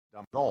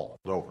All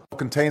over.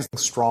 Contains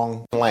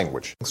strong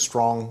language,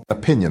 strong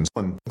opinions,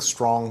 and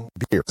strong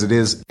beer. It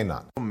is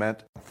not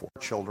meant for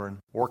children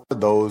or for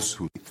those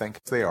who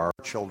think they are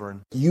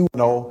children. You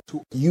know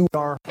who you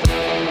are.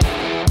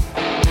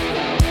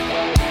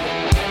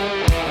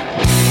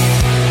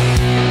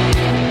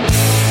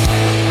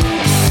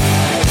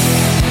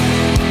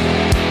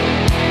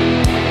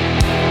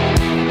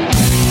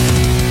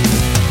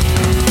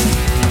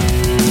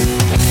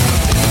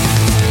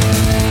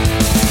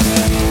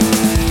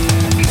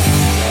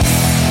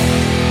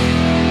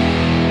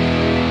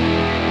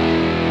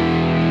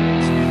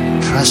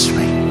 Trust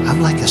me,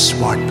 I'm like a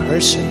smart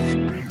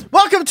person.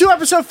 Welcome to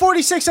episode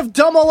 46 of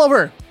Dumb All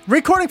Over.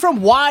 Recording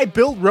from Why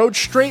Build Roads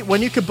Straight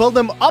when you could build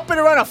them up and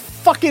around a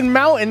fucking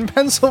mountain in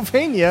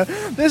Pennsylvania.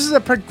 This is a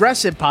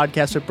progressive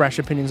podcast with brash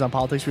opinions on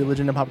politics,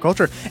 religion, and pop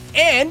culture.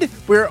 And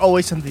we're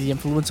always under the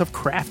influence of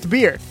craft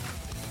beer.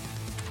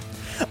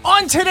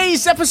 On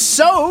today's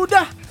episode,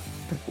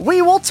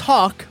 we will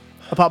talk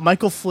about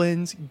Michael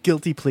Flynn's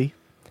guilty plea,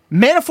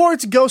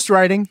 Manafort's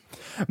ghostwriting,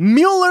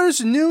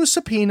 Mueller's new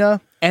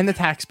subpoena, and the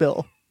tax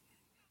bill.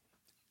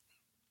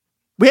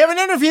 We have an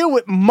interview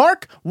with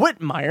Mark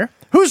Whitmire,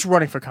 who's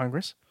running for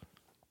Congress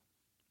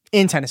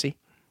in Tennessee.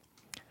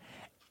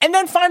 And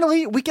then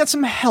finally, we get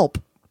some help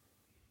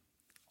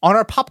on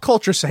our pop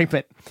culture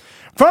segment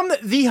from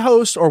the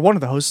host, or one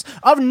of the hosts,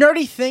 of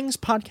Nerdy Things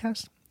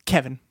podcast,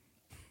 Kevin.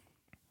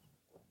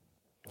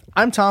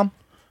 I'm Tom.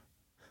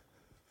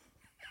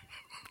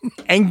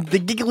 And the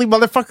giggly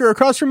motherfucker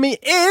across from me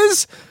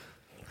is...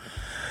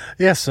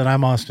 Yes, and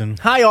I'm Austin.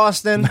 Hi,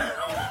 Austin.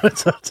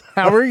 What's up?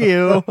 How are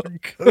you?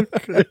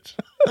 Good.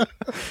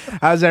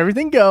 How's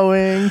everything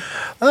going?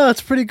 Oh,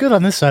 it's pretty good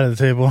on this side of the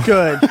table.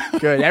 Good.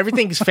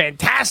 Everything's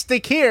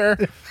fantastic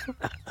here.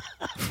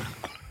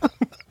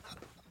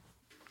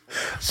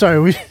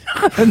 Sorry,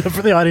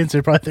 for the audience,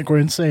 they probably think we're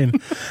insane.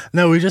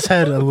 No, we just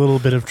had a little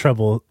bit of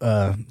trouble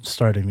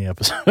starting the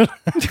episode.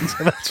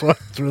 So that's why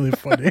it's really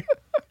funny.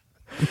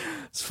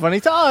 It's funny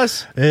to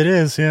us, It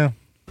is, yeah.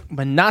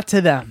 but not to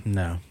them.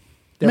 No.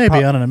 They're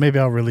Maybe, I don't know. Maybe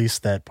I'll release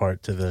that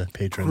part to the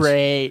patrons.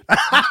 Great.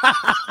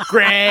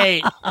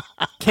 Great.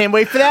 Can't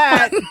wait for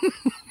that.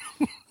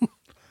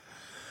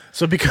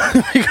 So become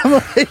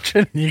a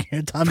patron. You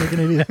hear Tom making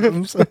an idiot of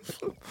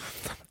himself.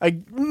 Me?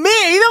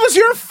 That was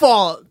your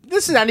fault.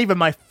 This is not even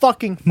my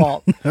fucking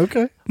fault.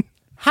 Okay.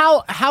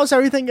 How's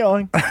everything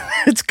going?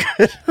 It's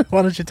good.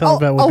 Why don't you tell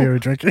them about what beer we're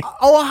drinking?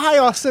 Oh, hi,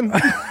 Austin.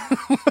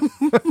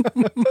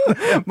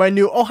 My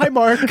new, hi,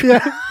 Mark.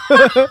 Yeah.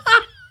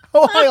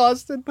 Oh, hi,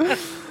 Austin.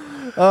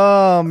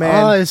 Oh,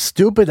 man. Oh, it's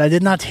stupid. I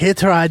did not hit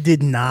her. I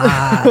did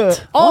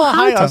not.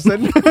 Hi,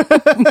 Austin.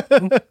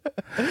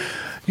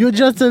 You're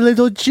just a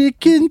little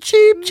chicken.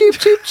 Cheap, cheap,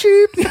 cheap,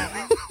 cheap.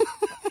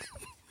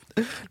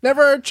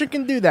 Never heard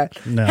chicken do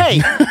that. No.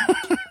 Hey,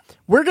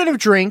 we're going to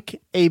drink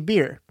a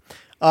beer.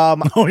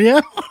 Oh,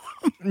 yeah?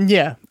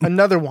 Yeah,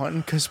 another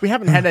one, because we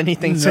haven't had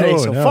anything today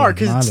so far,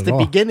 because not it's at the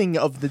all. beginning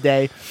of the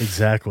day.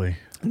 Exactly.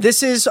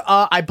 This is,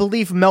 I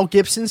believe, Mel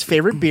Gibson's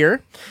favorite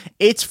beer.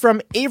 It's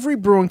from Avery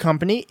Brewing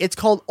Company. It's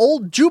called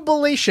Old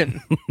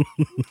Jubilation.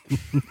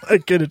 I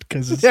get it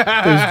because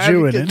there's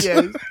Jew in it.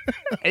 Yeah,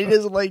 he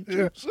doesn't like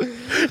Jews.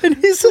 And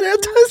he's an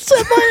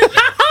anti-Semite.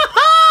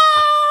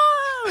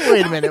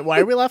 Wait a minute, why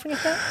are we laughing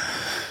at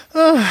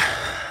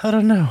that? I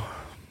don't know.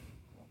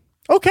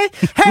 Okay,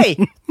 hey,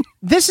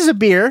 this is a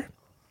beer.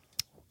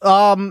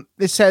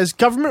 It says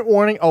government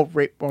warning. Oh,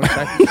 wait, wrong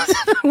side.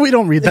 We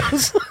don't read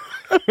those.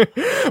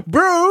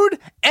 Brewed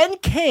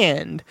and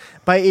canned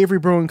by Avery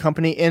Brewing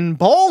Company in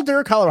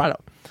Boulder, Colorado.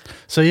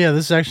 So, yeah,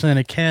 this is actually in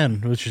a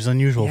can, which is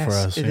unusual for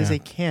us. It is a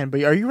can.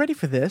 But are you ready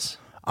for this?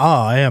 Oh,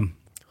 I am.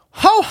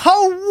 Ho,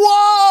 ho,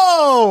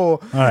 whoa!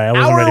 All right, I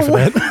wasn't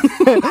ready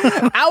for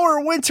that.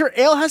 Our winter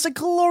ale has a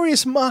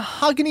glorious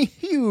mahogany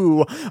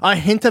hue, a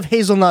hint of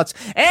hazelnuts,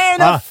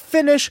 and a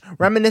finish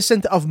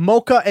reminiscent of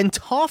mocha and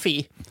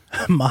toffee.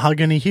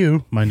 Mahogany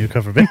Hue, my new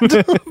cover band.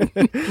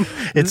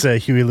 It's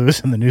Huey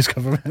Lewis and the News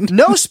cover band.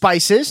 No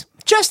spices,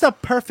 just a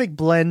perfect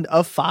blend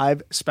of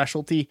 5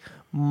 specialty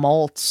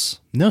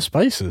malts. No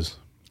spices.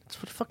 That's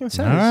what it fucking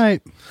says. All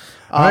right.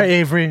 All right,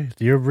 Avery.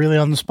 You're really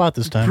on the spot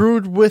this time.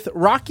 Brewed with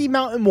Rocky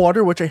Mountain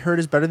water, which I heard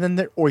is better than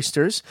their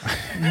oysters,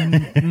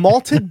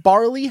 malted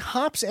barley,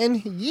 hops,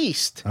 and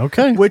yeast.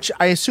 Okay. Which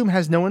I assume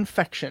has no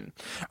infection.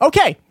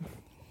 Okay.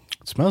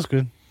 It smells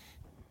good.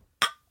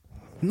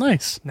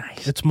 Nice.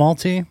 It's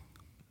malty.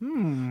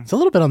 It's a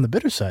little bit on the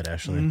bitter side,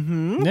 actually.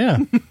 Mm-hmm. Yeah.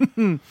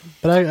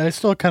 But I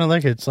still kind of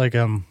like it. It's like, it's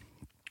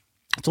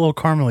a little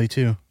caramely,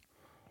 too.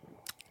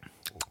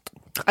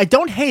 I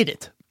don't hate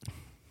it,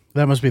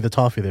 That must be the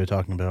toffee they're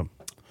talking about.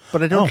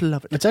 but I don't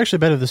love it. It's actually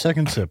better the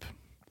second sip.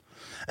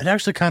 It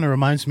actually kind of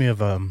reminds me of,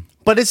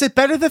 But is it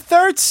better the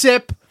third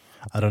sip?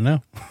 I don't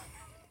know.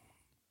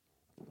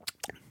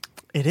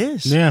 It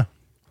is. Yeah.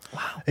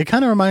 Wow. It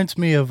kind of reminds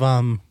me of,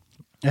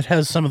 it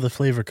has some of the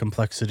flavor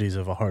complexities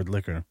of a hard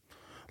liquor.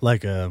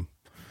 Like a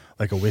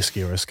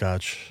whiskey or a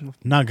scotch.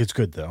 Not as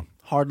good, though.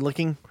 Hard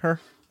licking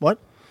her? What?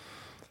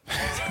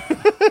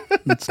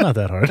 It's not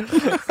that hard.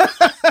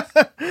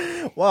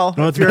 Well,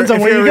 Well, it if you're, depends on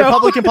if where you're a you go.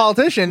 Republican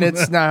politician,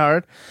 it's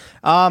not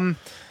hard.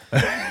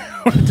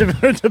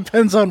 It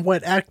depends on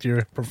what act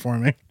you're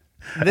performing.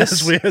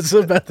 This It's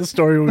about the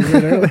story we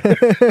read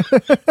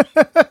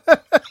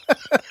earlier.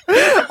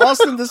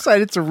 Austin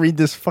decided to read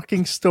this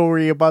fucking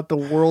story about the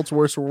world's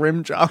worst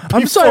rim job.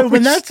 I'm sorry, before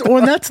we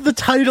when that's the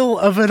title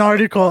of an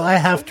article, I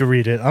have to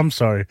read it. I'm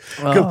sorry.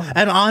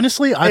 And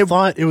honestly, I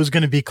thought it was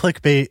going to be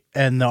clickbait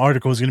and the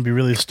article was going to be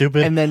really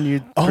stupid. and then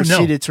you Oh, no.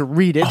 proceeded to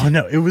read it. Oh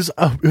no, it was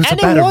and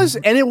about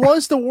it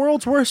was the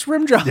world's worst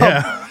rim job.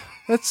 Yeah.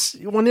 That's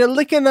when you're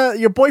licking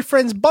your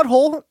boyfriend's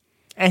butthole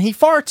and he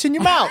farts in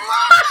your mouth.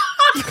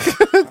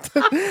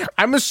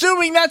 I'm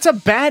assuming that's a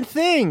bad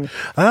thing.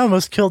 I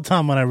almost killed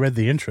Tom when I read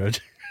the intro.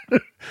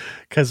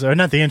 Or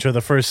not the intro,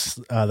 the first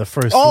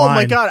Oh line.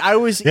 my god! I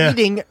was Yeah.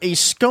 eating a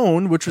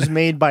scone, which was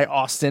made by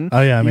Austin.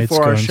 Oh, yeah, I made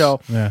before our scones.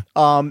 show. Yeah.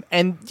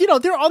 And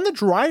they're on the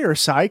drier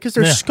side because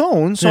they're Yeah.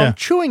 scones. So Yeah. I'm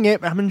chewing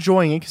it. I'm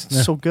enjoying it because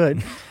it's so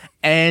good.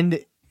 And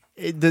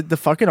the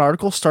fucking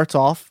article starts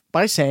off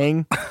by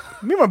saying,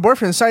 "Me and my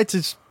boyfriend decided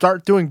to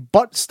start doing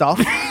butt stuff."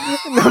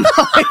 And I'm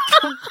like,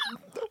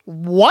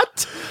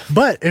 "What?"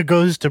 But it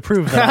goes to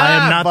prove that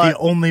I am not But- the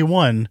only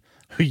one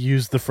who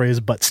used the phrase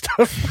butt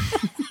stuff.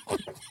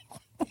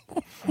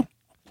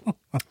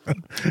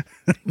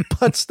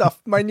 Butt stuff.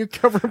 My new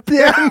cover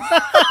band.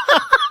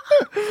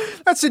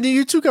 That's the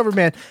new U2 cover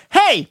band.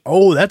 Hey,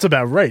 Oh, that's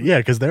about right. Yeah,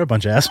 because they're a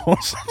bunch of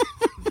assholes.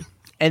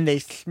 and they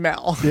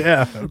smell.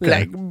 Yeah. Okay.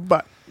 Like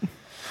butt.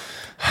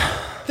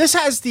 This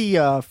has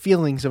the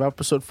feelings of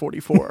episode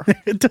 44.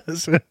 It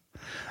does.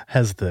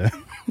 Has the.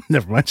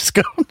 Never mind. Just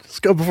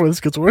go before this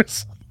gets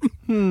worse.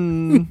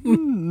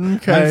 I'm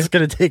Okay. just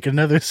gonna take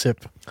another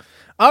sip.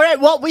 All right.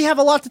 Well, we have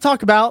a lot to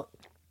talk about.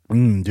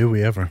 Do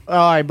we ever? Oh,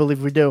 I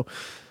believe we do.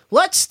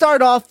 Let's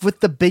start off with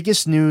the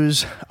biggest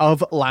news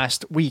of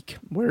last week.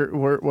 What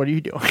are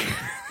you doing?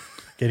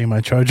 Getting my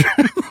Charger.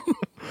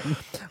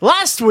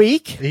 Last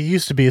week, It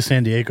used to be a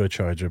San Diego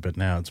Charger, but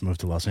now it's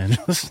moved to Los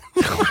Angeles.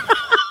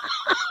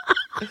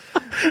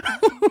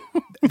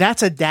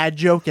 that's a dad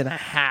joke and a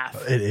half.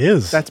 It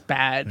is. That's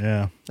bad.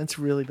 Yeah. That's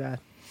really bad.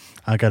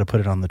 I got to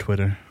put it on the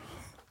Twitter.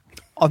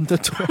 On the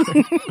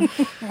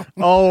Twitter.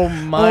 Oh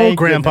my Oh,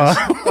 Grandpa.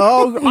 goodness.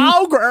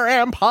 Oh,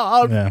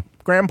 Grandpa. Yeah.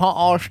 Grandpa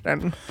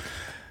Austin.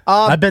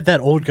 I bet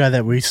that old guy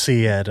that we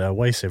see at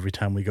Weiss every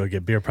time we go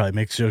get beer probably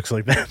makes jokes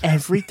like that.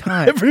 Every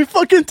time. Every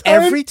fucking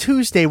time. Every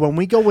Tuesday when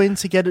we go in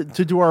to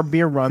do our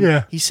beer run,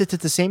 Yeah. he sits at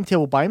the same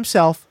table by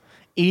himself,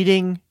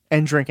 eating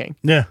and drinking.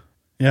 Yeah.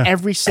 Yeah.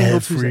 Every single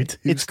Every Tuesday.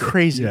 It's Tuesday.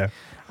 crazy. Yeah.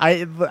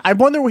 I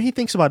wonder what he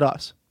thinks about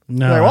us.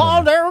 No. Like, I well,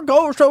 don't know. there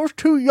goes those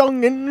two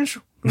youngins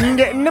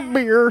getting the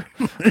beer.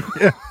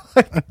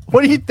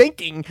 What are you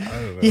thinking?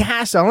 He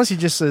has to, unless he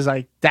just says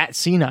like that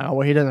senile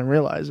where he doesn't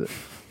realize it.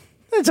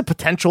 It's a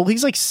potential.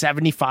 He's like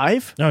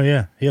 75. Oh,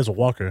 yeah. He has a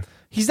walker.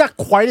 He's not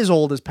quite as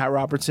old as Pat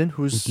Robertson,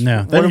 who's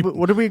No.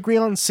 What did we agree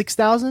on?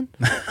 6,000?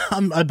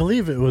 I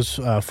believe it was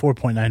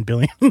 4.9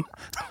 billion.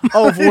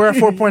 Oh, we're at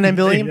 4.9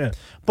 billion. Yeah.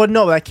 But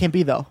no, that can't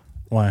be though.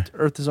 Why?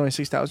 Earth is only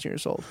 6,000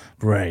 years old.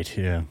 Right.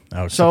 Yeah.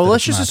 So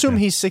let's just assume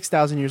he's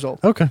 6,000 years old.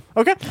 Okay.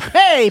 Okay.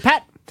 Hey,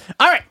 Pat.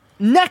 All right.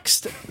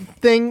 Next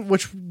thing,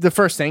 the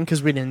first thing,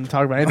 because we didn't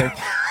talk about anything.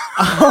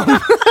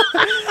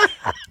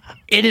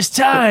 It is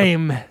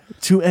time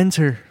to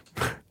enter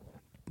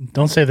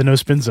Don't say the no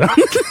spin zone.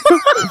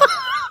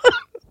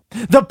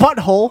 the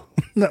butthole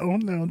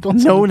No, don't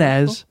say known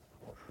as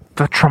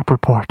the Trump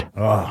Report.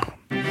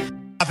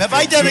 Have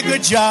I done a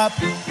good job?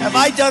 Have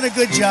I done a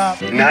good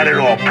job? Not at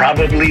all.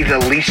 Probably the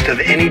least of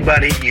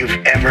anybody you've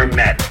ever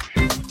met.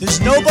 There's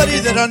nobody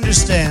that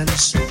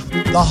understands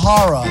the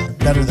horror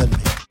better than me.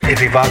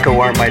 If Ivanka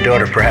weren't my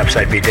daughter, perhaps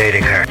I'd be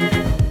dating her.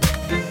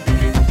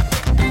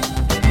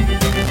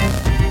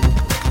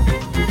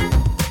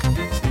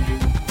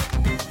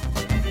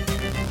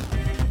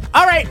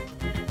 All right.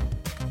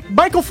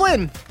 Michael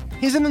Flynn.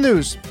 He's in the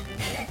news.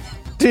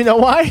 Do you know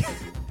why?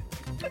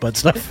 Butt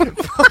stuff.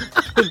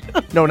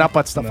 No, not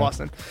butt stuff,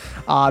 Austin.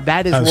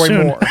 That is How Roy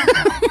soon? Moore.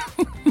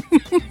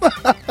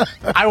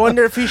 I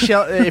wonder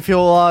if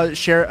he'll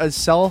share a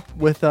cell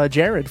with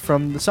Jared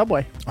from the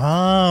subway.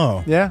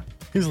 Oh. Yeah.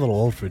 He's a little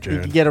old for You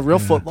Jared. could get a real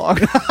footlong.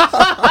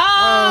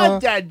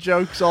 Dad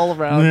jokes all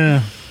around.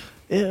 Yeah.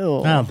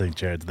 Ew. I don't think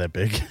Jared's that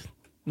big.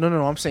 No,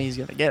 I'm saying he's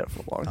going to get a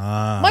footlong.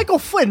 Michael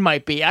Flynn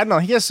might be. I don't know.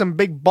 He has some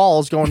big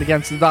balls going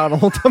against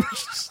Donald.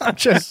 I'm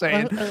just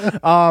saying.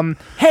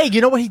 Hey,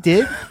 you know what he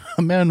did?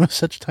 A man with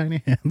such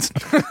tiny hands.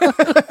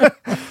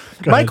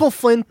 Michael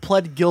Flynn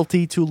pled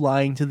guilty to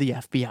lying to the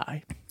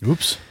FBI.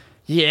 Oops.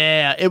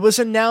 Yeah, it was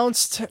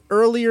announced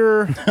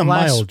earlier My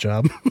last old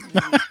job.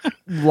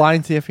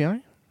 lying to the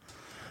FBI.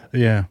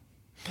 Yeah.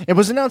 It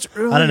was announced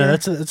earlier. I don't know.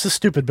 That's a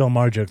stupid Bill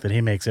Maher joke that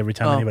he makes every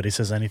time Oh. anybody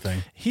says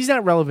anything. He's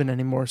not relevant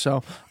anymore,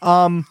 so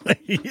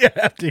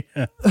Yeah.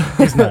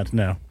 He's not.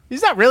 No.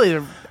 he's not really.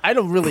 I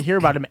don't really hear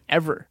about him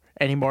ever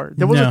anymore.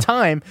 There was No. a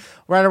time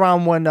right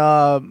around when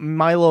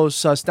Milos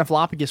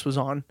Stephanopoulos was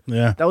on.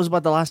 Yeah. That was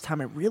about the last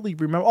time I really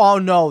remember. Oh,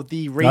 no,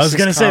 the racist I was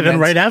going to say, then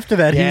comments. right after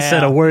that, he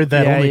said a word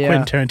that only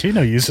Quentin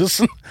Tarantino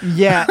uses.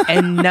 Yeah,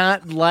 and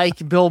not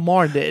like Bill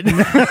Maher did.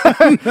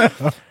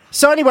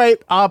 So anyway,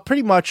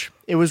 pretty much,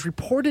 it was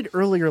reported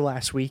earlier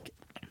last week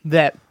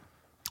that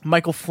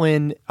Michael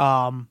Flynn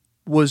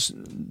was,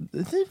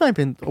 I think it might have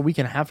been a week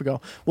and a half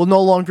ago, will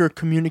no longer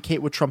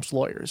communicate with Trump's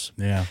lawyers.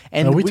 Yeah.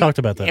 And No, we talked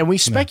about that. And we Yeah.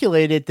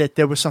 speculated that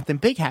there was something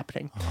big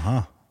happening.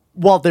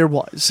 Well, there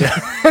was.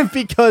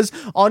 Because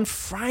on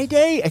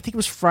Friday, I think it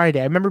was Friday,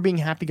 I remember being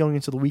happy going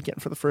into the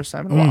weekend for the first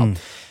time in a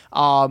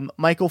while.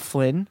 Michael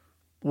Flynn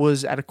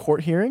was at a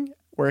court hearing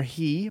where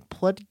he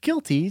pled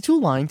guilty to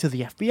lying to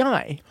the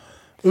FBI.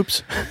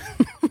 Oops.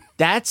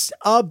 That's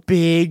a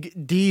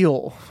big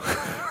deal.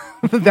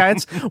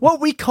 That's what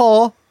we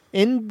call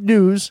in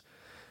news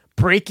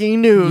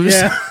breaking news.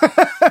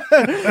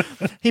 Yeah.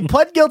 He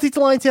pled guilty to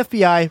lying to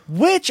FBI,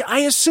 which I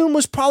assume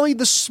was probably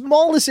the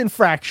smallest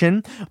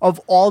infraction of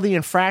all the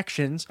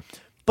infractions,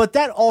 but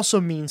that also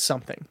means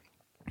something.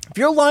 If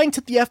you're lying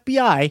to the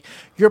FBI,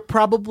 you're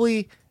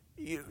probably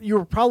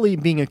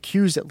being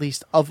accused at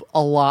least of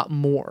a lot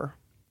more.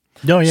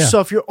 Oh, yeah. So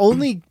if you're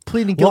only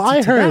pleading guilty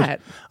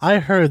I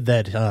heard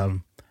that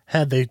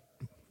had they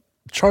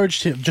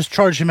charged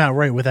him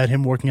outright without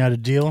him working out a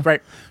deal,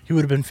 Right. he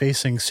would have been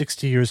facing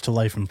 60 years to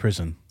life in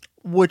prison.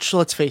 which,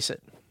 let's face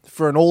it,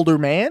 for an older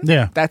man,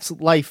 Yeah. that's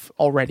life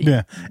already.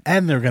 Yeah.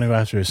 And they're going to go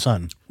after his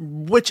son.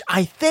 Which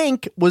I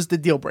think was the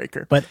deal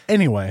breaker. But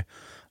anyway,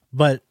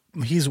 what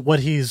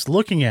he's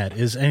looking at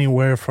is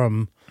anywhere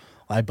from,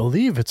 I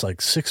believe it's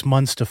like 6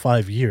 months to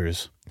 5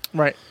 years.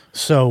 Right.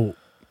 So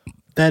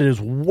that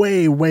is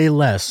way, way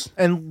less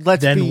And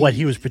than what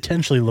he was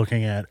potentially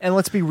looking at. And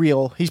let's be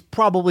real, he's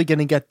probably going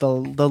to get the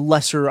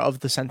lesser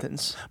of the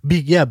sentence.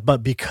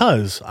 But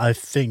because I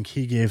think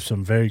he gave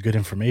some very good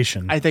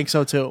information I think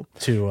so too.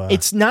 to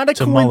It's not a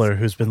to Mueller,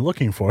 who's been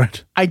looking for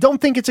it. I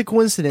don't think it's a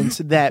coincidence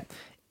that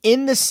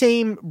in the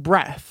same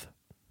breath,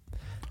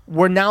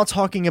 we're now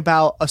talking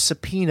about a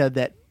subpoena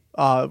that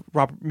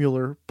Robert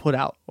Mueller put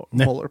out.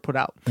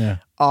 Yeah.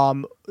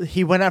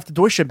 He went after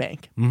Deutsche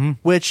Bank,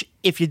 which,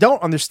 if you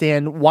don't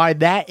understand why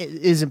that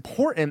is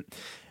important,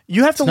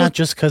 you have to It's not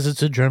just because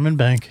it's a German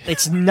bank.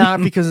 It's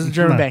not because it's a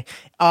German bank.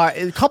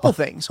 A couple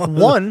things.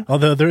 One,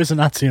 Although there is a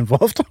Nazi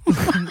involved.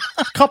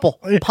 couple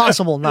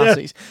possible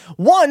Nazis.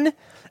 One,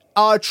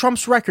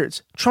 Trump's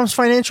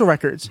financial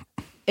records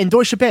in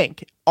Deutsche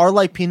Bank are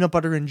like peanut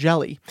butter and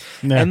jelly.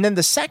 Yeah. And then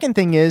the second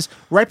thing is,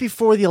 right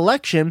before the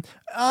election,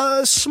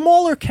 a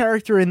smaller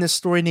character in this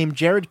story named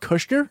Jared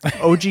Kushner,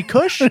 OG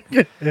Kush,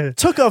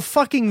 took a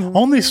fucking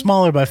Only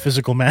smaller by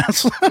physical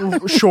mass.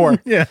 sure,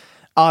 Yeah.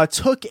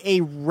 took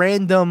a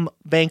random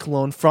bank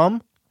loan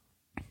from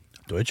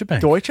Deutsche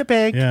Bank. Deutsche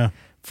Bank Yeah.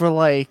 for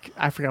like,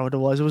 I forgot what it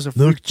was. It was a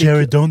Look,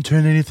 Jared, don't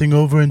turn anything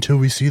over until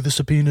we see the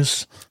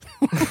subpoenas.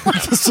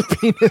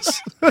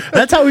 subpoenas.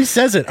 That's how he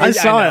says it. I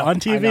saw know, it on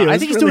TV. I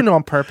think he's doing it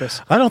on purpose.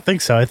 I don't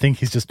think so. I think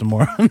he's just a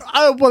moron.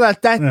 Well,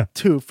 that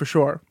too, for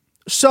sure.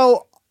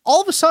 So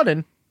all of a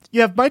sudden,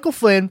 you have Michael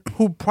Flynn,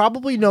 who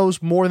probably knows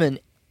more than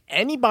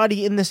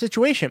anybody in this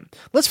situation.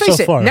 Let's face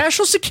So it, far.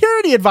 National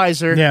Security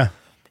Advisor Yeah.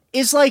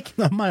 is like,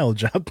 Not my old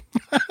job.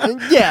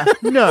 yeah,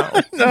 no.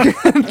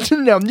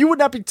 No, you would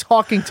not be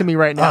talking to me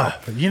right now.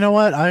 You know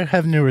what? I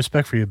have new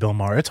respect for you, Bill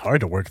Maher. It's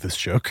hard to work this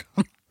joke.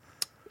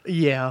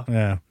 Yeah.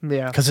 Yeah.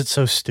 Yeah. Because it's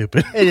so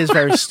stupid. It is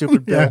very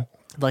stupid, Bill. Yeah.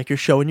 Like you're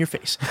showing your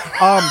face.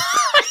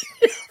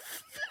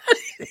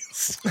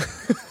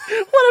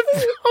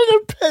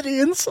 What a petty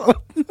insult.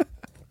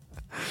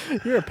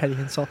 You're a petty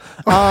insult.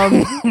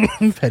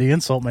 Petty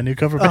insult, my new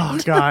cover Oh,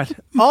 band. God.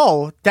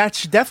 Oh, that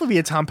should definitely be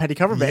a Tom Petty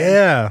cover band.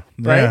 Yeah.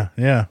 Right? Yeah.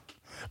 Yeah.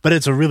 But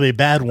it's a really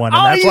bad one.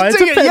 And that's you why it's a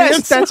dig it. petty Yes,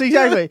 insult. that's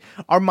exactly.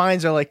 Our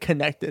minds are like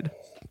connected.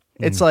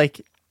 It's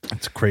like,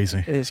 It's crazy.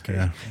 it is crazy.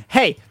 Yeah.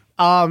 Hey,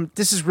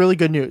 this is really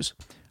good news.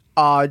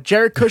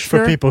 Jared Kushner.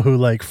 For people who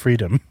like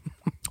freedom.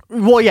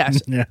 Well,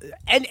 yes. Yeah.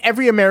 And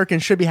every American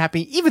should be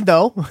happy, even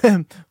though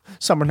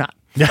some are not.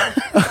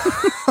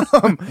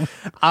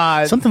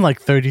 Something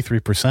like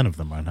 33% of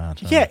them are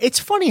not. Yeah, it's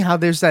funny how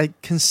there's that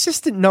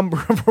consistent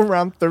number of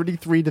around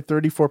 33 to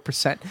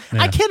 34%.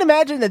 I can't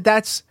imagine that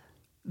that's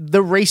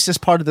the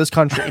racist part of this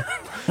country.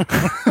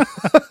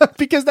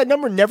 Because that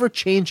number never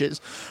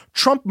changes.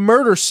 Trump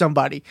murders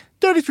somebody.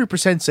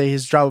 33% say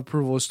his job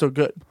approval is still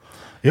good.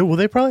 Yeah, well,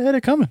 they probably had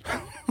it coming.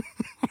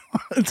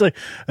 It's like,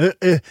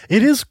 it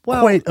is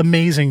quite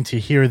amazing to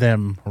hear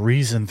them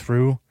reason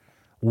through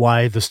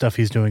why the stuff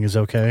he's doing is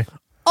okay.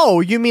 Oh,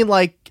 you mean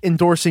like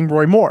endorsing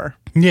Roy Moore,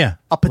 Yeah.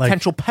 a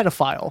potential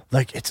pedophile?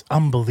 Like, it's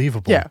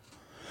unbelievable. Yeah.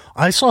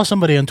 I saw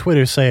somebody on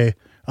Twitter say,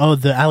 oh,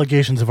 the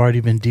allegations have already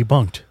been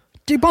debunked.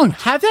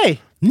 Debunked. Have they?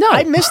 No.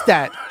 I missed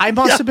that. I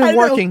must have I been know.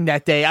 working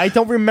that day. I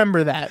don't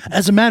remember that.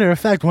 As a matter of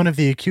fact, one of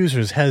the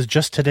accusers has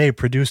just today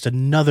produced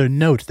another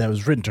note that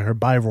was written to her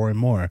by Roy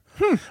Moore,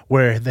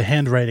 where the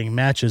handwriting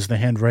matches the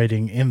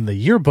handwriting in the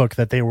yearbook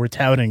that they were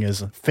touting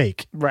as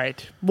fake.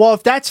 Right. Well,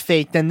 if that's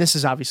fake, then this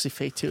is obviously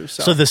fake too.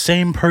 So, So the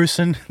same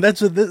person,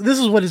 this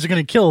is what is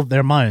going to kill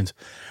their minds.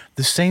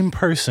 The same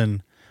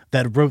person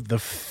that wrote the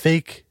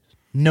fake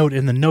note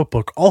in the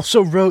notebook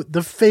also wrote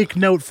the fake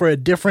note for a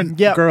different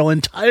Yep. girl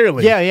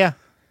entirely. yeah.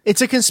 It's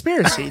a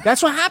conspiracy.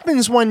 That's what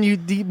happens when you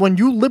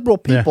liberal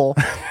people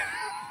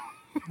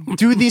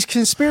do these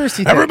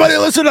conspiracy things. Everybody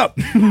listen up.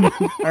 All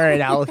right,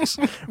 Alex,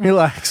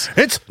 relax.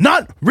 It's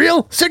not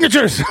real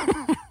signatures.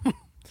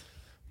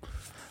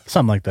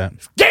 Something like that.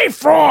 Gay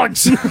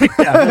frogs.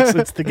 Yeah,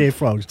 it's the gay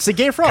frogs. It's the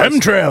gay frogs.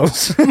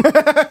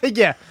 Chemtrails.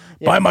 Yeah.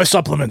 Buy my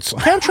supplements.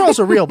 Chemtrails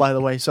are real, by the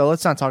way, so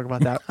let's not talk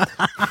about that.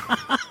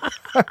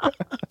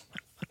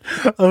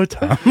 Oh,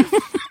 Tom.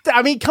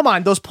 I mean, come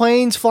on, those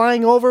planes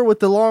flying over with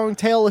the long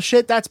tail of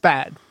shit, that's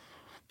bad.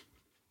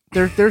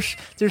 They're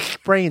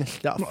spraying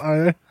stuff.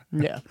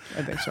 Yeah,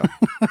 I think so.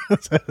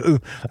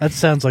 That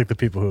sounds like the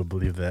people who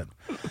believe that.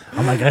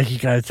 Oh my god, you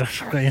guys are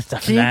spraying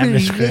stuff in Can the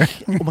you believe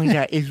atmosphere. it? Oh my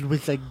god, it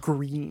was like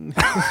green.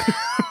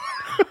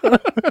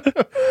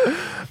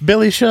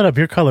 Billy, shut up.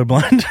 You're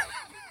colorblind.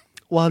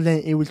 Well,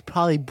 then it was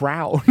probably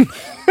brown.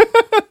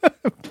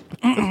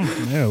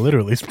 Yeah,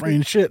 literally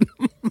spraying shit.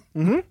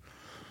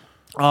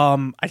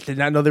 I did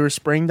not know they were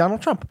spraying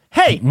Donald Trump.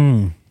 Hey,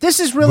 this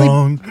is really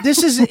Wrong.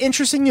 this is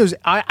interesting news.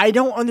 I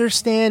don't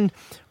understand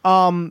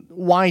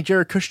why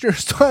Jared Kushner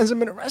still hasn't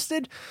been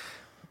arrested,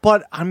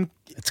 but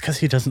It's because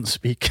he doesn't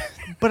speak.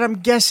 I'm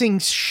guessing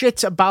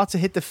shit's about to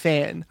hit the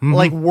fan,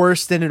 like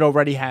worse than it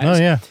already has.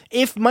 Oh, yeah.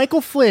 If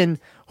Michael Flynn,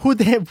 who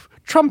they have,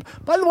 Trump,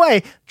 by the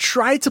way,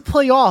 tried to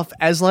play off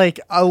as like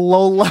a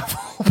low level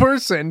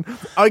person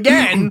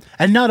again.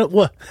 And not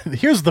well,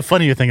 here's the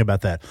funnier thing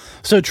about that.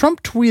 So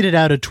Trump tweeted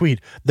out a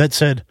tweet that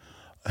said,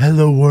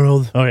 "Hello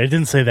world." Oh, I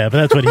didn't say that, but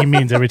that's what he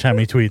means every time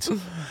he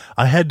tweets.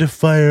 I had to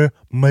fire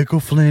Michael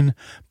Flynn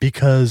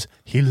because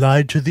he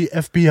lied to the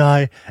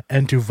FBI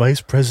and to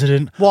Vice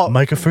President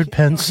Micah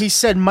Pence. He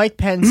said Mike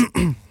Pence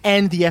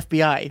and the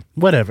FBI.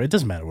 Whatever. It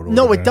doesn't matter what order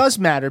No, they're it in. does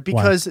matter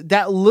because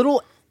that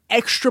little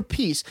extra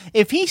piece.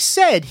 If he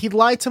said he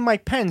lied to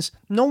Mike Pence,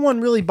 no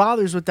one really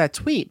bothers with that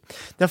tweet.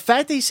 The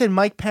fact that he said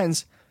Mike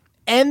Pence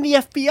and the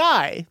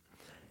FBI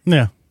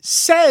Yeah.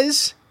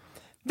 says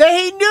that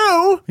he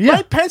knew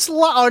Mike Pence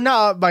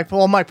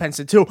Mike Pence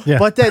did too. Yeah.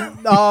 But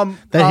then That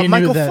he knew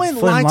Michael that Flynn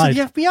Flynn lied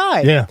to the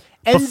FBI. Yeah.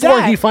 And before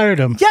that- he fired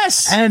him.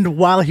 Yes. And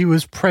while he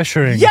was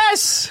pressuring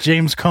Yes.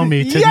 James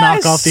Comey to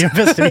Yes. knock off the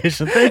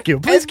investigation. Thank you.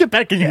 Please get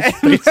back in your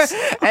space.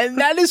 And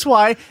that is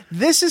why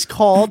this is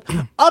called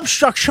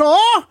obstruction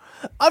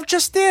of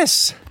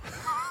justice.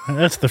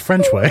 That's the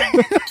French way.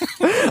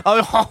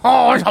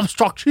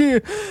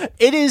 Obstruction.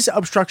 It is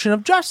obstruction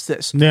of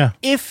justice. Yeah.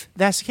 If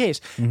that's the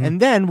case. And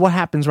then what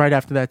happens right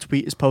after that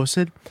tweet is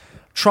posted?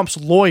 Trump's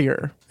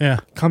lawyer Yeah.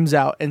 comes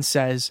out and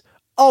says,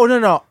 "Oh,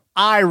 no,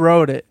 I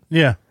wrote it."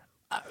 Yeah.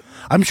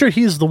 I'm sure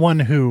he's the one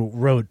who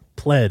wrote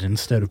pled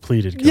instead of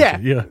pleaded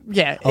guilty.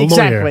 Yeah, A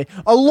exactly.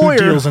 A Who lawyer.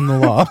 deals in the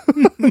law.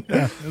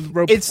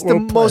 It's the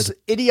most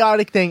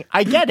idiotic thing.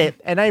 I get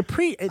it, and I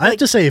I have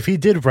to say, if he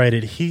did write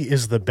it, he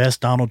is the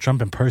best Donald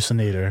Trump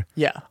impersonator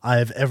Yeah. I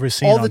have ever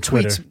seen all on the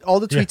Twitter.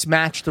 tweets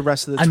match the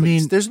rest of the tweets. I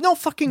mean, there's no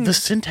fucking. The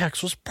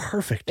syntax was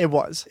perfect. It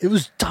was. It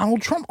was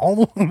Donald Trump.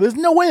 There's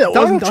no way that wasn't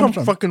Donald Donald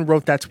Trump fucking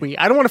wrote that tweet.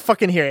 I don't want to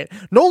fucking hear it.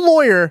 No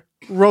lawyer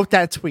wrote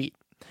that tweet.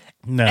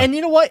 No. And you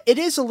know what? It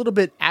is a little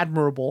bit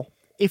admirable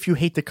if you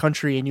hate the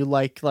country and you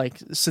like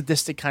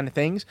sadistic kind of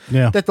things.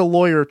 Yeah. That the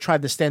lawyer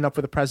tried to stand up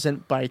for the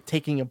president by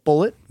taking a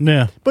bullet.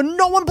 Yeah. But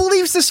no one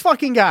believes this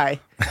fucking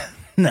guy.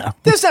 No.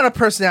 There's not a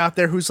person out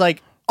there who's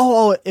like,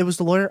 oh, it was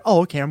the lawyer.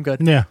 Oh, okay, I'm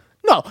good. Yeah.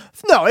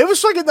 No, it was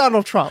fucking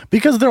Donald Trump.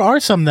 Because there are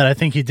some that I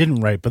think he didn't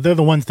write, but they're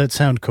the ones that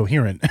sound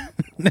coherent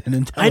and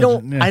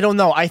intelligent. I don't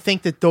know. I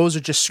think that those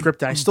are just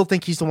scripted. I still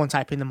think he's the one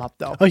typing them up,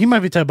 though. Oh, he might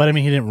be typed, but I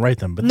mean, he didn't write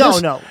them. But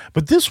No.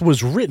 But this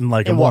was written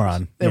like a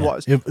moron. It Yeah.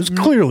 was. It was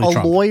clearly a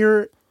Trump.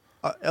 lawyer.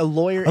 A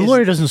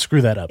lawyer doesn't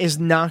screw that up. is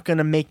not going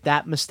to make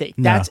that mistake.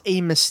 No. That's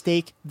a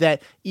mistake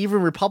that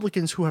even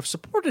Republicans who have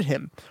supported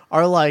him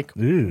are like,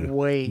 Ew.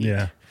 wait,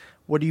 Yeah.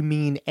 what do you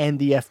mean? And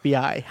the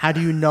FBI? How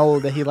do you know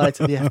that he lied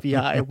to the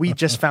FBI? We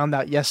just found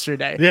out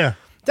yesterday. Yeah.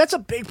 That's a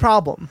big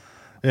problem.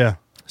 Yeah.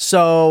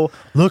 So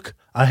Look,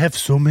 I have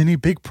so many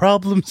big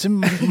problems in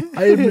my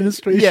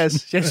administration.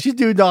 yes, you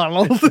do,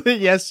 Donald.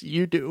 Yes,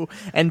 you do.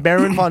 And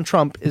Baron von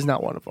Trump is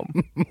not one of them.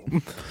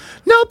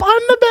 Nope,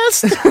 I'm the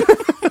best.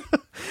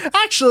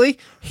 Actually,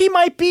 he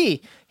might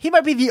be. He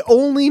might be the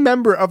only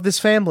member of this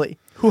family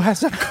who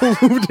has not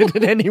colluded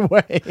in any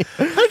way.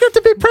 I get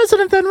to be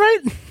president then, right?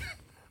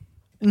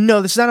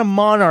 No, this is not a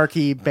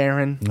monarchy,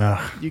 Baron.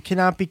 Ugh. You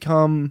cannot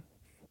become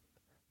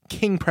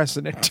king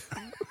president.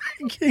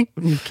 King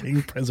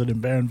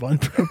President Baron von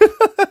Trump.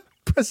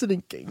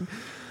 President king.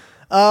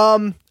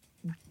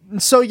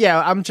 So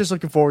yeah, I'm just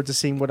looking forward to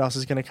seeing what else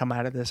is going to come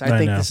out of this. I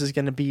think know. this is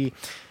going to be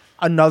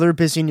Another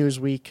busy news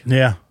week.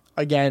 Yeah.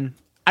 Again,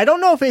 I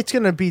don't know if it's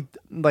going to be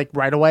like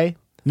right away,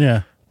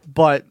 Yeah.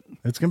 but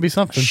It's going to be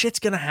something. shit's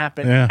going to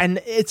happen. Yeah.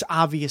 And it's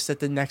obvious that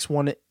the next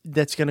one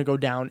that's going to go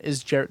down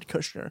is Jared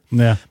Kushner.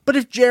 Yeah. But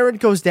if Jared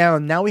goes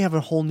down, now we have a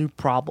whole new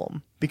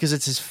problem because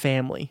it's his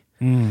family.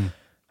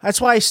 That's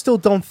why I still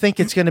don't think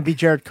it's going to be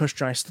Jared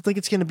Kushner. I still think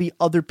it's going to be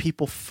other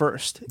people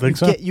first. Think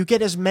so? You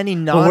get as many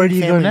Well, where do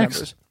you go non-family next?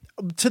 members.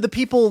 To the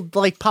people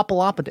like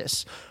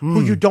Papalopoulos,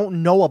 who you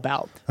don't know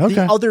about. Okay.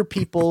 The other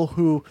people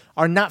who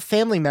are not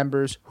family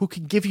members who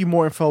could give you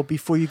more info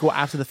before you go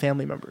after the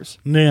family members.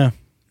 Yeah.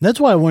 That's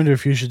why I wonder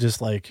if you should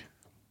just like,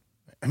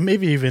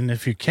 maybe even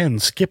if you can,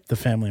 skip the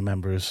family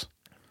members.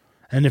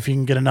 And if you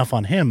can get enough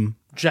on him,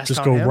 Just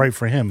on go him? right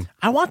for him.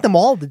 I want them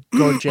all to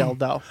go to jail,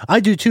 though. I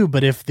do too,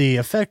 but if the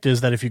effect is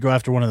that if you go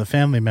after one of the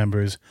family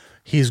members,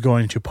 he's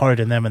going to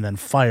pardon them and then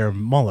fire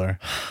Mueller,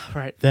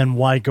 Right. then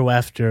why go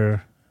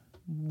after...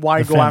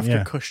 Why The go after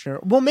yeah.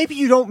 Kushner? Well, maybe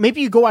you don't.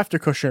 Maybe you go after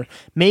Kushner.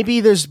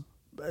 Maybe there's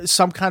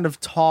some kind of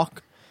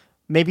talk.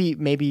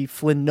 Maybe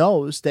Flynn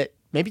knows that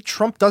maybe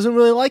Trump doesn't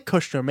really like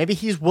Kushner. Maybe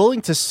he's willing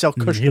to sell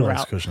Kushner he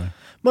likes out. Kushner.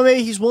 But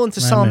maybe he's willing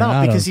to sell him mean, out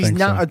I because don't he's think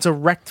not so. a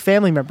direct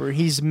family member.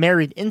 He's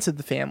married into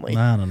the family.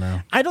 I don't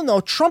know. I don't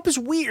know. Trump is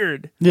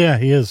weird. Yeah,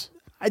 he is.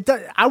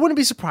 I wouldn't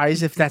be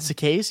surprised if that's the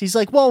case. He's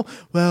like, well,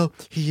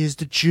 he is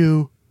the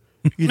Jew.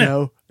 You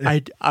know,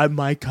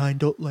 my kind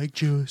don't like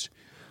Jews.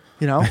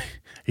 You know,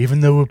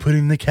 Even though we're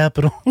putting the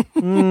capital.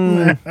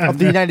 of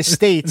the United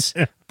States,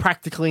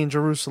 practically in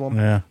Jerusalem.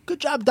 Yeah. Good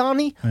job,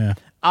 Donnie. Yeah.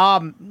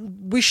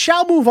 We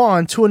shall move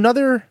on to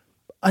another.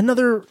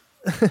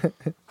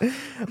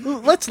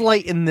 Let's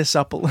lighten this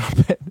up a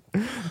little bit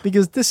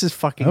because this is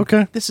fucking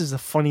Okay. This is the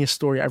funniest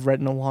story I've read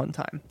in a long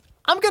time.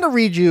 I'm gonna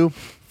read you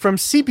from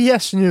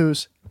CBS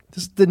News.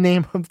 This is the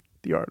name of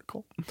the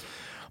article.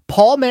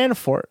 Paul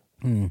Manafort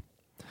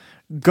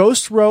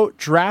ghost wrote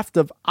draft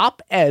of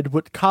op-ed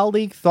with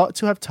colleague thought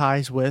to have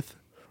ties with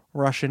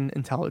Russian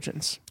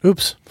intelligence.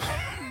 Oops.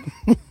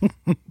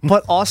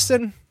 But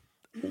Austin,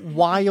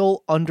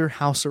 while under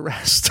house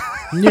arrest.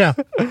 Yeah.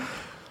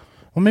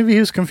 Well, maybe he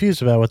was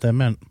confused about what that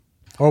meant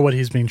or what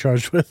he's being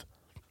charged with.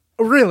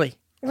 Really?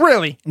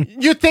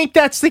 You think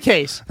that's the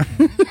case?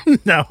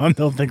 No, I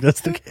don't think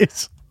that's the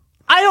case.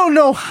 I don't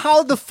know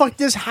how the fuck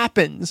this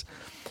happens.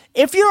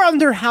 If you're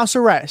under house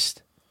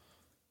arrest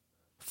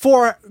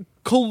for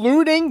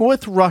colluding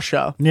with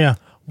Russia, Yeah.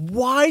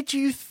 why do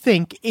you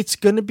think it's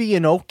going to be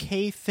an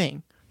okay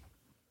thing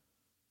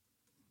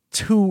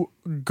to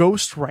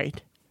ghostwrite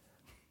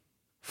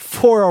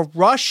for a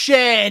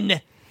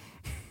Russian?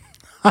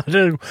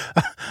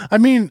 I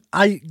mean,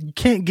 I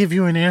can't give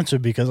you an answer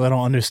because I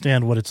don't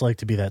understand what it's like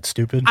to be that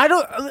stupid. I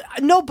don't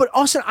know, but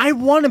Austin, I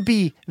want to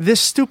be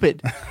this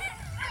stupid.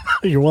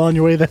 You're well on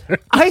your way there.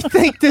 I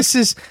think this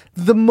is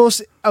the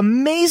most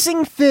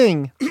amazing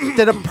thing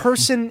that a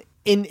person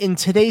in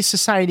today's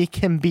society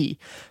can be.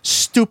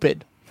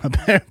 Stupid.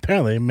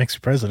 Apparently, it makes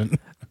you president.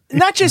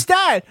 Not just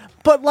that,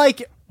 but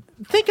like,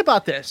 think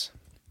about this.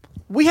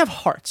 We have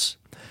hearts.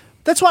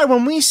 That's why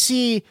when we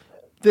see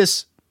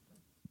this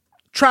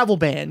travel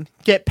ban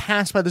get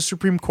passed by the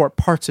Supreme Court,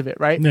 parts of it,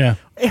 right? Yeah.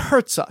 It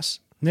hurts us.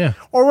 Yeah.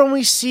 Or when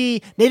we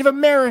see Native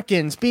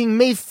Americans being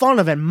made fun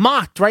of and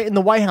mocked right in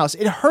the White House,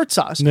 it hurts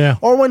us. Yeah.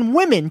 Or when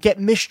women get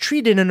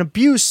mistreated and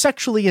abused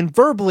sexually and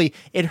verbally,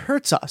 it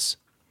hurts us.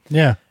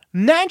 Yeah.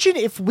 Imagine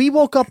if we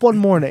woke up one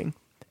morning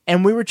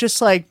and we were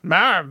just like,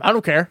 I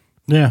don't care.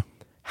 Yeah.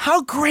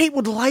 How great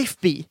would life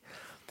be?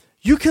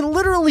 You can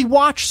literally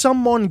watch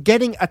someone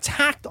getting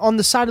attacked on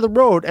the side of the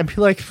road and be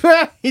like,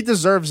 he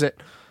deserves it.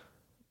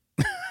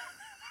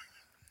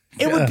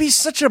 It would be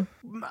such a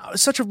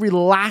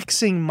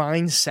relaxing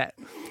mindset.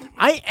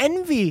 I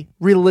envy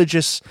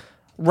religious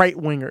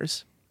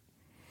right-wingers.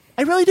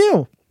 I really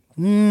do.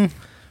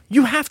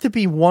 You have to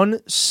be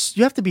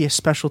a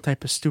special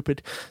type of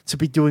stupid to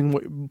be doing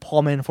what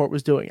Paul Manafort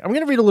was doing. I'm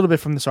going to read a little bit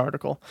from this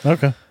article.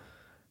 Okay.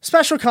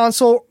 Special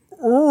Counsel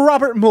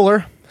Robert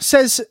Mueller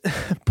says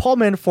Paul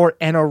Manafort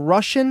and a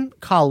Russian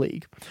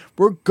colleague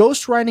were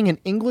ghostwriting an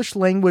English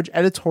language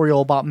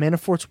editorial about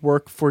Manafort's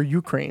work for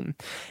Ukraine,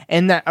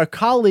 and that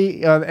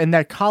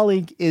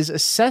colleague is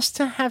assessed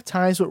to have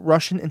ties with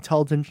Russian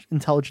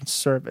intelligence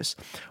service,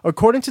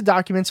 according to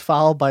documents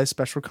filed by a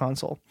special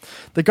counsel.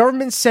 The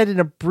government said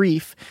in a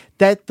brief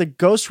that the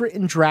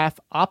ghostwritten draft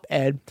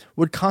op-ed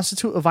would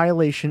constitute a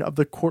violation of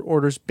the court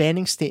orders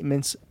banning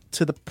statements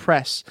to the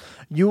press.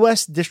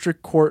 U.S.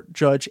 District Court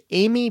Judge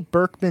Amy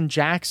Berman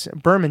Jackson,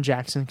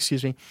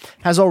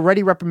 has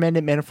already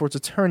reprimanded Manafort's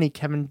attorney,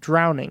 Kevin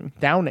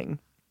Downing.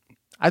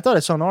 I thought I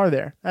saw an R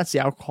there. That's the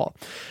alcohol.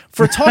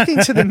 For talking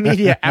to the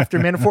media after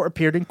Manafort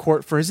appeared in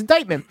court for his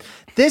indictment.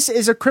 This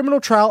is a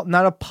criminal trial,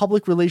 not a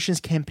public relations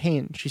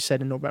campaign, she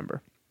said in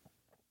November.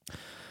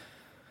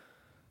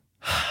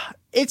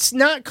 It's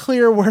not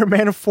clear where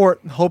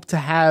Manafort hoped to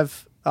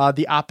have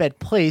the op-ed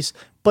placed,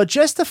 but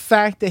just the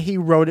fact that he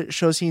wrote it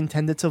shows he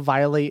intended to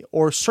violate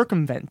or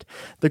circumvent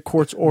the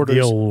court's orders.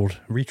 The old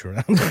reach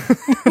around.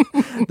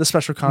 The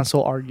special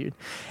counsel argued.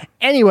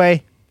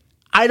 Anyway,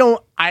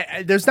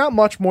 There's not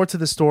much more to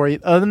the story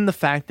other than the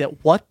fact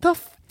that what the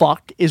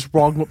fuck is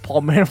wrong with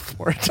Paul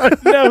Manafort?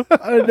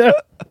 I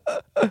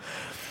know.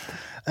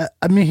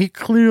 I mean, he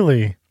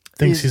clearly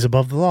thinks he's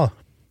above the law.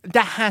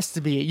 That has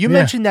to be it. You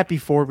mentioned that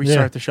before we Yeah.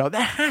 start the show.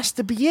 That has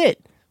to be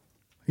it.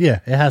 Yeah,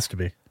 it has to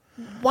be.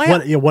 Why?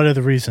 What are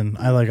the reason?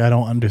 I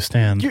don't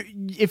understand.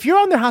 If you're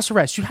under house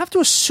arrest, you have to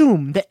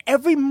assume that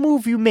every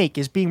move you make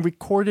is being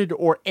recorded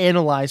or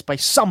analyzed by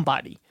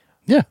somebody.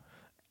 Yeah.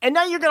 And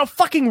now you're going to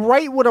fucking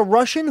write with a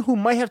Russian who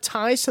might have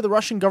ties to the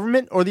Russian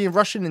government or the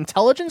Russian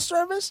intelligence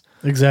service?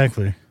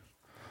 Exactly.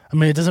 I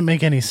mean, it doesn't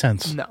make any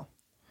sense. No.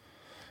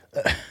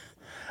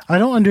 I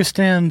don't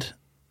understand.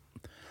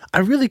 I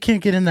really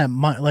can't get in that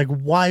mind. Like,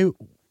 why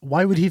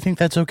would he think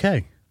that's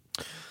okay?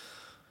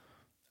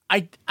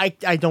 I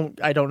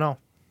don't know.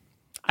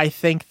 I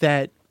think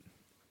that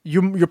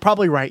you're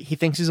probably right. He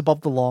thinks he's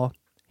above the law.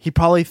 He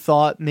probably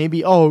thought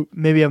maybe I'm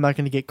not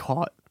going to get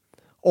caught.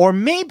 Or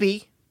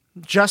maybe,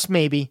 just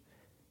maybe,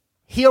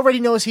 he already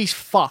knows he's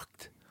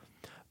fucked.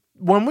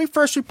 When we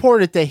first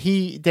reported that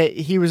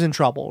he was in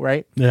trouble,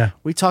 right? Yeah.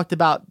 We talked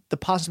about the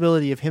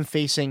possibility of him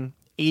facing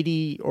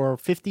 80 or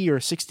 50 or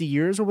 60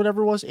 years or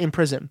whatever it was in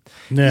prison.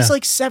 Yeah. He's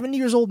like 70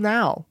 years old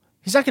now.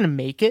 He's not going to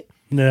make it.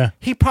 Yeah.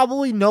 He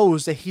probably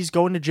knows that he's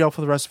going to jail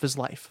for the rest of his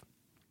life.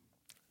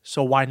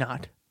 So why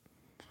not?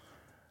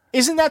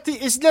 Isn't that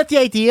the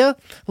idea?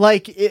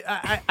 Like,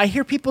 I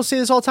hear people say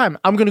this all the time.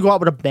 I'm going to go out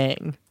with a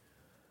bang.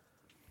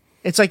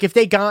 It's like, if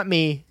they got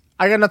me,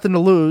 I got nothing to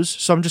lose,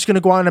 so I'm just going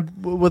to go on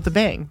with a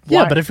bang.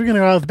 Yeah, Why? but if you're going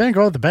to go out with the bang,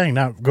 go out with the bang.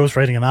 Not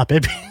ghostwriting an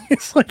op-ed.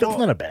 It's like, it's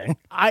not a bang.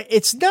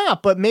 It's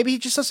not, but maybe he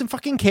just doesn't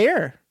fucking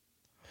care.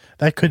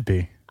 That could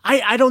be.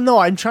 I don't know.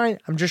 I'm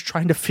just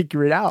trying to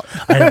figure it out.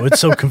 I know, it's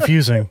so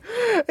confusing.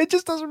 It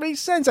just doesn't make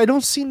sense. I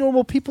don't see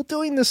normal people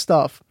doing this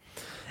stuff.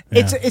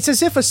 It's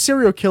as if a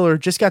serial killer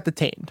just got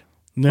detained,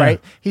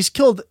 right? He's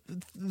killed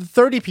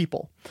 30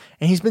 people,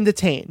 and he's been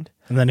detained.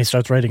 And then he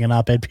starts writing an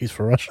op-ed piece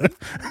for Russia.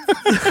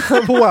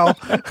 Well,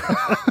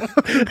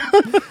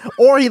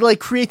 or he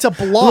like creates a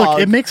blog. Look,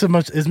 it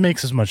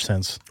makes as much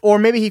sense. Or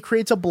maybe he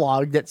creates a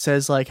blog that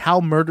says like how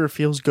murder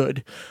feels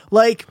good.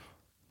 Like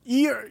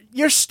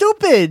you're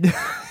stupid.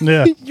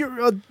 Yeah.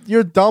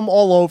 you're dumb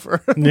all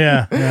over.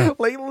 Yeah.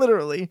 Like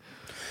literally.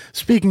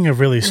 Speaking of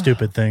really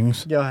stupid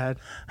things, Go ahead.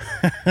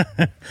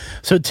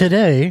 so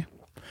today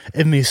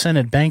in the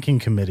Senate Banking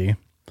Committee,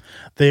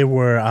 they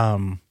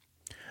were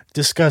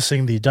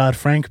discussing the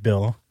Dodd-Frank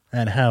bill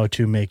and how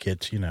to make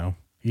it,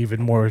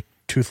 even more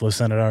toothless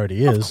than it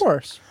already is. Of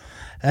course.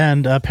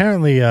 And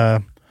apparently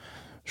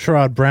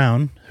Sherrod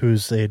Brown,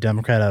 who's a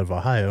Democrat out of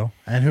Ohio,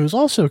 and who's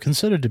also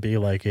considered to be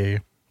like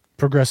a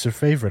progressive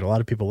favorite. A lot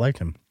of people liked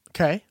him.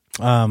 Okay.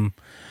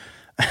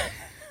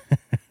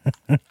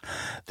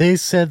 They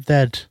said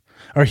that,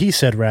 or he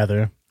said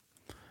rather,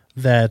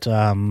 that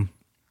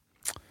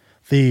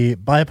the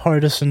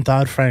bipartisan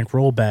Dodd-Frank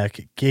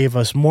rollback gave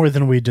us more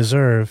than we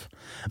deserve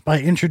by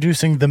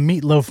introducing the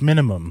meatloaf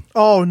minimum.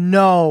 Oh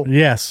no.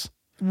 Yes.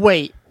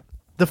 Wait.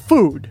 The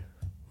food.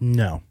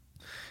 No.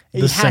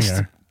 It The has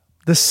singer. to-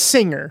 the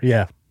singer.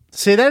 Yeah.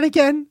 Say that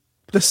again.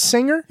 The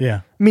singer.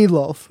 Yeah.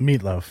 Meatloaf.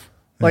 Meatloaf.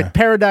 Like Yeah.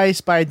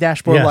 Paradise by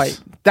Dashboard Yes. Light.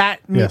 That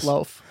Yes.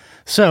 meatloaf.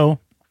 So,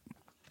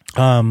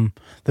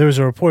 there was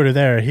a reporter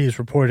there. He's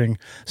reporting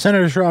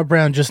Senator Sherrod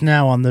Brown just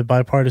now on the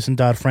bipartisan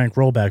Dodd-Frank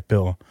rollback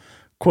bill.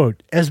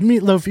 Quote, as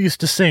Meatloaf used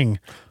to sing,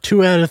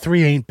 2 out of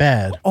 3 ain't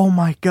bad. Oh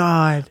my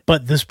god.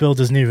 But this bill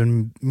doesn't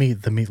even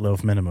meet the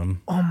meatloaf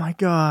minimum. Oh my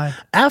god.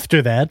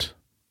 After that,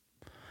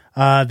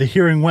 the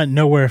hearing went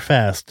nowhere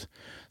fast.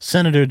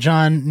 Senator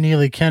John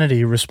Neely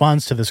Kennedy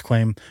responds to this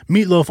claim.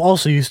 Meatloaf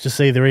also used to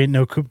say there ain't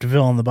no Coupe de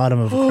Ville on the bottom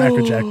of a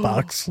Cracker Jack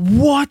box.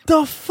 What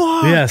the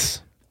fuck?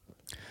 Yes.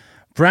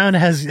 Brown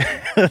has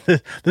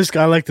this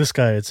guy. I like this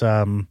guy. It's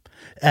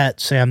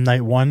at Sam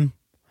Knight 1.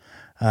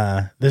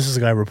 This is a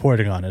guy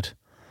reporting on it.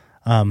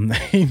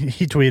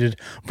 He tweeted,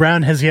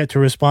 Brown has yet to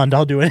respond.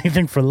 I'll do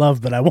anything for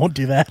love, but I won't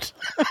do that.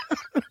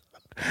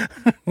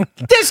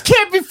 This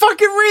can't be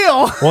fucking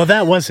real. Well,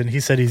 that wasn't. He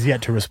said he's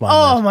yet to respond.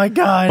 Oh my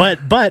god.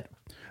 But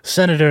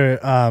Senator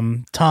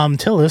Tom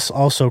Tillis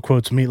also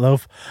quotes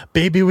Meatloaf,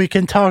 baby, we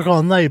can talk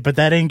all night, but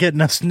that ain't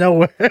getting us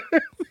nowhere.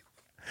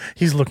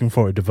 He's looking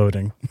forward to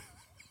voting.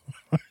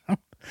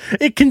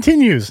 It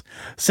continues.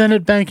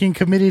 Senate Banking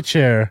Committee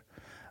Chair.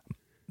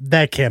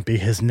 That can't be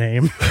his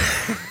name.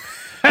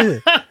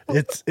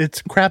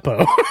 It's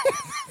Crapo.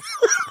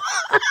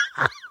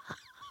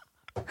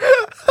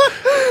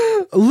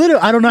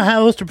 I don't know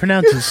how else to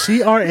pronounce it.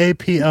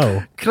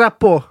 Crapo.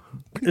 Crapo.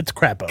 It's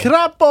Crapo.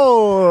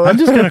 Crapo. I'm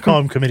just going to call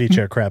him Committee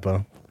Chair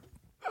Crapo.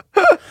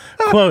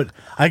 Quote,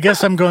 I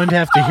guess I'm going to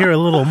have to hear a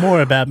little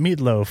more about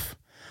Meatloaf.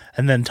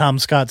 And then Tom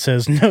Scott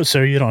says, no,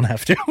 sir, you don't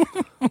have to.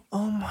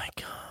 Oh my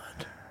god.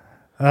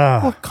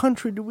 What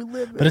country do we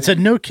live in? But it said,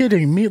 no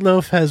kidding,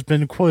 Meatloaf has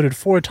been quoted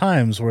 4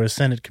 times where a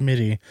Senate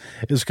committee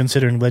is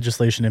considering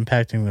legislation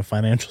impacting the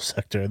financial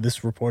sector.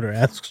 This reporter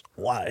asks,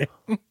 why?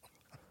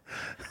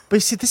 But you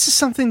see, this is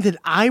something that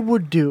I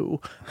would do,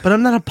 but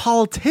I'm not a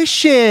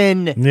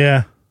politician.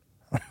 Yeah.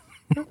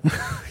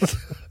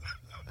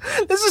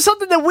 This is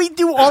something that we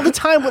do all the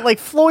time with like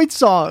Floyd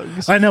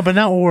songs. I know, but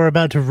now we're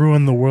about to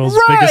ruin the world's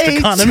Right. biggest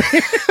economy.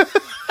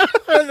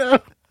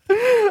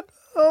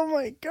 Oh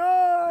my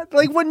god.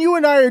 Like when you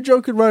and I are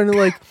joking around and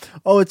like,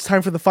 oh, it's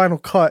time for the final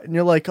cut. And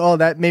you're like, oh,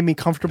 that made me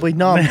comfortably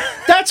numb.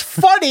 That's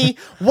funny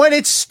when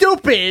it's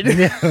stupid.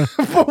 Yeah.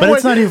 But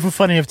it's not even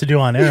funny enough to do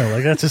on air.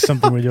 Like, that's just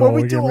something we do What when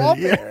we we get do ready. off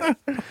Yeah.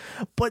 air.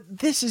 But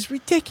this is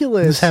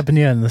ridiculous. This happened,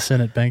 in the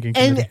Senate Banking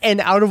Committee.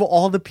 and out of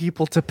all the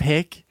people to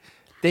pick,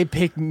 they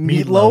pick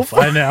Meatloaf.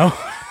 I know.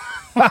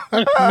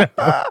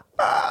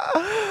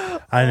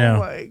 I know. Oh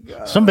my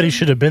god. Somebody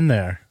should have been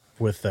there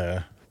with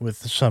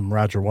some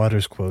Roger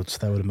Waters quotes.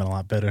 That would have been a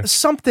lot better.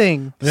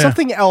 Something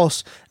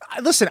else.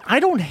 Listen, I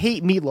don't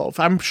hate Meatloaf.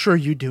 I'm sure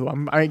you do.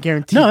 I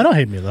guarantee. No, I don't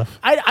hate Meatloaf.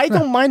 I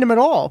don't mind him at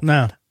all.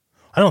 No,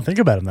 I don't think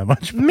about him that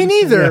much. Me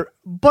neither. Yeah.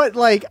 But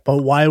like, But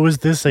why was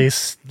this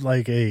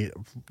the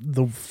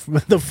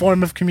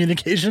form of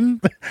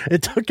communication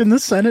it took in the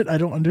Senate? I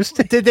don't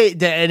understand. did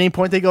at any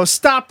point they go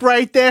stop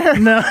right there?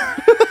 No,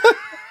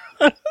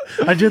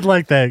 I did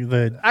like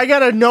that. I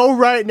gotta know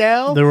right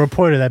now. The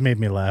reporter that made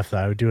me laugh.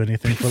 That I would do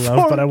anything for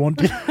love, but I won't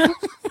do. Oh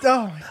my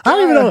God. I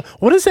don't even know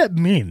what does that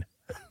mean.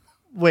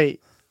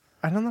 Wait,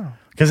 I don't know.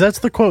 Because that's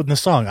the quote in the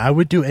song. I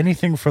would do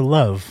anything for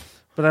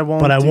love, But I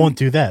won't. but I won't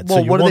do that. Well,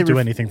 so you what do won't they do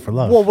ref- anything for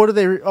love. Well, what are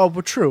they? Oh,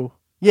 but true.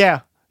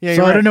 Yeah. Yeah.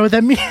 so you're I don't right. know what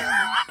that means.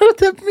 I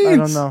don't know what that means. I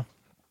don't know.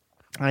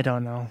 I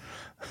don't know.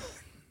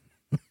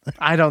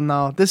 I don't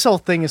know. This whole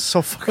thing is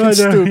so fucking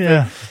stupid.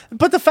 Yeah.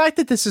 But the fact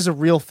that this is a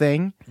real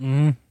thing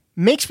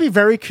makes me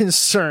very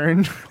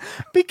concerned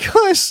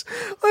because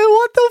like,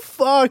 what the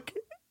fuck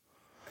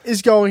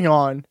is going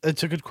on?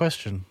 It's a good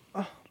question.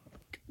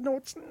 No,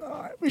 it's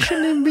not. We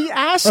shouldn't even be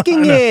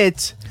asking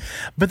it.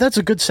 But that's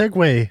a good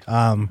segue.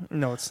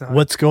 No, it's not.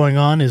 What's going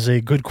on is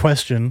a good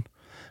question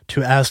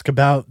to ask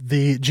about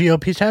the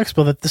GOP tax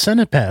bill that the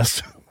Senate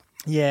passed.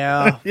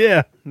 Yeah.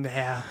 Yeah.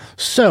 Yeah.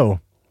 So,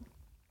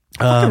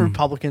 Fucking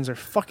Republicans are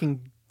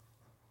fucking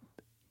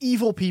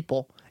evil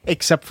people,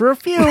 except for a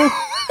few.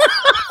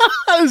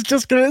 I was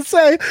just going to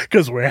say,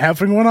 because we're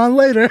having one on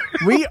later.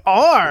 We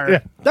are. Yeah.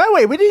 That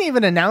way, we didn't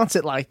even announce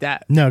it like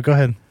that. No, go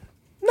ahead.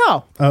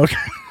 No. Okay.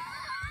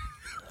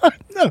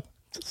 No,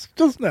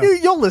 just no.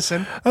 You'll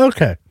listen.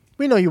 Okay.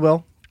 We know you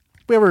will.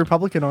 We have a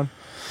Republican on.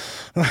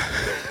 And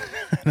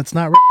it's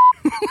not.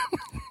 He's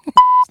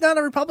not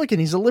a Republican.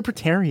 He's a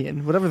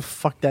libertarian. Whatever the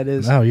fuck that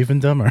is. Oh, even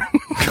dumber.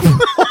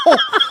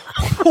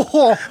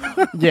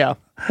 Yeah.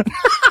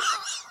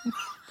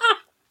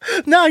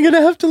 No, I'm going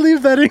to have to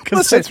leave that in because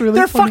Listen, that's really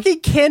their funny. fucking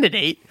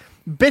candidate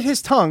bit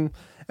his tongue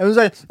and was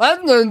like,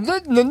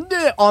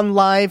 on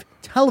live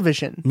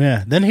television.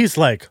 Yeah. Then he's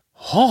like,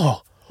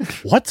 oh,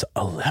 what's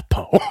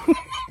Aleppo?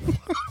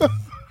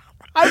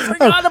 I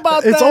forgot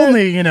about that. It's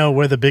only,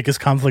 where the biggest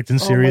conflict in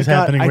Syria is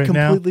happening right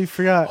now. I completely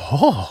forgot.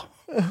 Oh,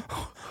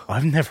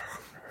 I've never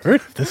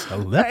heard of this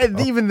Aleppo. And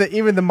even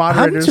the I'm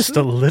moderators, just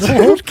a little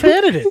old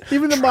candidate.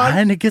 Even the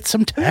trying to get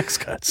some tax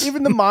cuts.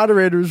 even the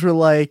moderators were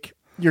like,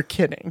 "You're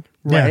kidding,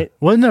 Yeah. right?"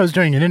 Well, no, it was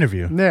during an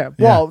interview. Yeah.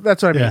 Well,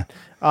 that's what I mean.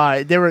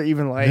 Yeah. They were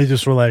even like, They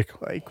just were like,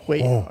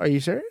 wait, Oh. are you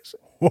serious?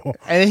 whoa,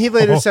 And then he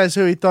later Oh. says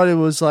who he thought it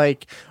was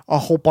like a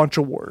whole bunch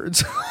of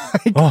words.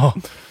 oh,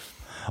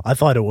 I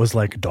thought it was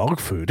like dog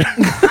food.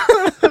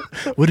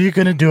 What are you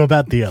going to do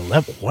about the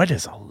Aleppo? What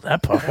is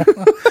Aleppo?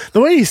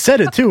 The way he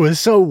said it, too, was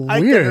so weird. I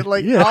get it,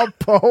 like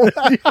Alpo.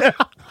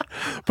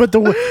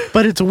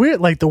 But it's weird,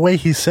 like the way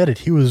he said it,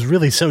 he was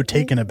really so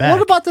taken aback.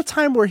 What about the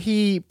time where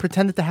he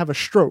pretended to have a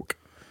stroke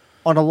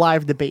on a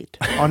live debate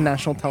on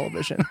national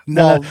television?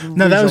 No, Well,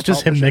 no, that was regional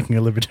just him television. making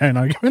a libertarian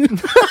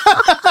argument.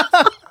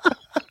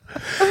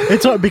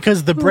 It's all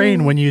because the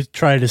brain, when you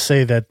try to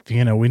say that,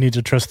 we need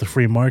to trust the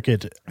free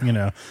market,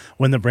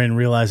 when the brain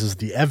realizes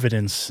the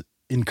evidence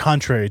in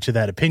contrary to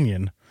that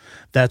opinion,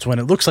 that's when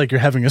it looks like you're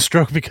having a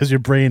stroke because your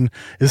brain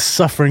is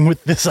suffering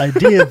with this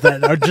idea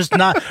that are just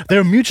not,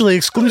 they're mutually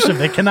exclusive.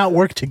 They cannot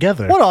work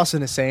together. What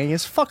Austin is saying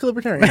is fuck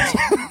libertarians.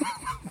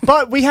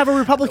 But we have a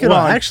Republican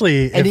Well, on.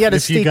 actually, and you gotta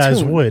if you stay guys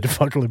tuned. would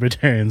fuck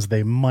libertarians,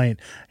 they might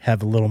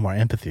have a little more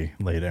empathy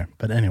later.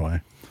 But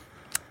anyway.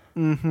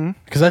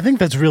 Because I think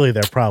that's really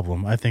their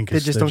problem. I think They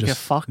just don't get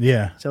fucked?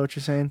 Yeah. Is that what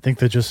you're saying? I think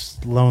they're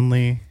just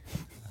lonely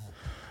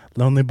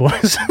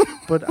boys.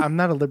 But I'm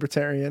not a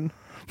libertarian.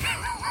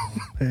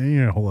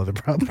 You're a whole other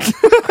problem.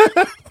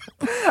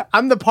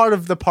 I'm the part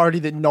of the party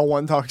that no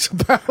one talks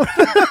about. All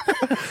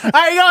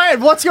right, go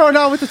ahead. What's going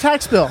on with the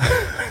tax bill?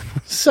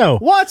 So,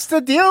 What's the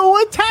deal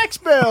with tax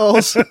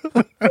bills?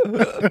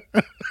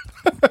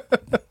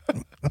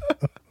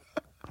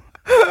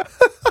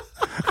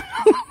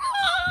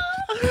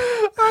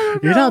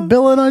 you're not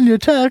billing on your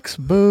tax.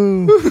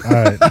 Boo. All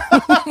right.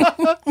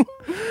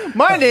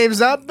 My name's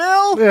not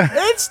Bill. Yeah.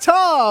 It's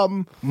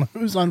Tom.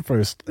 Who's on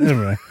first?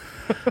 Anyway.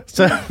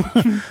 So,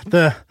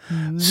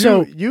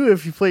 You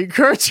if you play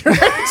cards right.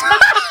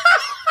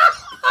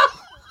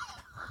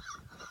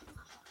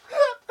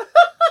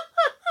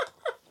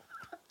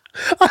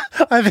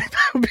 I think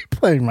I would be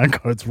playing my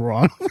cards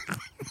wrong.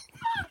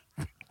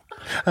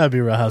 That'd be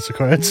a real house of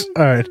cards.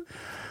 All right.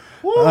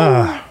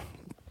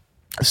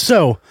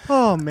 So,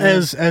 Oh, man.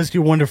 as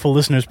you wonderful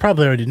listeners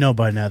probably already know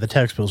by now, the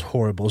tax bill is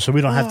horrible, so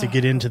we don't have to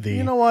get into the...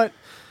 You know what?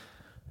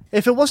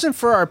 If it wasn't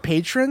for our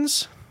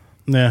patrons,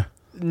 Yeah.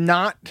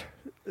 not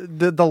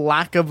the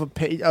lack of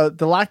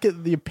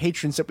the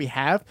patrons that we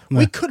have,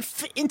 we could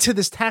fit into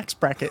this tax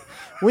bracket.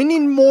 We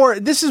need more.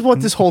 This is what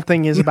this whole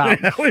thing is about.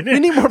 we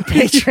need more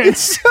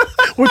patrons.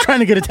 We're trying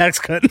to get a tax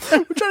cut.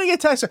 We're trying to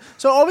get tax.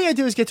 So all we gotta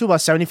do is get to about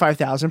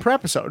 75,000 per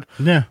episode.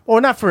 Yeah. Or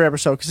not per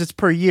episode because it's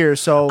per year.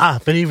 So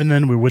But even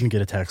then, we wouldn't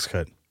get a tax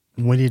cut.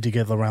 We need to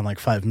get around like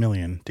 5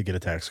 million to get a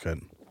tax cut.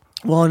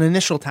 well, an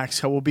initial tax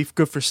cut will be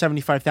good for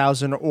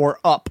 75,000 or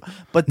up,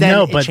 but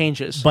then it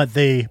changes. But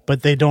they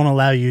don't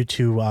allow you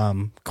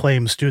to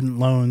claim student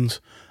loans,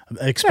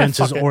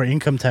 expenses, fuck it. or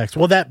income tax.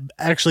 Well, that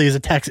actually is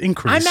a tax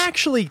increase. I'm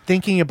actually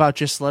thinking about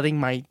just letting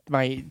my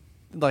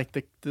like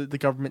the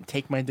government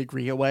take my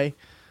degree away.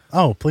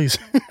 Oh, please.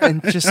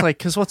 And just like,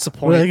 because what's the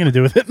What are they point? going to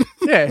do with it?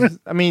 Yeah,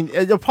 I mean,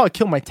 it'll probably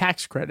kill my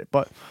tax credit,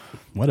 but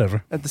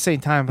Whatever. at the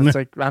same time, it's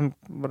like, I'm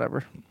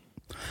whatever.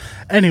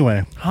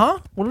 Anyway, Huh?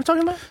 What are we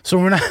talking about? so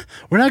we're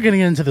not getting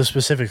into the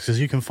specifics because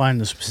you can find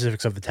the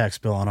specifics of the tax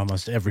bill on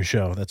almost every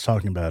show that's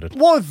talking about it.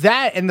 Well,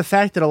 that and the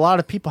fact that a lot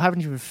of people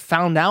haven't even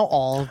found out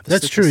all of the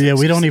That's true. Yeah,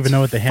 we don't even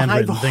know what the It's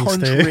handwritten things say.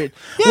 500.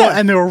 Yeah. Well,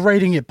 and they were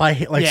writing it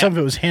by like Yeah. some of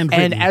it was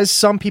handwritten. And as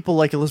some people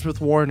like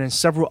Elizabeth Warren and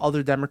several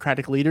other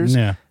Democratic leaders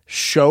Yeah.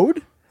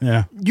 showed,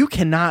 yeah, you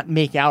cannot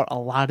make out a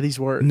lot of these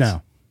words.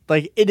 No.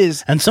 Like, it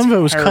is. and some of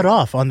it was cut terrible.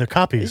 off on the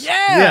copies.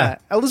 Yeah.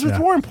 Elizabeth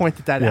Yeah. Warren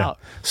pointed that Yeah. out.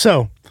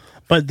 So,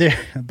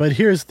 but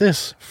here's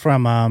this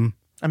from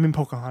I mean,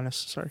 Pocahontas.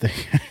 Sorry.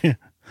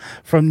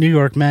 from New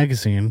York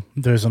Magazine.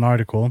 There's an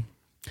article.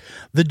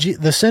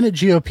 The Senate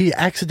GOP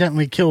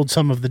accidentally killed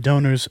some of the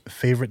donors'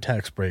 favorite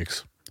tax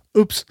breaks.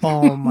 Oops.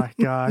 Oh, my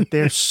God.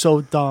 They're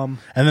so dumb.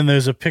 And then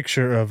there's a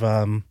picture of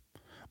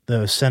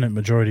the Senate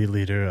Majority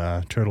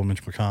Leader, Turtle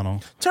Mitch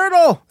McConnell.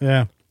 Turtle!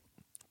 Yeah.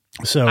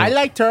 So I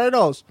like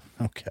turtles.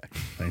 Okay.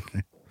 Thank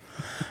you.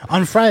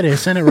 On Friday,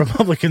 Senate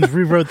Republicans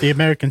rewrote the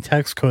American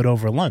tax code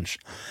over lunch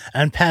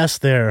and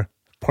passed their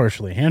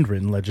partially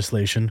handwritten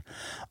legislation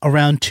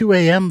around 2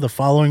 a.m. the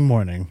following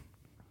morning.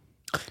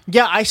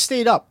 Yeah, I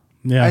stayed up.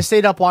 Yeah. I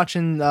stayed up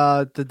watching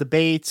the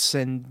debates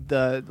and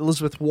the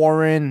Elizabeth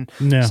Warren,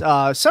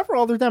 Yeah.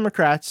 several other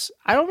Democrats.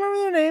 I don't remember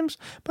their names,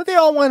 but they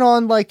all went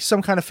on like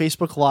some kind of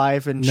Facebook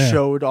Live and Yeah.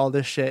 showed all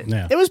this shit.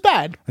 Yeah. It was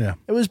bad. Yeah.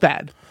 It was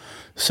bad.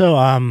 So,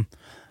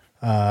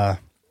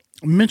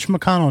 Mitch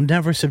McConnell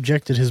never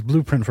subjected his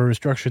blueprint for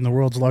restructuring the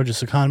world's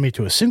largest economy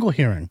to a single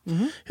hearing.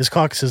 His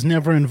caucus has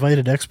never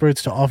invited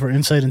experts to offer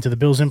insight into the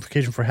bill's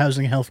implication for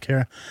housing,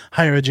 healthcare,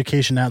 higher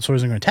education,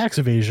 outsourcing, or tax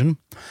evasion.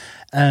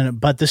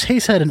 But this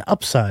haste had an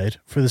upside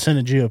for the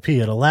Senate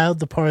GOP. It allowed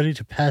the party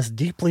to pass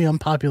deeply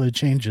unpopular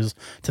changes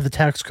to the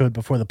tax code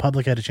before the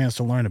public had a chance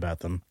to learn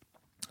about them.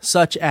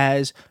 Such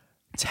as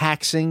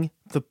taxing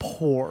the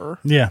poor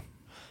Yeah.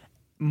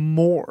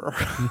 more.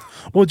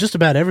 Well, just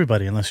about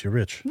everybody, unless you're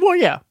rich. Well,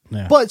 yeah.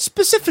 Yeah. But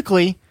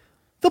specifically,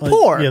 the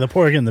poor. Yeah, the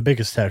poor are getting the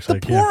biggest tax The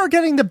hike. poor Yeah. are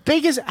getting the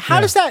biggest. How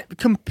Yeah. does that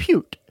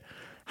compute?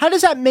 How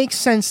does that make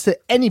sense to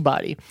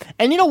anybody?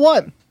 And you know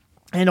what?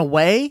 In a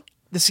way,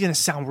 this is going to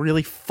sound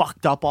really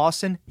fucked up,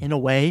 Austin. In a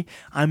way,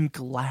 I'm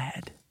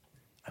glad.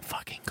 I'm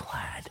fucking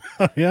glad.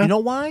 Yeah? You know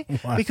why?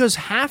 Because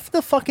half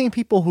the fucking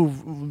people who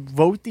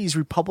vote these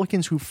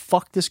Republicans who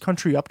fucked this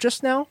country up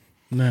just now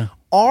Yeah.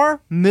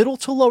 are middle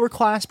to lower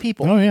class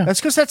people. Oh, yeah. That's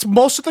because that's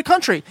most of the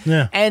country.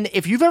 Yeah. And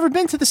if you've ever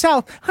been to the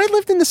South, I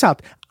lived in the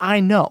South. I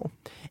know.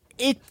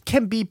 It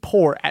can be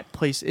poor at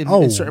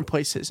in certain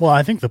places. Well,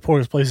 I think the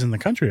poorest place in the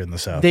country are in the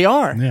South. They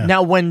are. Yeah.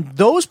 Now, when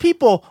those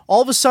people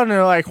all of a sudden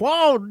are like,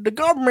 wow, the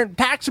government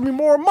taxing me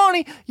more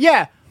money.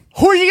 Yeah.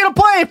 Who are you going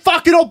to blame?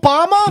 Fucking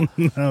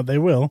Obama? No, they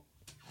will.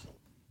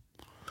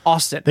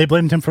 Austin. They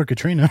blamed him for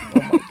Katrina.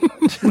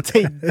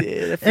 They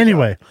did.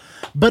 Anyway,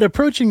 but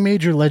approaching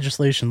major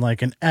legislation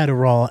like an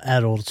Adderall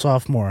adult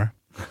sophomore.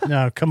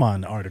 No, come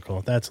on,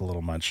 article. That's a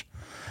little much.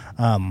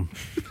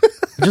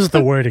 Just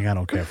the wording I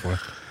don't care for.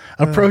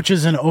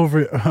 Approaches an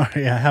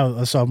how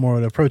a sophomore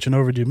would approach an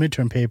overdue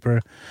midterm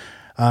paper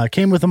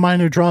came with a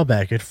minor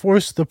drawback. It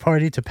forced the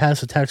party to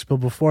pass a tax bill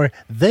before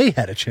they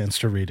had a chance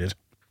to read it.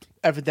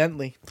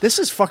 Evidently. This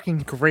is fucking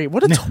great.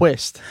 What a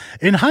twist.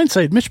 In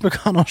hindsight, Mitch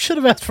McConnell should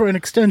have asked for an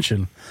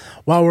extension.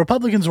 While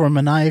Republicans were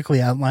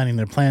maniacally outlining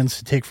their plans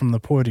to take from the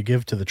poor to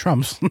give to the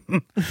Trumps,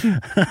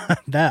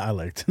 that I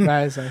liked.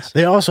 That is nice.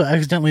 They also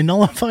accidentally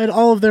nullified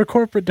all of their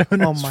corporate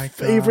donors' Oh my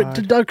favorite God.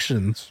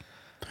 deductions.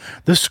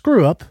 The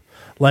screw-up,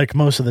 like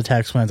most of the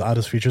tax plan's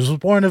oddest features, was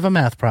born of a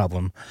math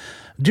problem.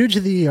 Due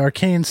to the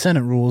arcane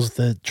Senate rules,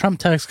 the Trump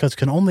tax cuts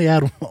can only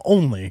add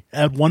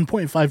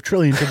 1.5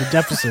 trillion to the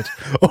deficit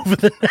over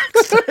the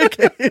next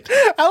decade.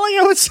 I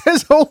like how it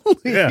says only.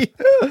 Yeah.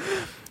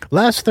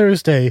 Last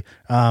Thursday,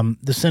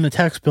 the Senate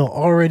tax bill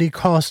already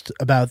cost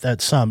about that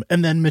sum,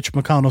 and then Mitch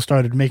McConnell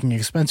started making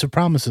expensive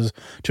promises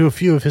to a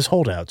few of his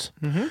holdouts.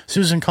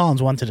 Susan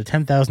Collins wanted a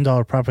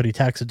 $10,000 property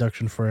tax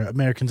deduction for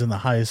Americans in the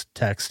highest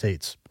tax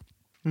states.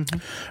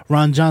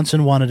 Ron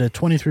Johnson wanted a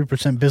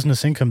 23%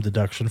 business income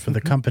deduction for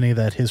the company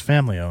that his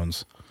family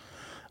owns.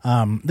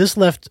 This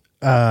left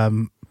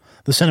the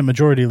Senate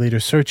Majority Leader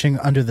searching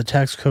under the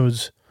tax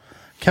code's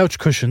couch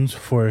cushions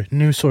for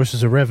new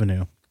sources of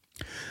revenue.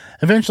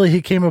 Eventually,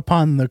 he came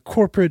upon the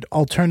Corporate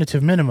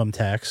Alternative Minimum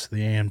Tax,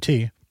 the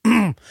AMT.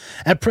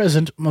 At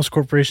present, most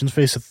corporations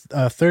face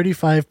a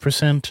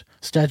 35%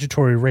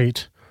 statutory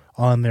rate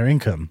on their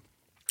income.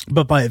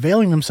 But by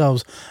availing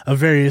themselves of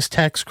various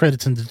tax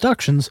credits and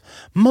deductions,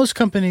 most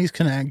companies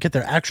can get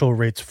their actual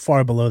rates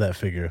far below that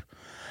figure.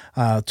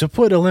 To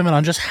put a limit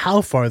on just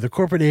how far, the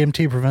corporate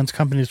AMT prevents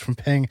companies from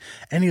paying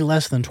any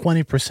less than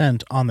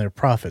 20% on their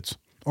profits,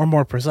 or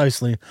more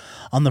precisely,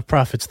 on the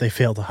profits they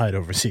fail to hide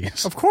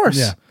overseas. Of course.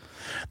 Yeah.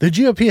 The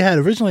GOP had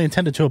originally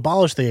intended to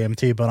abolish the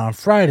AMT, but on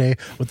Friday,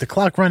 with the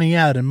clock running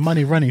out and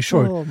money running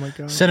short, Oh, my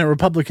God. Senate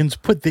Republicans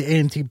put the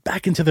AMT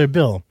back into their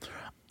bill.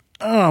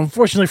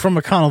 Unfortunately for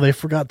McConnell, they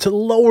forgot to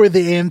lower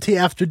the AMT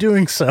after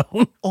doing so.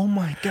 Oh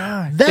my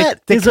God.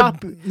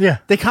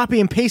 They copy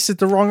and pasted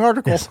the wrong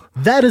article. Yes,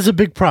 that is a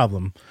big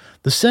problem.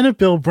 The Senate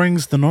bill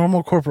brings the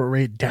normal corporate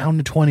rate down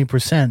to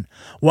 20%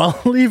 while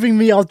leaving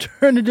the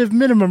alternative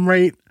minimum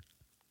rate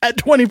at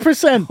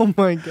 20%. Oh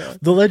my God.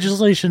 The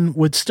legislation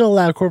would still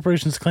allow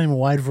corporations to claim a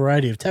wide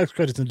variety of tax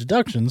credits and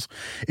deductions.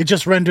 It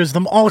just renders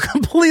them all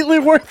completely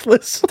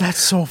worthless. That's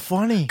so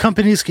funny.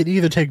 Companies could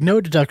either take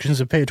no deductions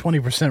and pay a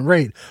 20%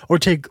 rate, or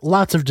take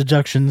lots of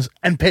deductions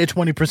and pay a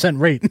 20%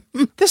 rate.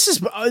 This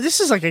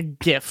is like a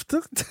gift.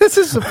 This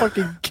is a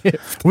fucking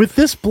gift. With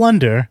this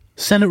blunder,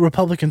 Senate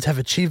Republicans have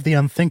achieved the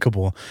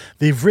unthinkable.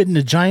 They've written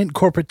a giant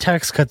corporate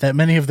tax cut that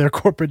many of their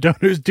corporate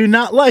donors do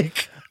not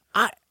like.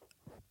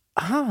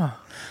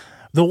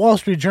 The Wall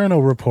Street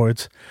Journal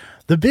reports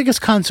the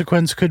biggest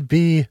consequence could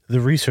be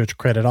the research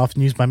credit,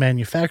 often used by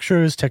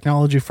manufacturers,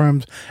 technology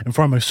firms, and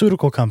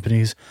pharmaceutical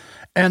companies.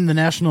 And the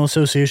National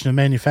Association of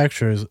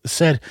Manufacturers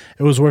said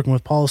it was working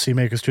with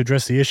policymakers to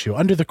address the issue.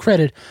 Under the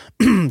credit,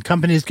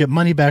 companies get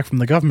money back from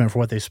the government for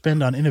what they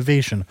spend on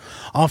innovation,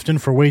 often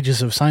for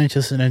wages of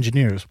scientists and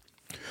engineers.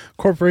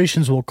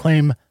 Corporations will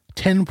claim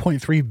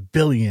 $10.3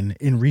 billion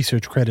in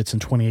research credits in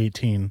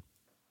 2018.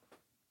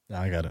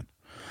 I got it.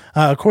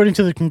 According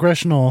to the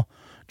Congressional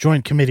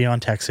Joint Committee on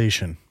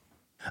Taxation.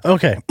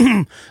 Okay,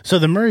 so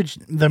the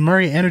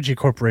Murray Energy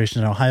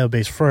Corporation, an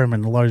Ohio-based firm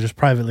and the largest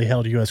privately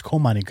held U.S. coal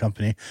mining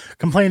company,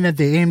 complained that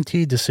the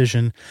AMT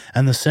decision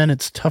and the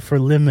Senate's tougher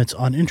limits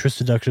on interest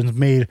deductions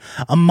made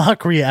a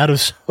mockery out of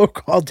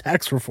so-called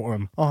tax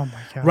reform. Oh my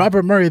God.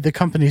 Robert Murray, the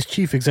company's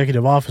chief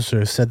executive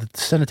officer, said that the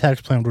Senate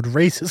tax plan would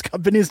raise his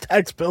company's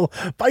tax bill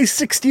by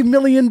 $60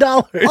 million.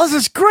 Oh, this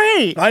is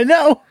great. I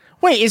know.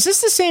 Wait, is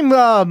this the same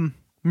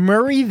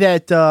Murray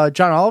that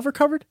John Oliver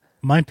covered?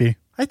 Might be.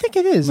 I think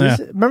it is. Yeah.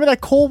 Remember that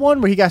coal one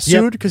where he got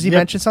sued because he Yep.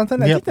 mentioned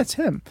something? I Yep. think that's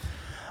him.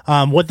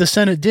 What the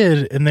Senate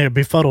did in their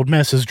befuddled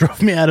mess is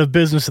drove me out of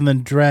business and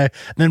then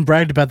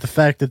bragged about the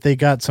fact that they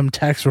got some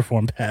tax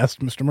reform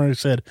passed, Mr. Murray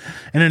said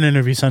in an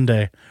interview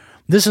Sunday.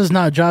 This is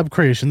not job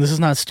creation. This is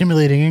not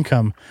stimulating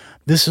income.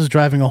 This is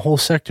driving a whole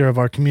sector of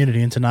our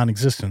community into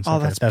non-existence. Oh,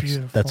 that's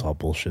beautiful. That's all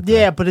bullshit. though.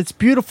 Yeah, but it's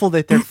beautiful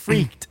that they're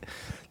freaked.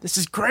 This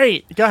is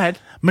great. Go ahead.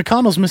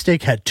 McConnell's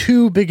mistake had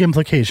two big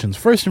implications.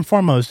 First and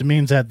foremost, it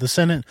means that the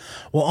Senate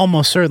will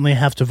almost certainly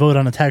have to vote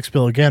on a tax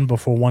bill again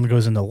before one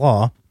goes into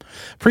law.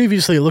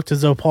 Previously, it looked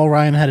as though Paul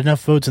Ryan had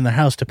enough votes in the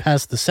House to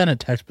pass the Senate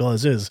tax bill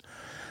as is.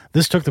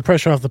 This took the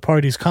pressure off the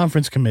party's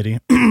conference committee,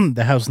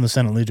 the House and the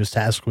Senate leaders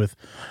tasked with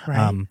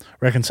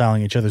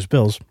reconciling each other's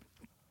bills.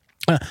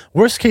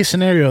 Worst case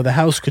scenario, the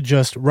House could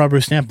just rubber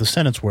stamp the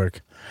Senate's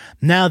work.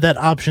 Now that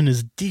option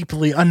is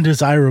deeply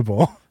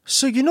undesirable.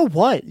 So you know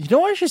what? You know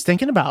what I was just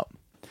thinking about?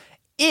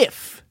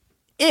 If,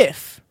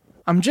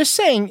 I'm just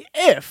saying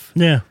if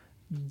Yeah.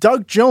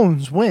 Doug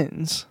Jones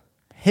wins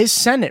his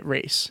Senate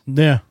race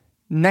Yeah.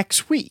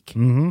 next week,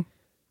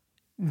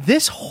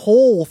 this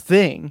whole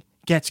thing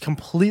gets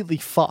completely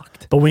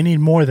fucked. But we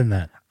need more than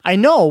that. I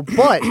know,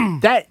 but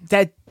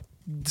that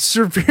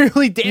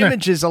severely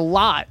damages a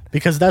lot.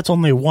 Because that's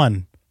only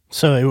one.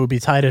 So it would be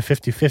tied at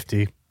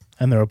 50-50,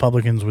 and the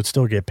Republicans would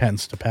still get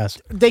Pence to pass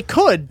it. They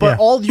could, but Yeah.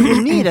 all you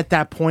would need at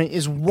that point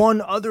is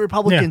one other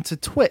Republican Yeah. to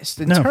twist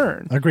and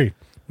turn. I agree.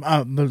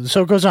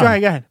 So it goes on.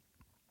 Go ahead.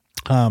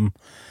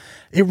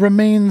 It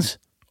remains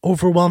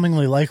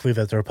overwhelmingly likely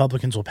that the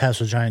Republicans will pass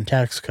a giant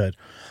tax cut,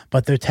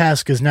 but their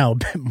task is now a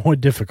bit more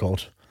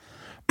difficult.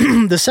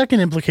 The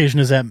second implication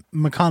is that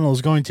McConnell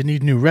is going to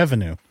need new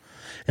revenue.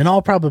 In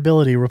all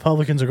probability,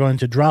 Republicans are going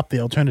to drop the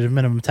alternative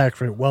minimum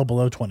tax rate well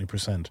below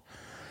 20%.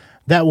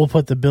 That will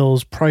put the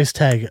bill's price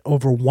tag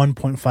over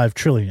 $1.5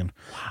 trillion.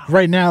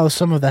 Right now,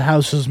 some of the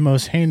House's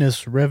most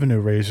heinous revenue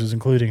raisers,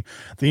 including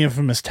the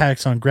infamous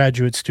tax on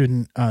graduate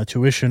student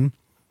tuition,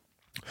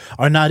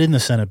 are not in the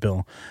Senate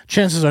bill.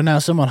 Chances are now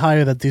somewhat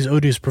higher that these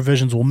odious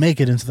provisions will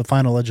make it into the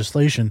final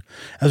legislation,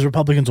 as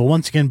Republicans will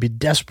once again be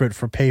desperate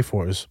for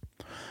pay-fors.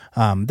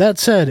 That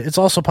said, it's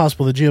also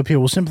possible the GOP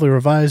will simply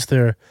revise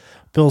their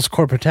bill's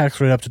corporate tax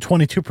rate up to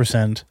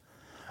 22%,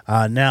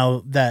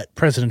 now that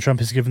President Trump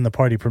has given the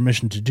party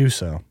permission to do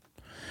so.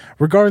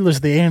 Regardless,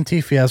 the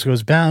AMT fiasco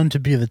is bound to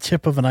be the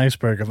tip of an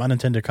iceberg of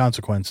unintended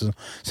consequences.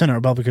 Senate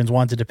Republicans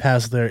wanted to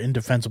pass their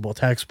indefensible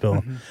tax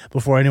bill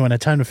before anyone had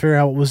time to figure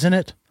out what was in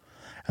it,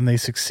 and they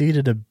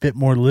succeeded a bit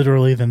more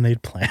literally than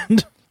they'd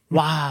planned.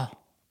 Wow.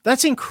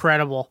 That's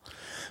incredible.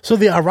 So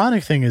the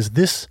ironic thing is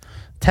the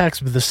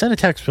Senate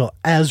tax bill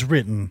as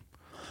written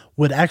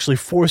would actually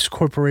force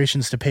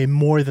corporations to pay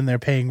more than they're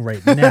paying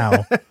right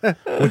now,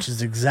 which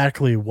is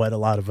exactly what a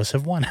lot of us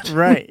have wanted.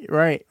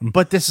 Right.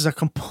 But this is a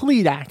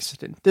complete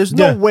accident. There's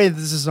no way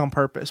this is on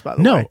purpose, by the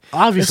way. No,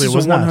 obviously this it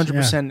was is a not.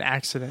 100%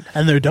 accident.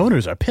 And their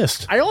donors are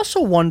pissed. I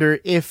also wonder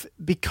if,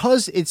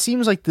 because it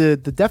seems like the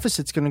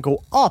deficit's going to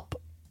go up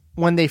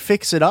when they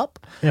fix it up.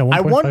 Yeah,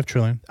 1.5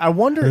 trillion. I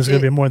wonder there's going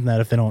to be more than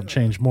that if they don't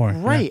change more.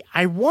 Right.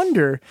 Yeah. I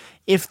wonder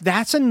if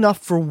that's enough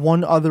for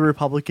one other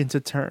Republican to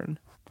turn.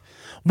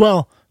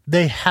 Well,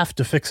 they have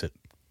to fix it.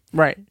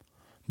 Right.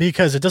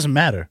 Because it doesn't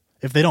matter.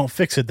 If they don't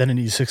fix it, then it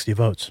needs 60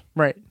 votes.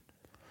 Right.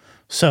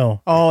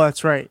 So. Oh,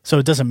 that's right. So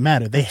it doesn't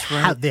matter. They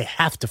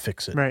have to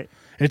fix it. Right.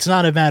 It's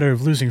not a matter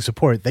of losing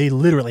support. They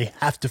literally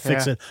have to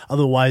fix it.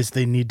 Otherwise,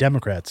 they need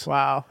Democrats.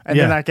 Wow. And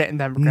they're not getting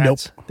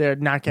Democrats. Nope. They're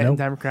not getting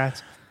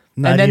Democrats.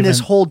 Not and then even, this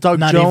whole Doug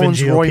not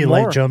Jones, even GOP Roy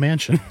Moore. like Joe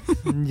Manchin.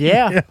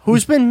 Yeah.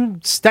 Who's been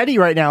steady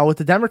right now with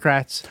the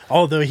Democrats.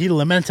 Although he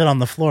lamented on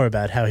the floor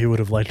about how he would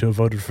have liked to have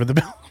voted for the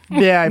bill.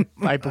 Yeah,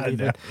 I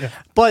believe it. Yeah.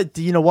 But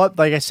you know what?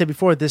 Like I said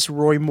before, this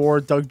Roy Moore,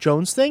 Doug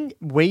Jones thing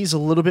weighs a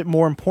little bit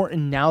more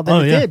important now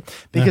than it did.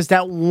 Because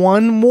that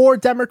one more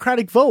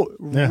Democratic vote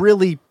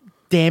really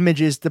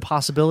damages the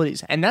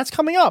possibilities. And that's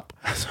coming up.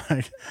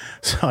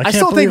 So I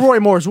still think Roy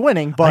Moore's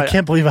winning, but I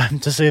can't believe I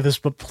have to say this,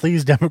 but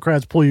please,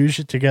 Democrats, pull your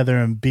shit together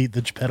and beat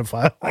the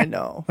pedophile. I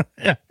know.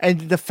 And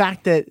the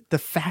fact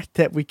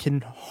that we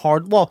can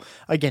well,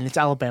 again, it's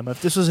Alabama.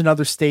 If this was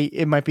another state,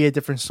 it might be a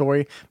different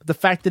story. But the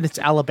fact that it's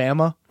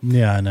Alabama,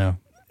 yeah, I know,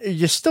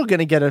 you're still going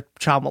to get a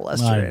child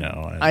molester.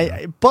 I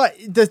know. But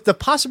the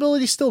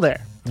possibility's still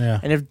there. Yeah.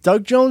 And if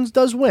Doug Jones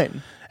does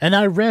win, and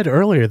I read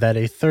earlier that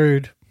a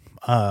third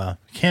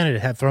candidate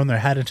had thrown their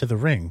hat into the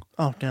ring.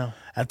 Oh no!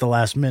 At the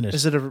last minute,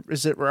 is it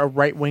a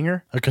right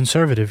winger? A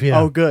conservative, yeah.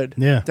 Oh, good.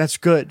 Yeah, that's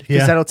good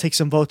because that'll take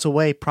some votes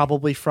away,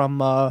 probably from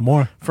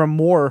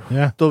Moore.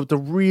 Yeah, the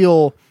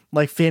real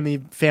like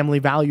family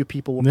value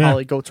people will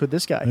probably go to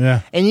this guy.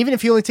 Yeah, and even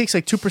if he only takes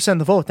like 2% of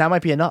the vote, that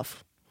might be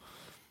enough.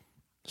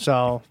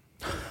 So.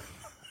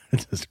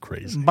 It's just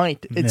crazy.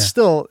 It's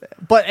still,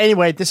 but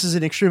anyway, this is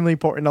an extremely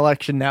important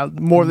election now,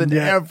 more than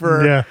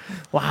ever. Yeah.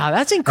 Wow,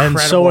 that's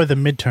incredible. And so are the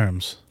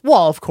midterms.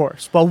 Well, of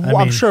course. But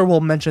I'm sure we'll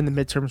mention the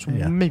midterms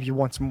maybe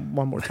one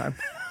more time.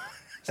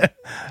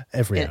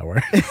 Every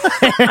hour.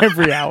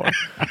 Every hour.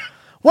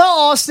 Well,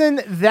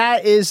 Austin,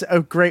 that is a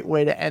great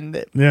way to end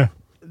it. Yeah.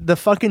 The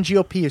fucking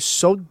GOP is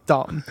so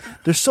dumb.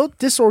 They're so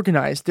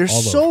disorganized. They're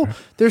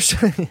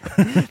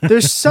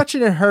such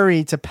in a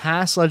hurry to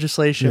pass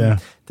legislation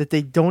that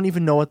they don't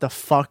even know what the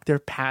fuck they're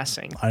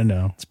passing. I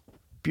know. It's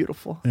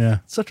beautiful. Yeah.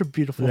 It's such a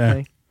beautiful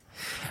thing.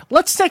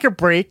 Let's take a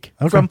break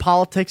from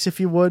politics, if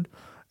you would.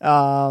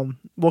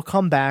 We'll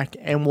come back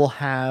and we'll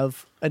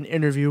have an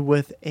interview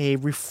with a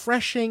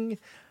refreshing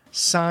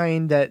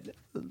sign that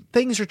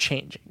things are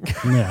changing.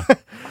 Yeah.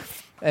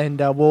 And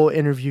we'll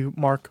interview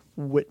Mark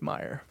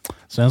Whitmire.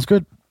 Sounds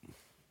good.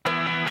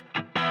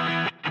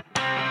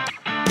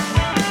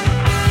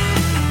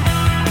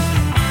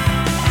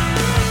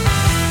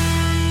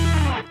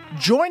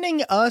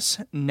 Joining us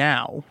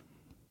now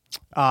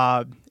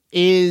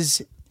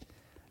is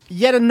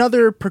yet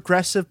another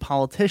progressive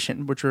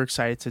politician, which we're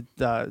excited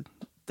to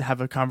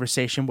have a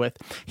conversation with.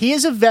 He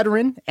is a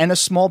veteran and a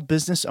small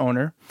business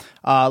owner.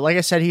 Like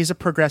I said, he's a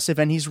progressive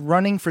and he's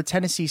running for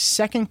Tennessee's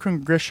 2nd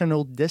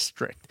Congressional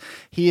District.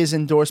 He is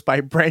endorsed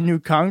by brand new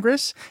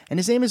Congress and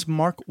his name is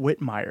Mark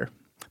Whitmire.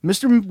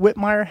 Mr.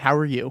 Whitmire, how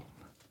are you?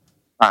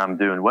 I'm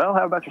doing well.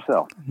 How about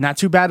yourself? Not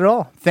too bad at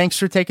all. Thanks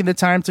for taking the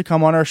time to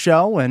come on our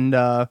show and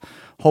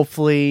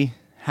hopefully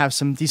have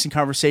some decent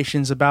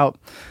conversations about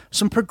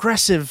some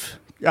progressive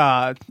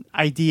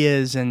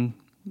ideas and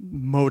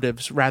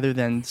motives rather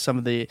than some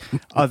of the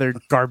other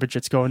garbage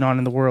that's going on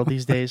in the world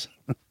these days.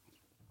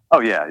 Oh,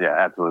 yeah,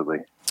 absolutely.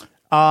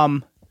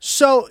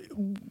 So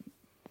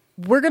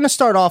we're going to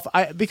start off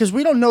because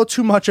we don't know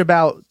too much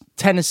about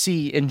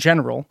Tennessee in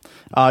general.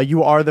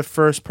 You are the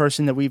first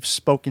person that we've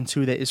spoken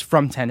to that is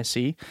from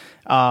Tennessee.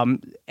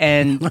 And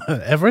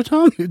ever,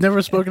 Tom? You've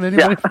never spoken to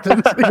anybody from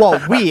Tennessee?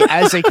 Well, we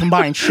as a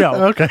combined show.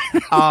 Okay.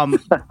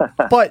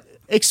 But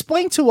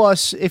explain to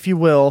us, if you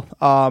will,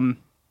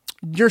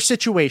 your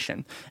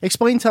situation.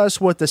 Explain to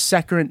us what the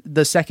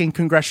second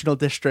Congressional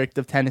District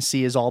of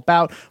Tennessee is all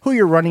about, who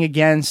you're running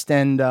against,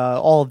 and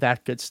all of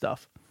that good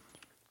stuff.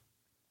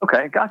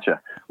 Okay,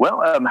 gotcha.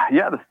 Well,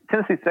 the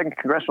Tennessee 2nd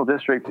Congressional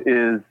District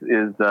is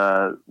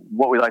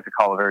what we like to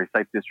call a very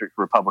safe district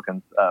for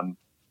Republicans.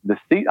 The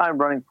seat I'm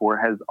running for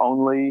has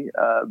only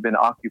been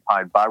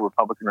occupied by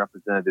Republican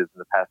representatives in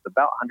the past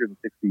about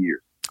 160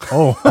 years.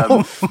 Oh,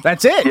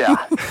 that's it.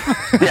 Yeah.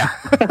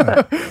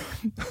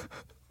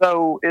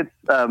 So it's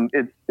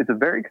a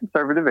very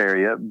conservative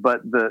area,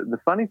 but the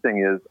funny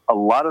thing is, a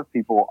lot of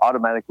people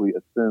automatically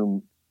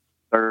assume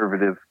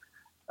conservative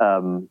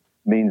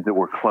means that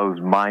we're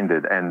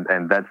closed-minded,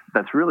 and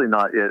that's really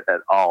not it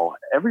at all.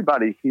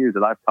 Everybody here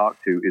that I've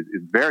talked to is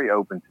very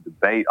open to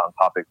debate on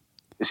topics.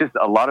 It's just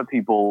a lot of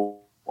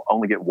people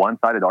only get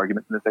one-sided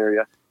arguments in this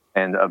area,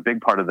 and a big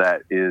part of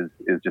that is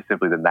just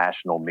simply the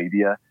national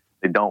media.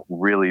 They don't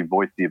really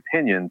voice the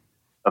opinions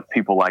of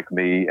people like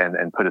me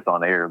and put us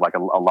on air. Like a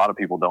lot of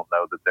people don't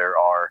know that there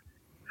are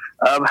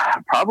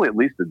probably at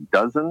least a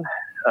dozen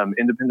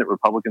independent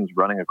Republicans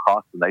running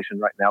across the nation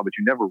right now, but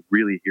you never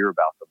really hear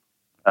about them.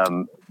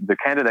 The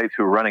candidates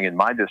who are running in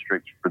my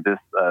district for this,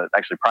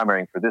 actually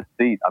primarying for this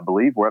seat, I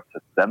believe we're up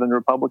to 7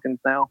 Republicans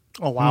now.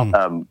 Oh,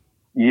 wow.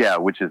 Yeah,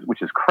 which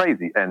is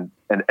crazy. And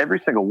every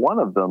single one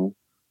of them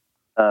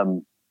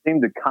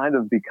seem to kind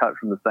of be cut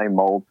from the same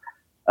mold.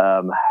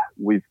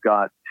 We've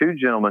got 2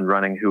 gentlemen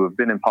running who have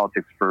been in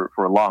politics for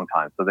a long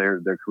time. So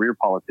they're career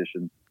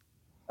politicians.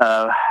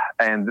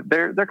 And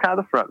they're kind of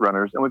the front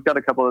runners. And we've got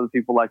a couple other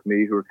people like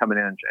me who are coming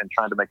in and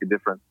trying to make a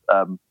difference.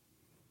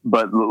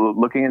 But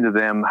looking into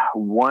them,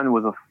 one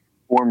was a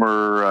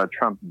former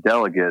Trump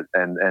delegate.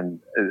 And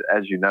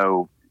as you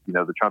know,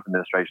 the Trump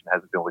administration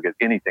hasn't been able to get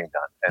anything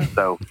done. And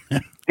so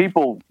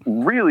people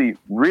really,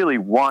 really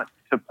want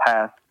to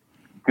pass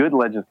good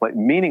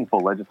meaningful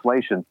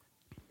legislation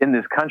in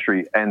this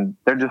country, and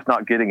they're just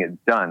not getting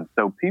it done.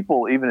 So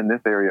people, even in this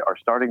area, are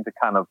starting to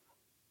kind of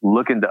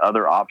look into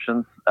other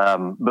options.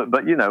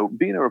 But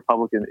being a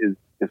Republican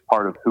is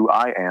part of who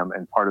I am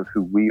and part of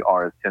who we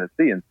are as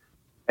Tennesseans.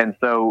 And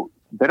so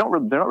they're not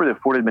really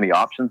afforded many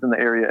options in the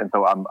area. And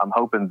so I'm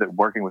hoping that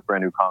working with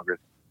brand new Congress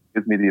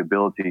gives me the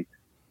ability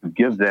to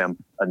give them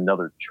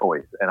another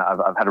choice. And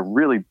I've had a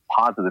really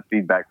positive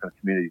feedback from the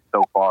community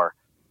so far,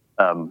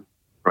 from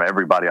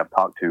everybody I've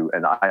talked to.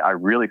 And I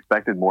really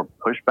expected more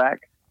pushback.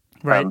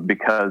 Right.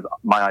 Because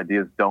my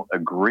ideas don't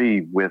agree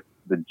with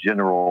the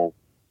general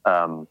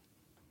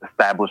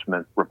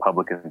establishment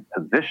Republican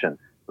position.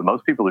 But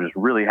most people are just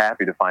really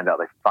happy to find out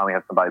they finally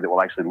have somebody that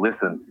will actually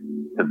listen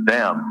to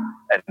them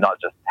and not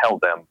just tell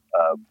them,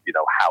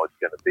 how it's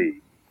going to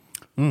be.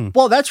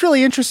 Well, that's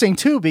really interesting,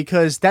 too,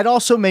 because that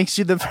also makes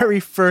you the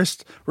very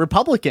first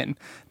Republican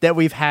that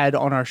we've had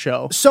on our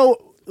show.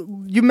 So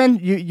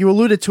you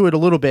alluded to it a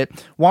little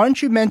bit. Why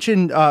don't you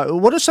mention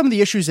what are some of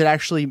the issues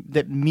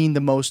that mean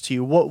the most to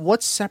you?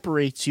 What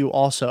separates you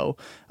also?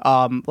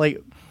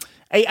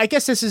 I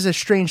guess this is a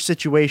strange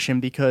situation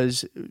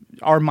because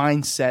our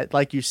mindset,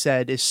 like you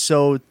said, is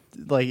so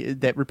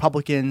that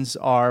Republicans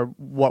are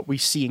what we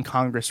see in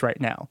Congress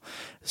right now.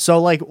 So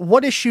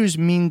what issues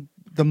mean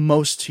the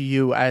most to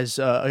you as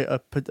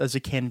a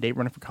candidate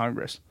running for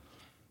Congress?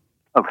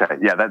 Okay,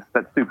 yeah, that's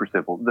super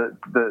simple.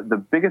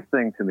 The biggest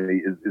thing to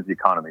me is the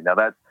economy. Now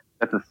that's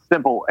a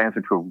simple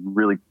answer to a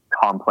really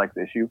complex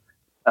issue,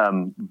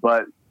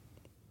 but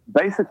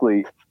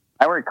basically,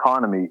 our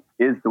economy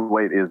is the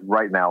way it is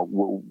right now,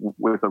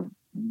 with a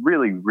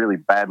really, really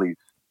badly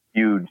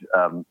skewed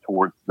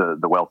towards the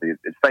wealthy.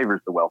 It favors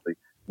the wealthy,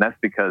 and that's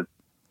because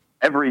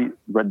every piece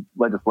of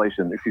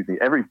legislation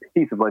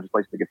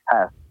that gets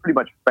passed pretty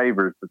much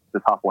favors the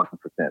top 1%,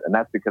 and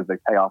that's because they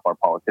pay off our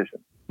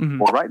politicians. Mm-hmm.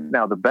 Well, right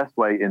now, the best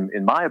way,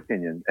 in my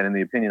opinion, and in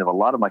the opinion of a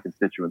lot of my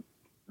constituents,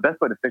 the best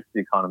way to fix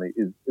the economy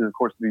is of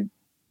course, to be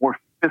more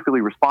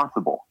fiscally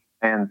responsible.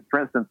 And for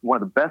instance, one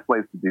of the best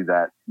ways to do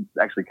that,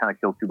 actually kind of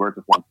kill 2 birds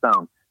with one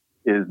stone,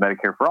 is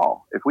Medicare for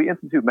all. If we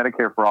institute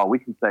Medicare for all, we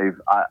can save,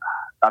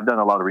 I've done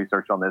a lot of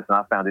research on this, and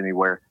I found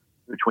anywhere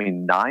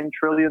between $9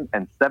 trillion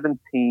and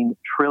 $17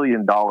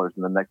 trillion in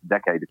the next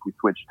decade if we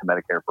switch to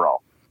Medicare for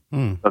all.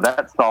 So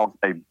that solves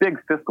a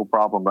big fiscal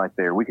problem right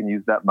there. We can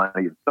use that money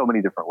in so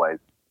many different ways.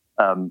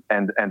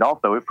 And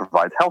also it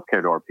provides health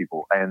care to our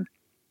people. And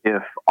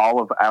if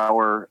all of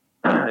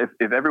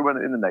if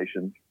everyone in the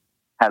nation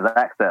has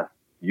access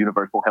to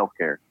universal health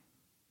care,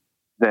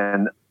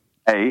 then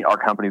our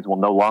companies will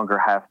no longer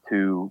have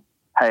to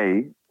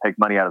take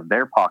money out of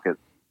their pockets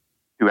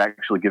to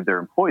actually give their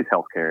employees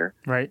health care.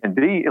 Right. And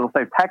B, it'll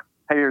save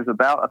taxpayers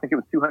about, I think it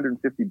was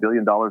 $250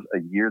 billion a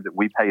year that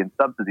we pay in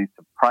subsidies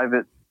to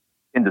private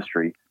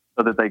industry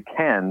so that they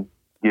can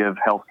give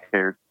health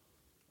care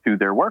to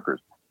their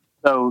workers.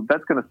 So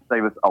that's going to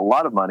save us a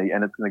lot of money,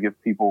 and it's going to give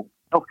people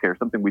health care,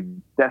 something we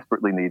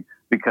desperately need,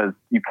 because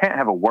you can't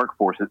have a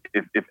workforce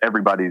if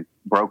everybody's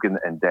broken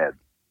and dead.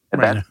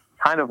 And that's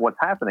kind of what's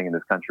happening in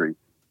this country.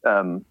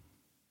 There's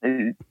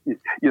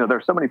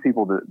so many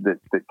people that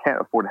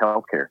can't afford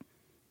health care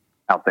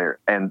out there.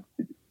 And,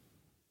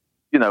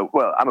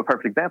 well, I'm a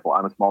perfect example.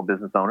 I'm a small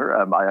business owner.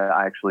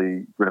 I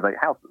actually renovate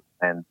houses,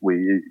 and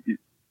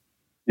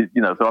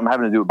so I'm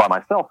having to do it by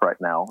myself right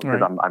now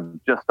because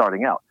I'm just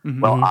starting out.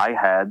 Mm-hmm. Well, I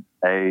had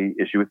a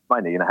issue with my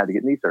knee and I had to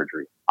get knee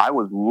surgery. I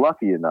was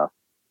lucky enough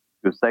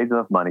to have saved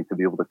enough money to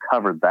be able to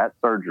cover that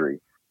surgery.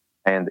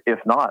 And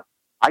if not,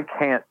 I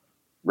can't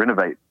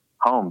renovate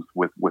homes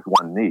with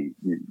one knee,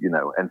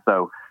 And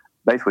so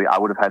basically I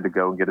would have had to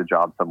go and get a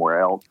job somewhere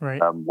else,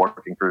 Right.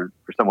 Working for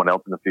someone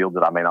else in the field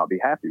that I may not be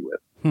happy with.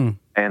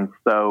 And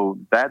so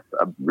that's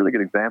a really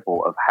good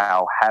example of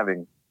how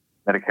having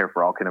Medicare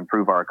for all can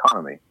improve our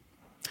economy.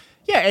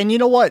 Yeah, and you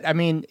know what? I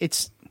mean,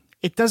 it's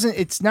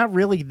not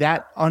really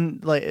that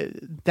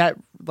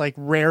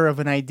rare of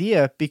an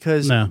idea,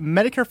 because No.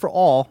 Medicare for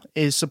all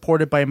is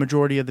supported by a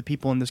majority of the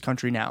people in this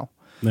country now.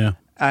 Yeah.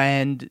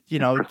 And, you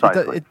know,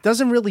 Precisely. it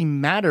doesn't really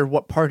matter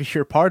what party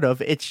you're part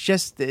of.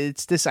 It's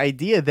this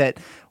idea that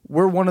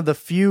we're one of the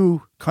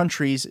few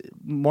countries,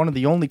 one of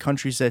the only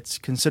countries that's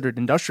considered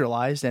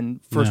industrialized and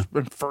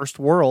first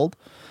world,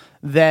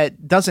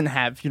 that doesn't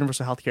have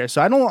universal health care.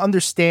 So I don't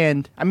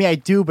understand. I mean, I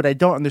do, but I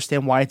don't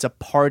understand why it's a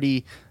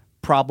party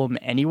problem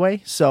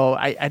anyway. So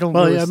I don't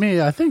Well, really... I mean,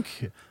 I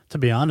think, to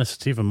be honest,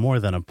 it's even more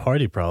than a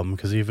party problem,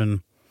 because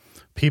even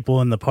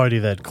people in the party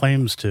that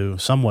claims to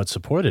somewhat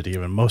support it,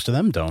 even most of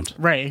them don't.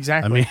 Right, I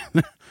exactly.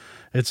 mean,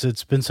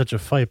 it's been such a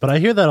fight, but I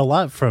hear that a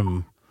lot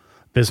from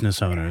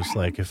business owners.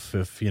 Like, if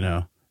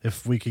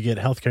we could get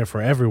healthcare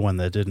for everyone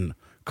that didn't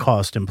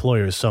cost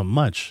employers so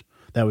much,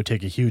 that would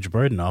take a huge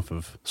burden off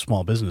of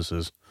small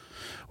businesses,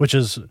 which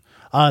is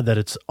odd that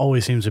it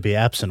always seems to be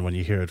absent when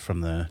you hear it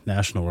from the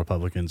national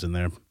Republicans and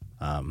their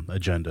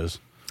agendas.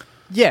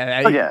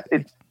 Yeah.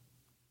 It's.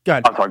 Go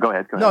ahead. I'm sorry. Go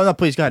ahead. No,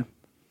 please, go ahead.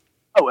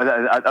 Oh,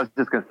 I was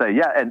just going to say,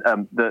 yeah,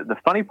 and the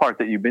funny part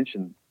that you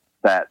mentioned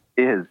that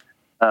is,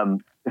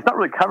 it's not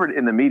really covered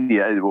in the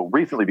media. Well,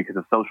 recently, because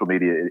of social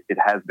media, it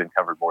has been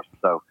covered more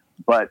so.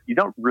 But you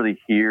don't really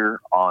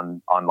hear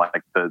on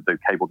like the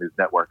cable news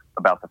network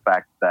about the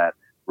fact that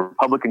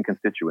Republican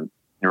constituents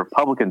in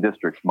Republican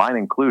districts, mine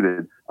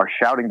included, are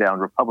shouting down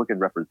Republican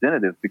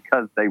representatives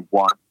because they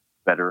want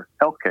better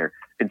health care.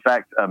 In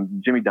fact,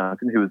 Jimmy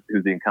Duncan, who's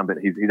the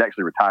incumbent, he's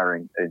actually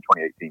retiring in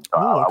 2018, so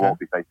I won't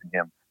be facing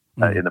him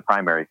in the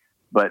primary.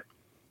 But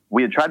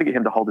we had tried to get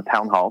him to hold a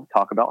town hall,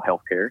 talk about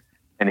health care,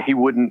 and he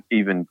wouldn't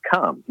even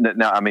come.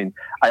 Now, I mean,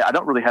 I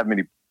don't really have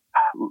a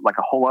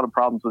whole lot of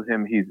problems with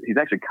him. He's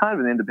actually kind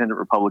of an independent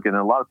Republican,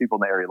 and a lot of people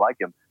in the area like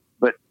him.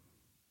 But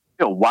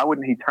why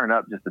wouldn't he turn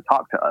up just to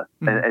talk to us?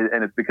 Mm-hmm.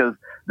 And it's because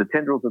the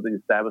tendrils of the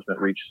establishment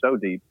reach so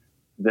deep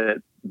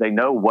that they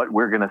know what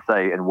we're going to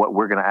say and what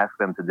we're going to ask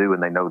them to do,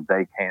 and they know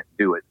they can't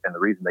do it. And the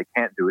reason they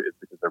can't do it is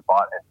because they're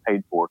bought and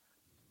paid for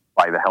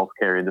by the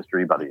healthcare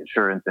industry, by the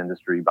insurance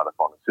industry, by the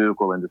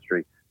pharmaceutical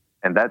industry.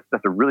 And that's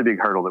a really big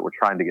hurdle that we're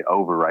trying to get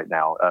over right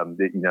now.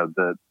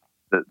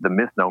 The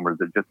misnomer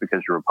that just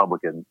because you're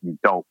Republican, you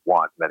don't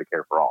want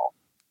Medicare for all.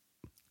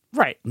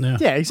 Right.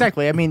 Yeah,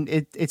 exactly. I mean,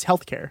 it's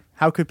healthcare.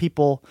 How could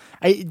people?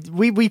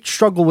 We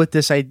struggle with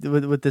this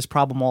with this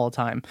problem all the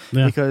time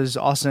because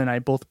Austin and I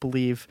both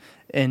believe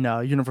in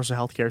universal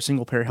healthcare,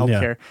 single payer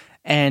healthcare,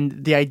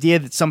 and the idea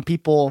that some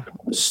people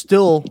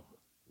still,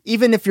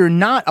 even if you're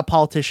not a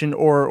politician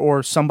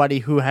or somebody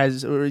who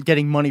has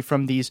getting money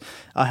from these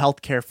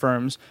healthcare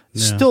firms,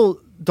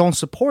 still don't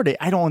support it.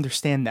 I don't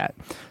understand that.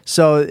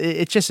 So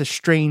it's just a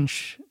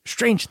strange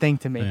thing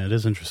to me. Yeah, it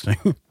is interesting.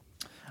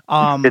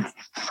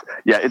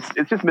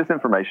 It's just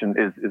misinformation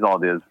is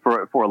all it is.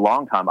 For a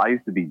long time, I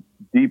used to be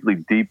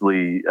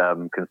deeply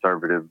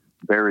conservative,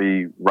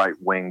 very right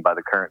wing by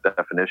the current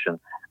definition,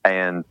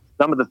 and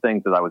some of the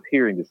things that I was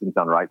hearing just didn't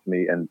sound right to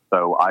me. And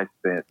so I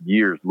spent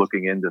years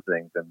looking into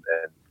things and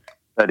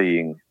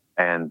studying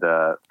and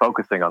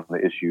focusing on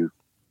the issues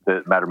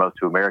that matter most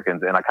to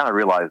Americans. And I kind of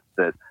realized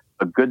that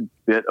a good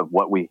bit of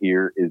what we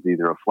hear is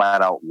either a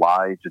flat out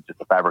lie, just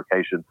a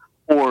fabrication,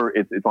 or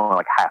it's only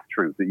like half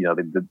truth.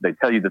 They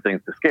tell you the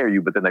things to scare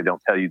you, but then they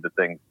don't tell you the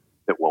things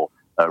that will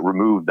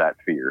remove that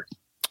fear.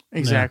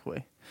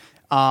 Exactly.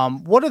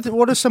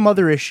 What are some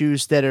other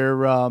issues that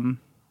are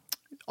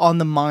on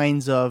the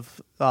minds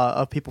of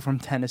people from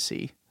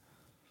Tennessee?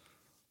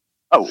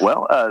 Oh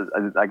well,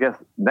 I guess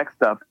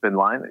next up in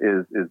line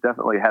is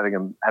definitely having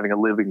a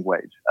living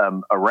wage.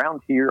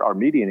 Around here, our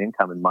median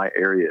income in my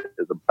area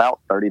is about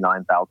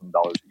 $39,000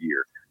 a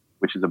year,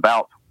 which is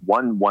about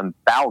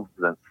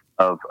 1/1000th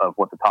of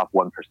what the top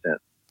 1%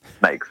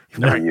 makes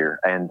every year.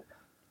 And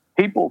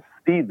people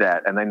see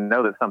that and they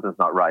know that something's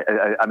not right.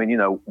 I mean,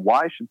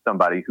 why should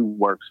somebody who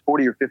works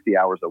 40 or 50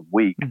 hours a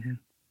week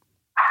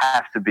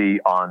have to be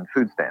on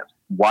food stamps?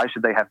 Why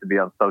should they have to be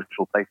on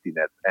social safety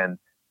nets? And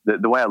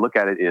the way I look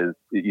at it is,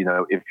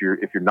 if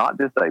you're not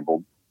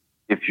disabled,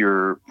 if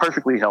you're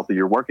perfectly healthy,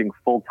 you're working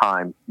full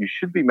time, you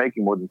should be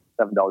making more than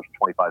 $7.25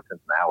 an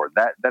hour.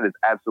 That is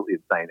absolutely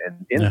insane.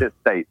 And in this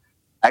state,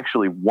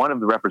 actually, one of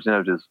the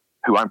representatives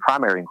who I'm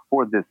primarying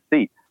for this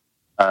seat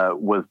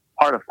was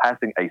part of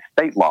passing a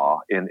state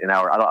law in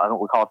our, I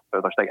don't recall if it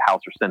was our state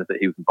house or senate that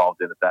he was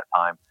involved in at that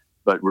time,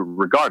 but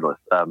regardless,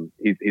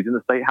 he's in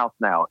the state house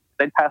now.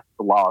 They passed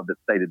a law that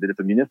stated that if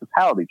a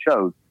municipality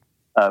chose,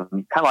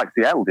 kind of like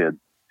Seattle did,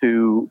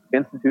 to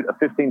institute a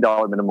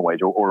 $15 minimum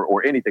wage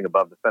or anything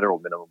above the federal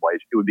minimum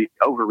wage, it would be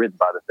overridden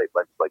by the state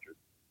legislatures.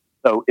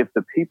 So if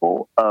the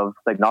people of,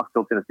 say,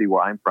 Knoxville, Tennessee,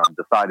 where I'm from,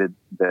 decided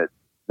that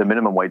the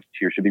minimum wage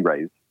here should be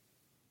raised,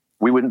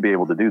 we wouldn't be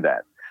able to do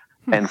that.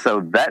 And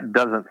so that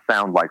doesn't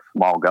sound like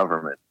small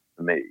government to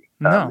to me.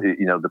 No.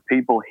 The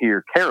people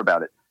here care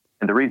about it.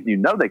 And the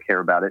reason they care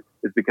about it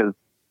is because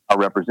our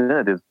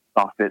representatives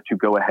saw fit to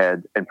go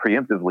ahead and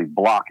preemptively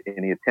block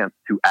any attempt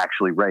to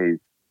actually raise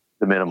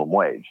the minimum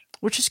wage.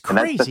 Which is And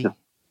crazy.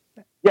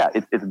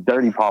 It's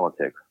dirty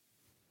politics.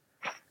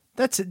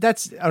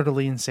 That's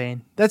utterly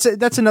insane.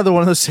 That's another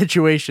one of those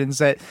situations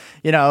that,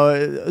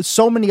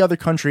 so many other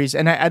countries,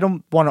 and I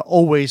don't want to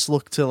always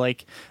look to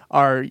like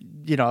our,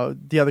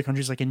 the other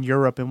countries like in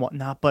Europe and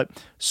whatnot, but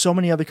so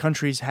many other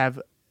countries have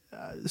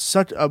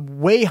such a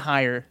way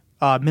higher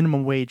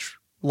minimum wage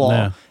law.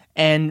 Yeah.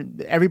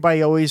 And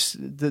everybody always,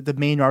 the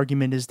main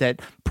argument is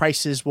that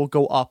prices will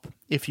go up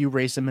if you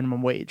raise the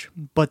minimum wage,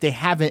 but they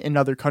haven't in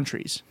other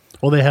countries.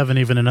 Well, they haven't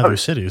even in other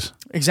cities.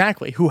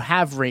 Exactly, who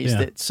have raised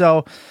it.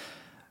 So,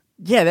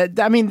 yeah,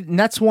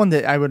 that's one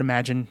that I would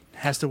imagine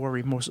has to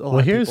worry a lot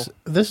of people.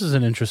 This is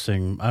an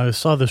interesting. I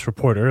saw this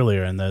report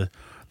earlier, and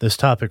this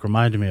topic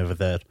reminded me of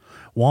that.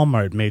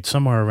 Walmart made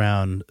somewhere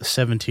around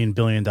 $17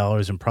 billion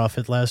in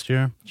profit last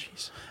year.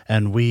 Jeez.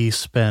 And we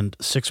spent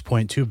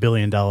 $6.2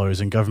 billion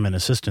in government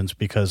assistance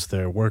because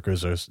their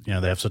workers are,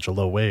 they have such a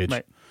low wage.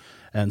 Right.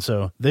 And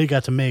so they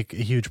got to make a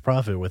huge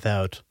profit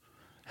without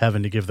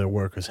having to give their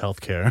workers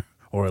health care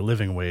or a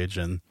living wage.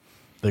 And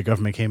the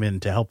government came in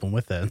to help them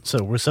with that.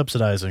 So we're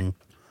subsidizing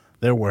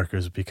their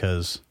workers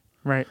because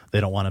Right. they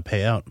don't want to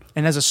pay out.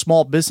 And as a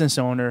small business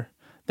owner,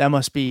 that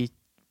must be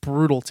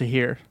brutal to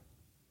hear.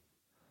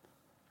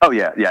 Oh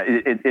yeah,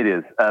 it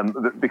is.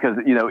 Because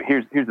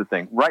here's the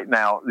thing. Right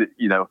now,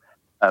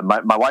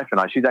 my wife and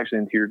I, she's actually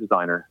an interior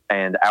designer,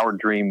 and our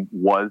dream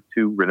was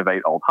to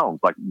renovate old homes.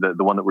 Like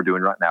the one that we're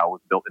doing right now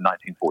was built in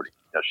 1940.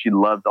 She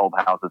loves old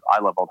houses. I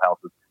love old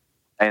houses,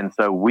 and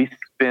so we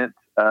spent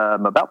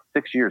about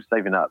 6 years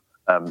saving up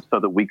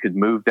so that we could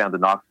move down to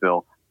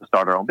Knoxville to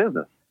start our own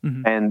business.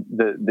 Mm-hmm. And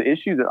the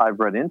issue that I've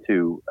run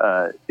into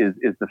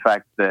is the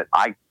fact that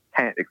I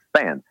can't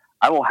expand.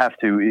 I will have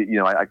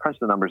to, I crunch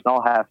the numbers, and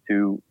I'll have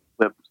to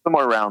flip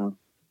somewhere around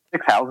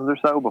 6 houses or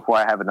so before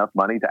I have enough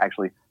money to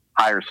actually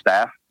hire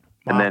staff.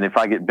 Wow. And then if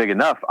I get big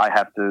enough, I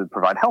have to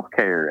provide health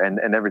care and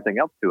everything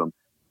else to them.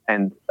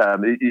 And,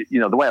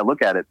 the way I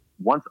look at it,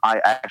 once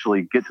I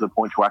actually get to the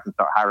point where I can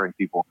start hiring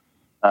people,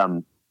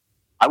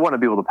 I want to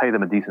be able to pay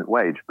them a decent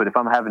wage. But if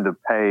I'm having to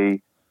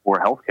pay for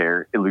health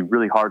care, it'll be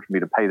really hard for me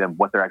to pay them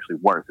what they're actually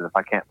worth. And if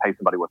I can't pay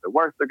somebody what they're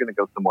worth, they're going to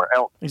go somewhere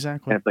else.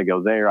 Exactly. And if they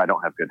go there, I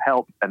don't have good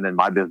help, and then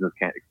my business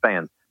can't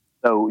expand.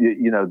 So,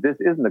 this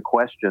isn't a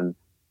question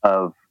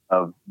of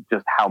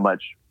just how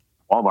much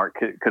Walmart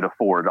could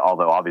afford,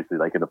 although obviously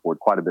they could afford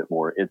quite a bit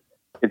more. It's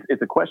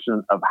a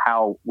question of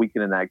how we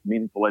can enact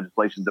meaningful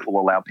legislation that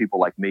will allow people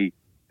like me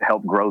to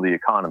help grow the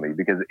economy.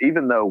 Because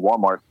even though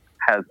Walmart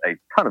has a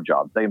ton of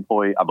jobs, they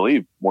employ, I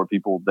believe, more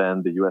people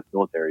than the U.S.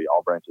 military,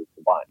 all branches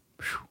combined.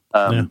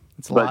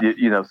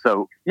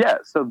 So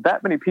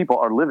that many people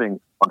are living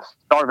on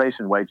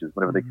starvation wages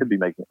whenever they could be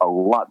making a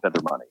lot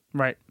better money.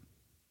 Right.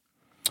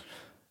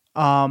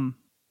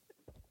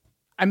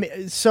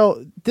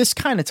 So this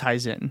kind of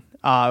ties in.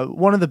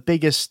 One of the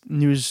biggest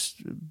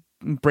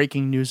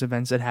breaking news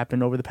events that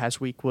happened over the past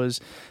week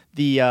was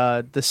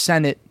the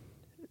Senate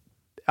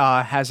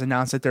has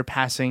announced that they're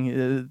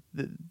passing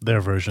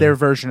their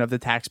version of the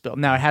tax bill.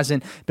 Now, it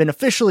hasn't been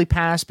officially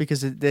passed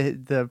because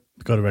the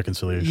go to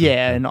reconciliation.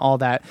 Yeah, and all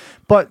that.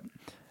 But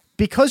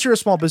because you're a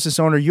small business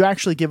owner, you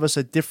actually give us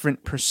a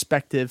different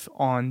perspective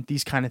on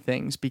these kind of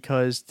things,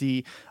 because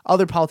the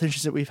other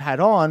politicians that we've had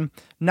on,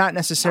 not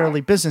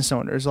necessarily business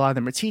owners, a lot of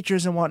them are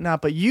teachers and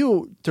whatnot, but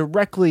you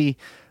directly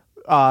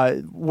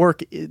you're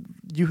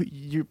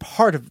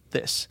part of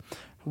this.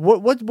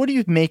 What do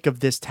you make of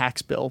this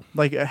tax bill?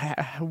 Like,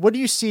 what do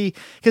you see?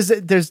 Because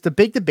there's the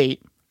big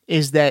debate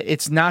is that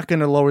it's not going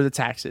to lower the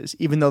taxes,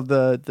 even though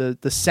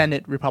the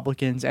Senate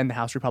Republicans and the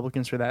House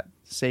Republicans, for that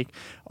sake,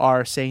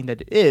 are saying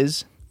that it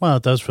is. Well,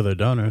 it does for their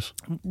donors.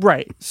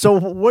 Right. So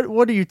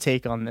what do you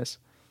take on this?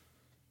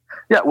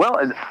 Yeah, well,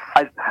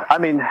 I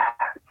mean,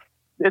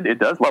 it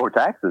does lower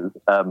taxes,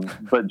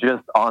 but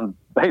just on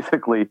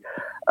basically,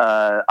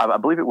 I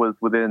believe it was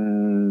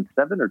within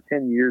 7 or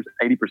 10 years,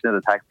 80% of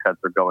the tax cuts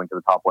are going to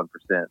the top 1%.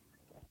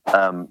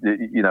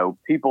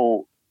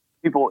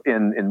 People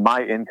in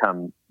my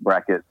income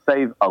bracket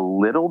save a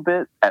little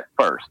bit at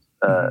first,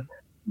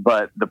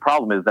 but the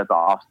problem is that's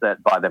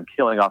offset by them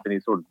killing off any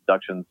sort of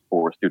deductions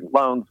for student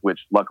loans, which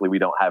luckily we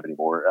don't have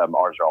anymore.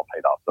 Ours are all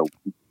paid off, so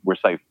we're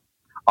safe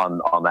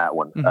on that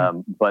one.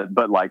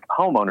 But like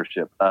home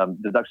ownership,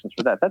 deductions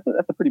for that's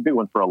a pretty big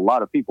one for a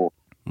lot of people.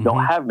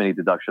 Don't have many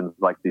deductions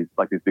like these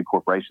big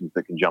corporations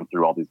that can jump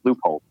through all these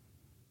loopholes.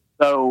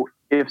 So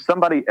if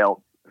somebody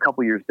else a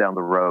couple years down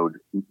the road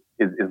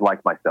is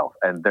like myself,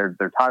 and they're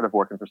tired of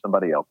working for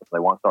somebody else, and they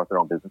want to start their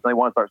own business, and they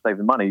want to start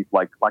saving money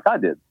like I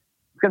did,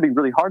 it's going to be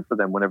really hard for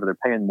them whenever they're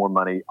paying more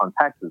money on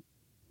taxes.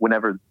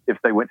 If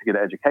they went to get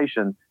an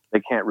education, they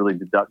can't really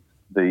deduct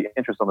the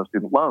interest on their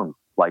student loans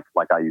like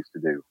I used to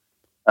do.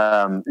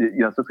 So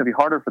it's going to be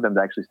harder for them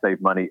to actually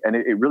save money, and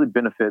it really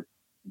benefits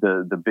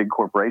the big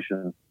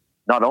corporations,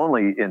 not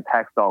only in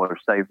tax dollars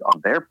saved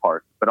on their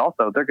part, but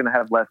also they're going to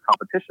have less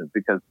competition,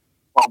 because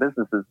small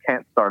businesses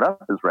can't start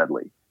up as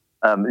readily.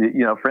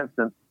 For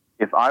instance,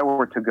 if I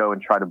were to go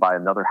and try to buy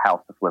another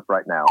house to flip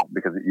right now,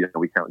 because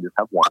we currently just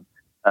have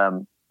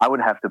one, I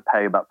would have to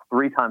pay about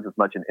 3 times as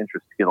much in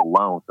interest to get a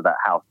loan for that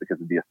house because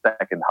it'd be a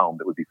second home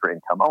that would be for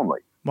income only.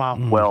 Wow.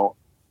 Mm. Well,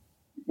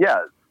 yeah.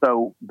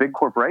 So big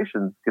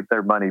corporations get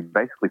their money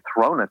basically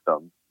thrown at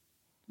them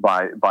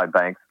by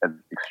banks at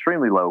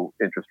extremely low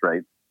interest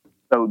rates.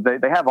 So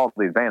they have all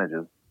the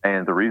advantages.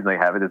 And the reason they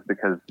have it is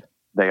because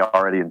they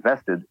already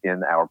invested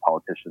in our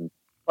politicians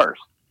first.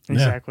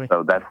 Exactly.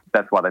 So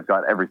that's why they've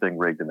got everything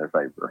rigged in their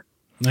favor.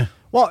 Yeah.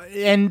 Well,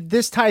 and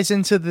this ties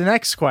into the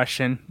next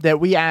question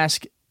that we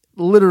ask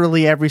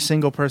literally every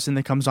single person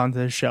that comes onto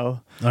the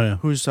show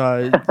who's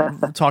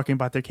talking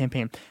about their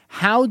campaign.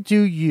 How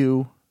do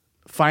you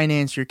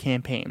finance your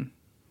campaign?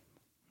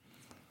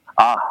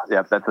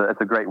 Yeah,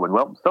 that's a great one.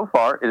 Well, so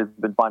far it has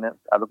been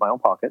financed out of my own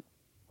pocket.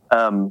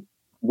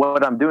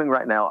 What I'm doing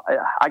right now,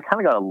 I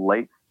kind of got a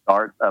late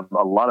start.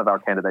 A lot of our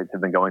candidates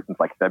have been going since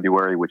like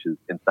February, which is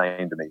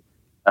insane to me.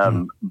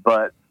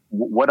 But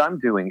what I'm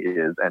doing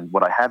is, and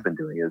what I have been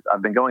doing is,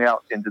 I've been going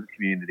out into the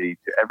community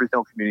to every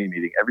single community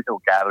meeting, every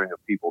single gathering of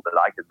people that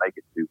I can make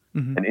it to,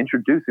 and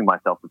introducing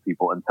myself to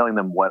people and telling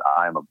them what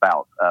I'm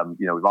about.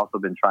 We've also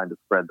been trying to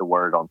spread the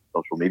word on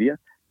social media,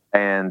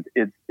 and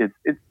it's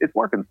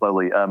working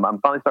slowly. I'm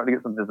finally starting to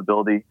get some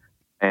visibility,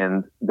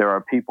 and there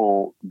are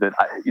people that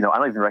I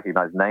don't even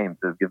recognize names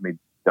that have given me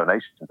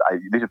donations.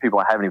 These are people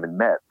I haven't even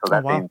met, so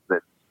that means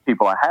that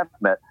people I have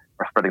met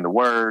are spreading the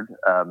word,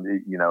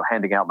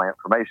 handing out my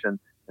information.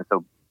 And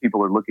so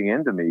people are looking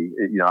into me.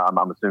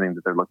 I'm assuming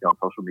that they're looking on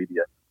social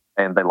media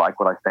and they like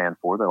what I stand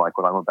for. They like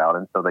what I'm about.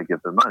 And so they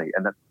give their money.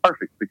 And that's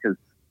perfect because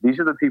these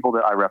are the people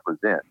that I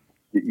represent.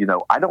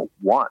 I don't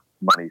want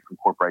money from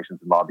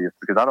corporations and lobbyists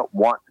because I don't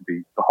want to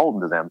be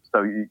beholden to them.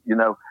 So,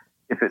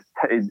 if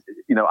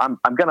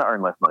I'm going to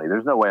earn less money.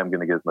 There's no way I'm going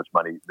to get as much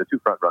money. The 2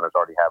 front runners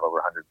already have over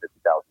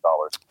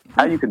 $150,000.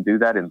 How you can do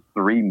that in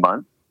 3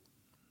 months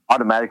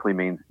automatically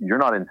means you're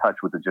not in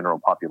touch with the general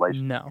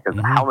population. No. Because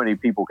how many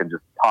people can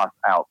just toss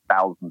out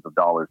thousands of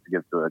dollars to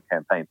give to a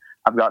campaign?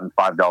 I've gotten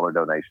 $5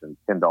 donations,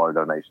 $10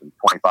 donations,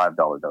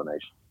 $25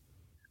 donations.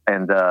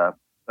 And so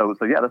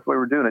yeah, that's the way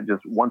we're doing it,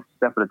 just one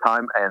step at a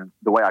time. And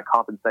the way I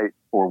compensate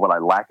for what I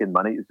lack in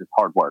money is just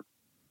hard work.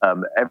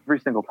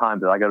 Every single time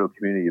that I go to a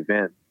community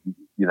event,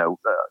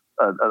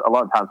 a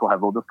lot of times we'll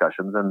have little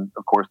discussions. And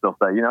of course they'll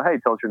say, hey,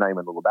 tell us your name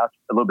and a little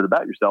bit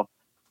about yourself.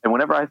 And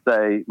whenever I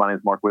say, my name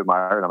is Mark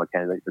Whitmire, and I'm a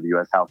candidate for the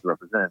U.S. House of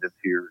Representatives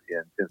here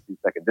in Tennessee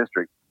 2nd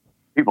District,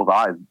 people's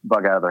eyes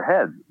bug out of their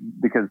heads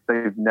because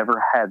they've never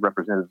had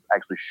representatives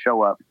actually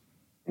show up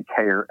and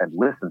care and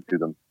listen to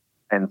them.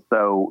 And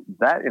so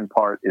that, in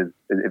part, is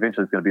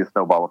eventually going to be a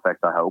snowball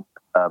effect, I hope,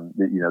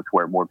 to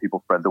where more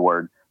people spread the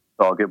word.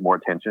 So I'll get more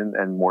attention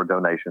and more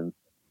donations.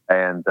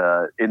 And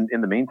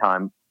in the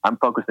meantime, I'm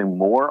focusing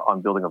more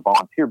on building a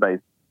volunteer base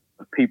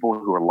of people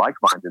who are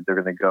like-minded.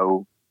 They're going to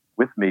go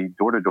with me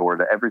door to door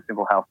to every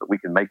single house that we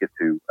can make it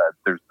to.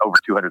 There's over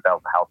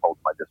 200,000 households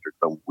in my district,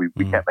 so we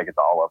can't make it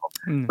to all of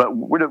them. But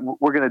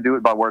we're going to do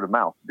it by word of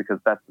mouth because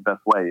that's the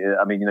best way.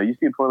 I mean, you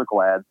see a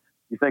political ad,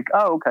 you think,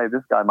 oh, okay,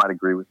 this guy might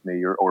agree with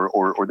me,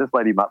 or this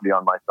lady might be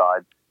on my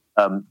side.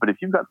 But if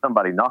you've got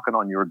somebody knocking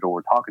on your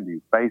door, talking to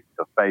you face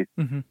to face,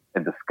 and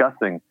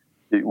discussing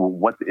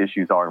what the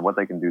issues are and what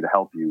they can do to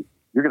help you,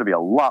 you're going to be a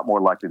lot more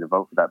likely to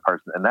vote for that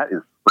person, and that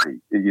is free.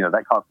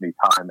 That costs me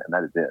time, and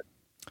that is it.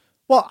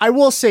 Well, I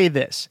will say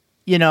this,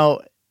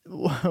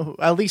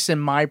 at least in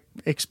my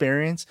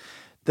experience,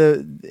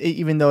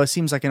 even though it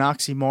seems like an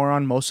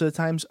oxymoron most of the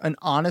times, an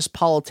honest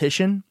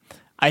politician,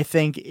 I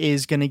think,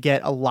 is going to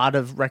get a lot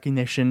of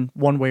recognition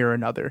one way or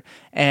another.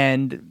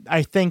 And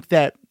I think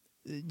that,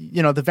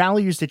 the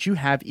values that you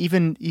have,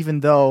 even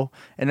though,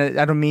 and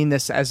I don't mean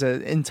this as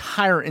an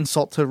entire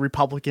insult to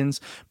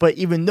Republicans, but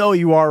even though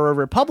you are a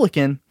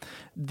Republican,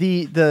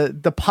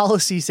 the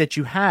policies that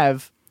you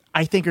have,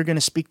 I think, are going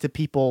to speak to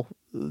people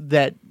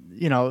that,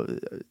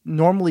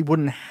 normally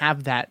wouldn't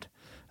have that.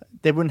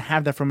 They wouldn't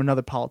have that from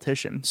another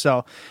politician.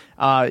 So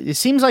it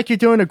seems like you're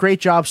doing a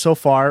great job so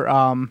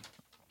far.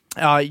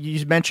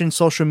 You mentioned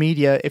social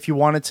media. If you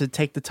wanted to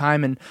take the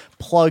time and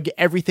plug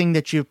everything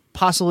that you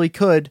possibly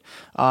could,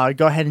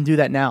 go ahead and do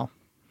that now.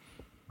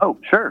 Oh,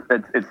 sure.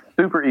 It's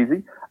super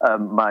easy.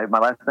 My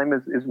last name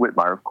is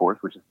Whitmire, of course,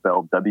 which is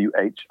spelled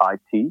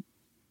WHITMIRE.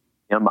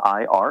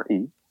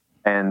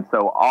 And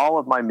so all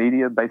of my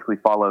media basically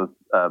follows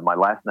my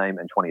last name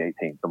in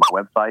 2018. So my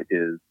website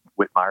is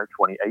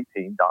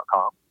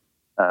Whitmire2018.com.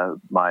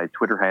 My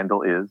Twitter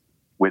handle is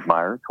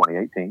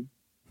Whitmire2018.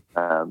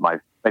 My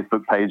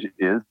Facebook page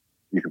is,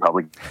 you can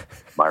probably,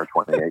 Whitmire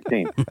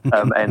 2018.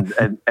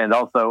 And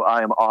also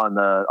I am on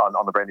the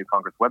Brand New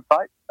Congress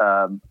website.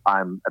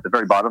 I'm at the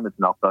very bottom. It's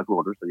in alphabetical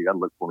order, so you got to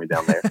look for me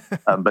down there.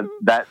 But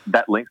that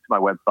links to my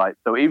website.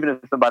 So even if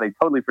somebody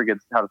totally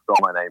forgets how to spell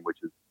my name, which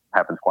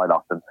happens quite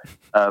often,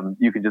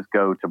 you can just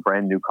go to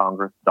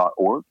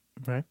brandnewcongress.org.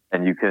 Right.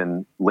 And you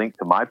can link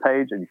to my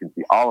page, and you can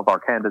see all of our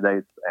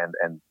candidates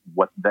and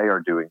what they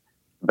are doing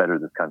to better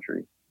this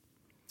country.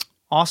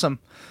 Awesome.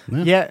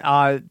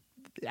 Yeah,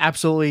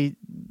 absolutely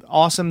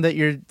awesome that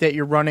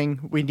you're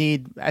running. We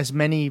need as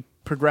many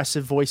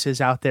progressive voices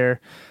out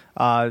there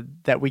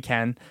that we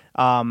can.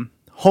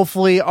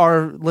 Hopefully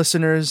our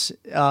listeners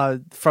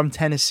from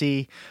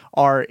Tennessee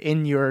are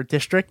in your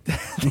district.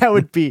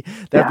 That'd be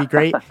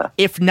great.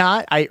 If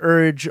not, I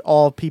urge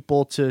all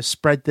people to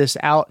spread this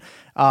out.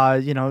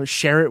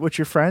 Share it with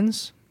your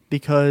friends,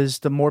 because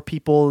the more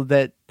people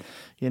that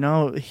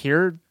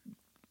hear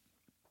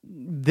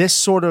this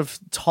sort of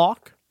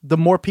talk, the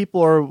more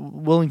people are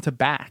willing to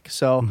back.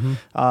 So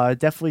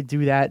definitely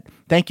do that.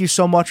 Thank you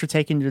so much for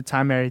taking your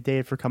time, Mary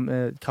Dave, for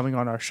coming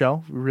on our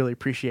show. We really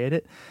appreciate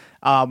it.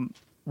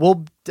 We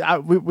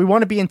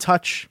want to be in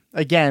touch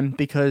again,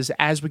 because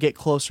as we get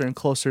closer and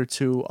closer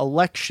to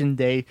election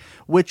day,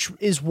 which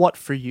is what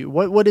for you?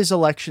 What is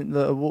election?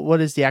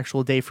 What is the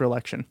actual day for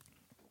election?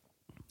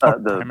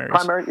 The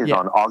primary is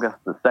on August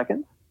the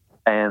 2nd,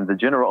 and the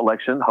general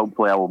election,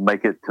 hopefully I will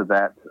make it to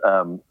that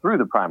through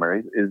the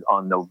primaries, is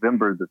on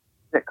November the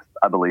 6th,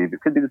 I believe.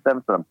 It could be the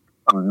 7th, but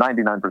I'm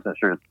 99%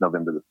 sure it's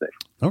November the 6th.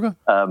 Okay.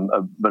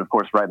 But of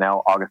course, right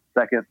now, August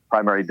 2nd,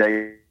 primary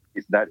day,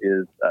 that's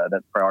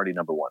priority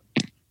number one.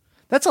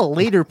 That's a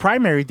later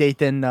primary date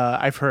than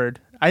I've heard.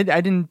 I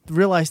didn't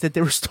realize that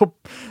they were still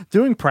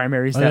doing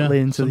primaries late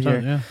into the year.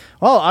 Yeah.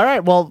 Well, all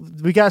right. Well,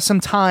 we got some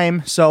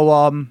time,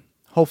 so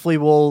hopefully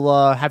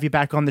we'll have you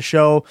back on the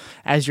show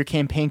as your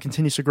campaign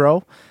continues to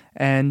grow,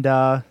 and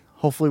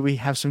hopefully we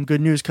have some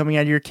good news coming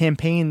out of your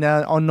campaign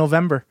on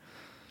November.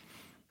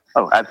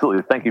 Oh,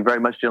 absolutely. Thank you very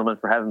much, gentlemen,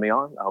 for having me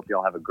on. I hope you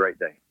all have a great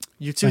day.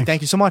 You too. Thanks.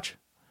 Thank you so much.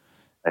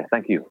 Hey,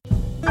 thank you.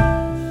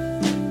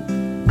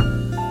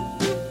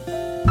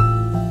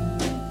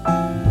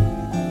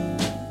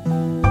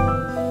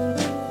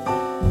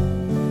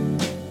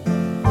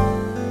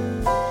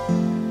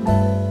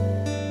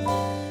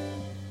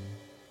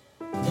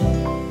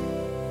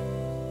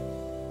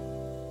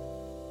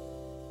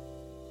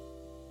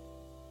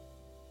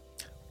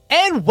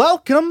 And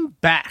welcome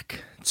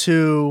back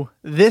to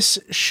this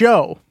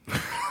show.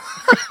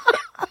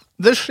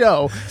 The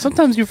show.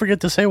 Sometimes you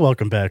forget to say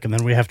welcome back, and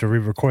then we have to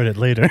re-record it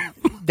later.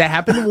 That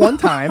happened one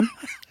time.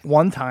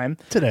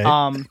 Today.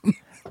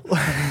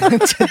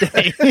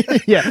 Today.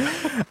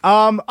 Yeah.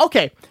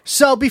 Okay.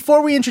 So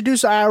before we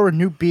introduce our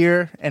new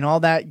beer and all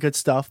that good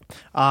stuff,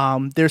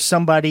 there's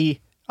somebody,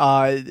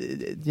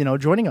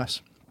 joining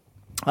us.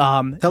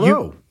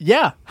 Hello.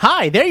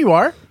 Hi, there you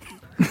are.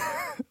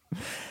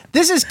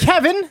 This is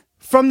Kevin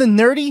from the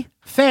Nerdy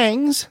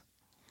Fangs.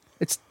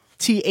 It's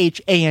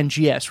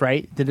THANGS,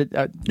 right? Did it?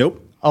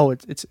 Nope. Oh,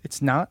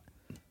 it's not.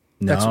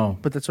 No.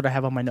 But that's what I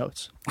have on my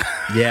notes.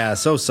 Yeah,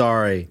 so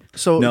sorry.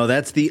 So- no,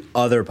 that's the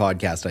other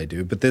podcast I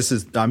do, but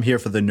I'm here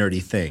for the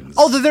Nerdy Things.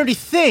 Oh, the Nerdy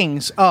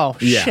Things. Oh,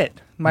 Yeah. shit.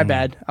 My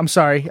bad. I'm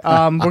sorry.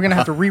 We're going to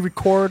have to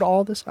re-record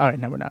all this. All right,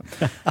 no, we're not.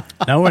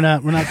 No, we're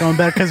not. We're not going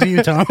back because of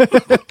you, Tom.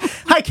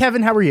 Hi,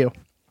 Kevin. How are you?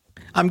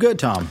 I'm good,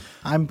 Tom.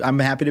 I'm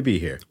happy to be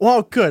here.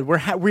 Well, good.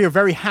 We are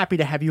very happy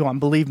to have you on.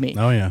 Believe me.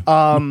 Oh, yeah.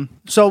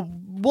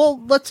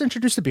 Let's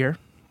introduce the beer.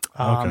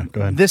 Okay,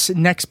 go ahead. This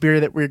next beer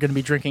that we're going to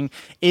be drinking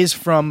is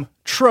from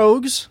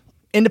Trogs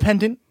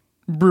Independent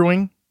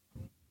Brewing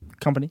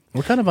Company.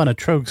 We're kind of on a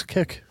Trogs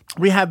kick.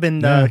 We have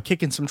been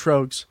kicking some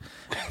Trogs.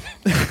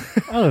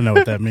 I don't know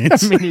what that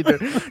means. Me neither.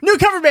 New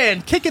cover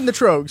band, Kicking the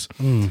Trogs.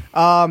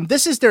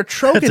 This is their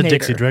Troganator. That's a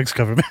Dixie Dregs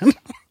cover band.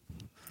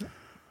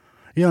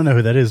 You don't know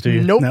who that is, do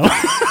you? Nope. No.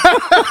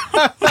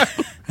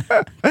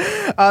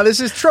 This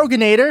is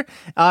Troganator,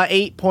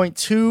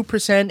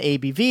 8.2%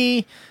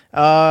 ABV.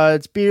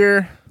 It's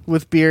beer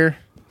with beer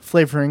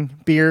flavoring,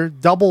 beer,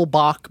 double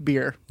bock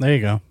beer. There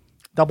you go.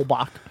 Double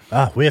bock.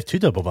 We have 2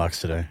 double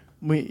box today.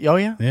 Oh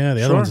yeah? Yeah,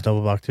 the other one's a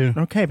double box too.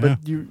 Okay, but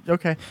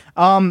okay.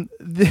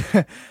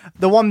 The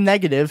one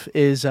negative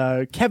is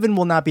Kevin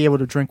will not be able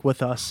to drink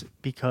with us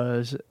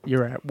because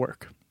you're at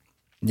work.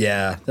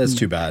 Yeah, that's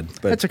too bad.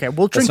 But That's okay.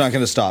 We'll drink. That's not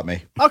going to stop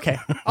me. Okay.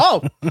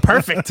 Oh,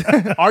 perfect.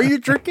 Are you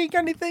drinking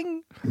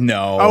anything?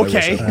 No. I wish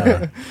Okay.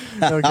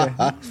 I were.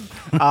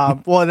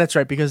 Okay. Well, that's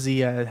right, because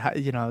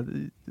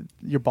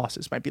your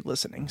bosses might be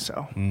listening.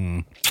 So,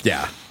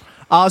 Yeah.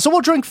 so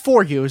we'll drink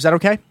for you. Is that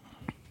okay?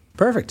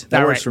 Perfect.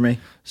 That All works right. for me.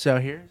 So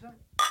here's.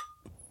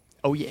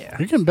 Oh yeah.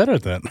 You're getting better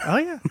at that. Oh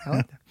yeah. I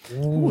like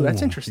that. Ooh,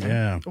 that's interesting.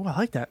 yeah. Oh, I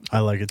like that. I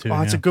like it too. Oh,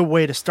 it's a good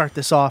way to start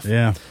this off.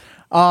 Yeah.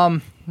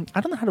 I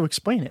don't know how to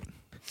explain it.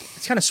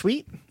 It's kind of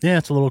sweet. Yeah,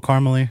 it's a little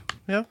caramely.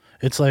 Yeah.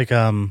 It's like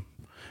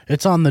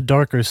it's on the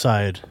darker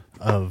side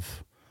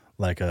of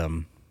like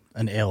an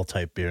ale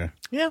type beer.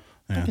 Yeah.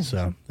 Yeah,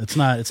 so it's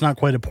not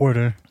quite a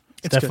porter.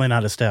 It's definitely good.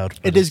 not a stout.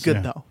 It is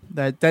good though.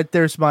 That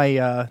there's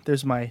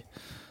my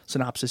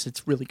synopsis.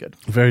 It's really good.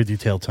 Very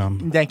detailed,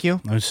 Tom. Thank you.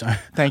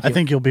 Thank I you.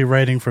 think you'll be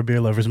writing for Beer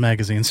Lovers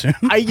magazine soon.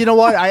 You know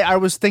what? I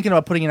was thinking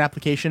about putting an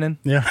application in.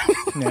 Yeah.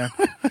 Yeah.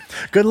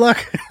 Good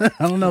luck.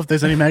 I don't know if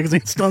there's any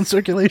magazines still in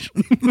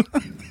circulation.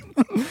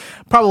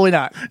 Probably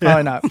not.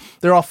 Probably not.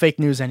 They're all fake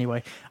news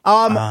anyway.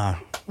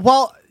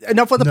 Well,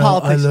 enough with the No,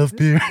 politics. I love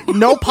beer.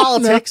 No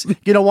politics.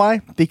 You know why?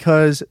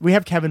 Because we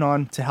have Kevin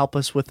on to help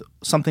us with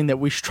something that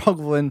we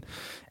struggle in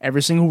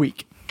every single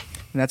week,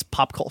 and that's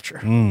pop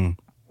culture.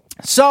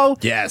 So,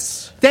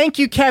 Yes. thank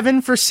you,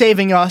 Kevin, for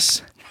saving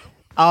us.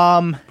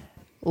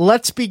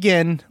 Let's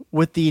begin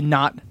with the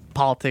not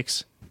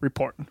politics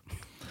report.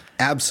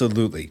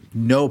 Absolutely.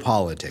 No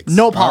politics.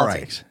 No All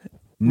politics. right.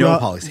 No Well,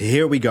 politics.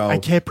 Here we go. I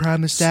can't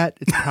promise that.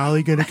 It's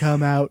probably going to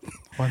come out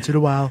once in a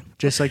while,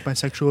 just like my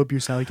sexual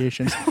abuse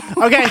allegations.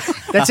 Okay,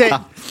 that's it.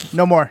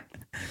 No more.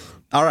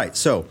 All right.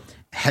 So,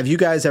 have you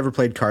guys ever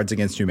played Cards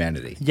Against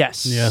Humanity?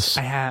 Yes. Yes.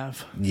 I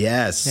have.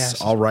 Yes.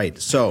 Yes. All right.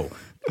 So,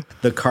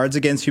 the Cards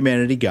Against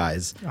Humanity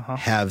guys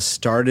have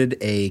started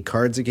a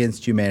Cards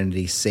Against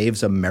Humanity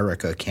Saves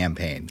America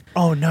campaign.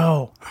 Oh,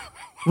 no.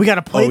 We got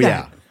to play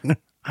that. Yeah.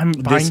 I'm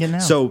buying it now.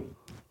 So,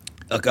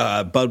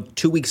 about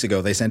 2 weeks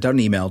ago, they sent out an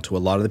email to a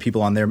lot of the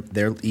people on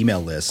their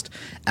email list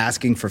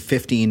asking for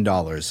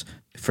 $15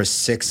 for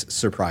 6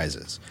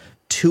 surprises.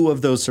 2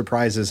 of those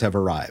surprises have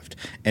arrived.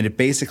 And it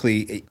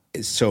basically,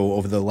 so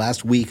over the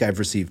last week, I've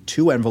received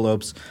 2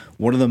 envelopes.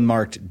 One of them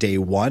marked day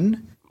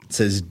 1. It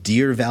says,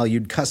 "Dear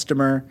valued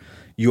customer,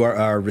 you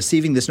are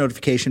receiving this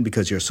notification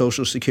because your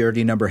social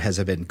security number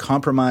has been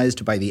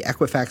compromised by the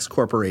Equifax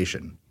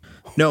Corporation."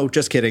 No,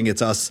 just kidding.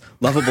 It's us,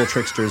 lovable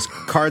tricksters,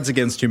 Cards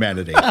Against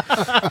Humanity. And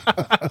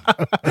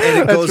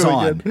it goes really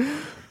on. good.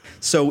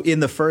 So in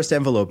the first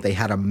envelope, they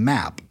had a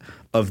map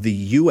of the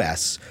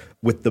U.S.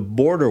 with the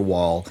border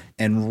wall,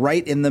 and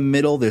right in the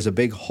middle, there's a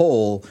big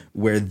hole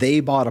where they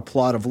bought a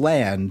plot of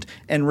land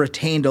and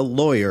retained a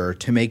lawyer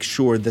to make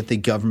sure that the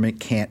government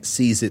can't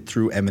seize it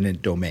through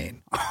eminent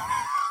domain.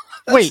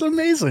 Wait,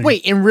 amazing.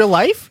 Wait, in real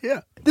life?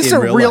 Yeah. This is In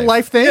a real real life.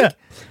 life thing? Yeah.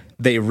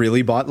 They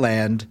really bought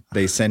land.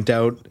 They sent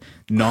out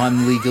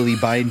non-legally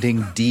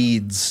binding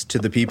deeds to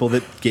the people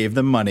that gave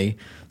them money.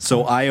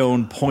 So I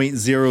own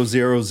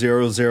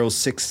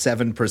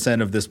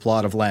 0.000067% of this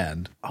plot of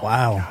land.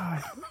 Wow.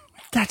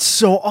 That's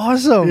so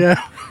awesome. Yeah.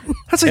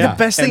 That's like Yeah. the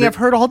best And thing I've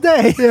heard all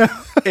day. Yeah.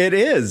 It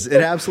is. It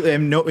absolutely.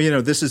 And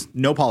no, this is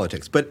no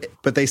politics, but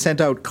they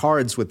sent out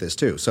cards with this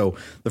too. So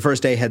the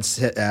first day had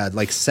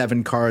like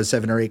 7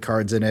 or 8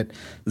 cards in it.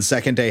 The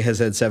second day has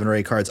had 7 or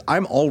 8 cards.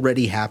 I'm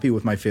already happy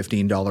with my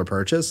 $15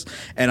 purchase,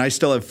 and I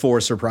still have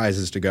 4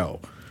 surprises to go.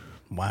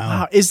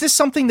 Wow. Is this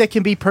something that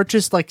can be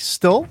purchased like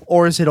still,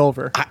 or is it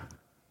over?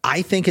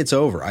 I think it's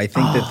over. I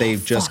think that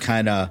they've just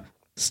kind of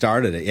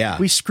started it. Yeah.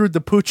 We screwed the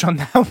pooch on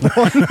that one.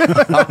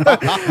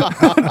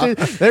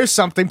 There's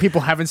something people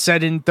haven't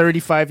said in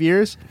 35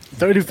 years.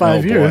 35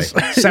 Oh, boy. years.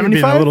 You're being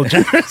 75? a little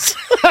generous.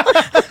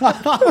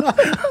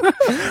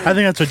 I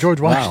think that's what George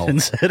Washington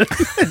said.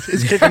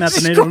 He's kicking out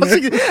the Native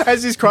Americans.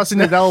 As he's crossing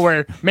the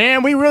Delaware.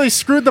 Man, we really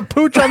screwed the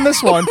pooch on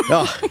this one.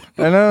 Oh,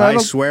 I I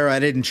don't- swear I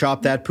didn't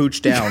chop that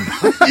pooch down.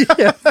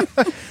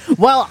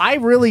 Well, I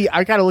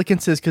got to look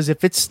into this because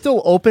if it's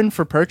still open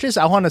for purchase,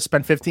 I want to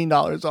spend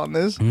 $15 on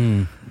this.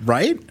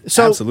 Right?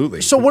 So,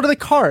 Absolutely. So what are the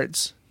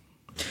cards?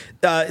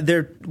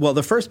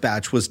 The first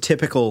batch was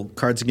typical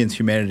Cards Against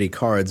Humanity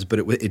cards, but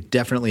it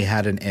definitely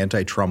had an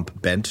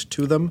anti-Trump bent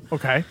to them.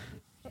 Okay.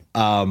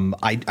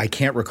 I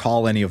can't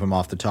recall any of them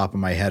off the top of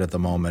my head at the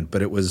moment,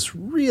 but it was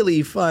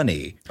really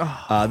funny.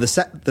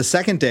 The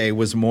second day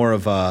was more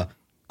of a,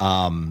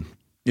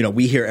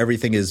 we hear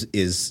everything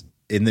is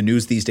in the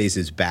news these days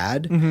is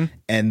bad,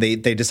 and they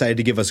decided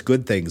to give us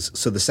good things.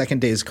 So the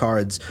second day's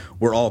cards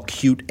were all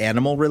cute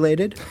animal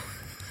related.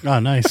 Oh,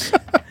 nice.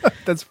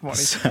 That's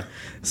funny.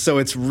 So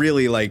it's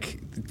really like,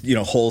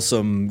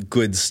 wholesome,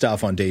 good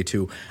stuff on day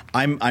 2.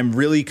 I'm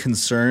really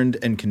concerned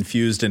and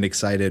confused and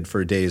excited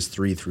for days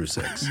 3 through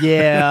 6.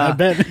 Yeah. I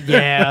bet.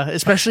 Yeah.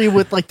 Especially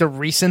with like the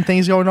recent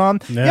things going on.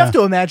 You Yeah. have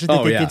to imagine that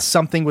Oh, they yeah. did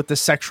something with the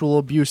sexual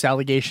abuse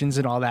allegations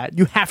and all that.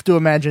 You have to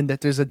imagine that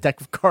there's a deck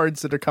of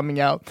cards that are coming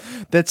out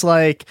that's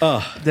like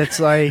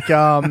like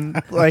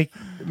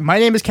my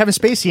name is Kevin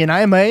Spacey and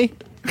I am a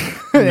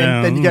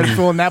and then you got to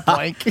fill in that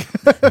blank.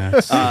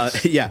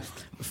 Yeah.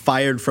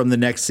 Fired from the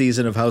next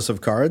season of House of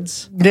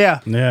Cards. Yeah.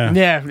 Yeah.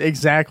 Yeah,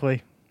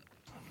 exactly.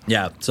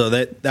 Yeah. So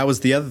that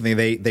was the other thing.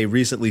 They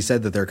recently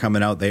said that they're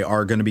coming out. They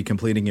are going to be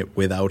completing it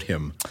without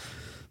him.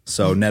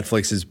 So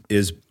Netflix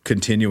is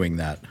continuing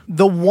that.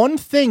 The one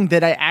thing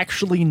that I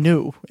actually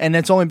knew, and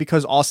it's only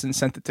because Austin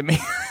sent it to me,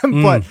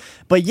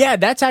 but yeah,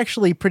 that's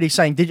actually pretty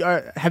exciting.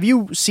 Have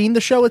you seen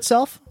the show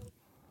itself?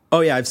 Oh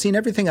yeah, I've seen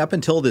everything up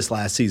until this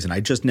last season. I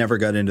just never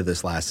got into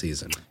this last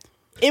season.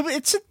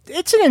 It's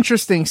an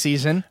interesting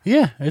season.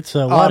 Yeah, it's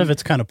a lot of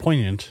it's kind of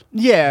poignant.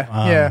 Yeah,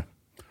 yeah.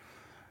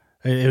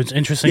 It was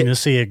interesting to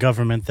see a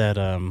government that,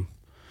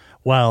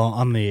 while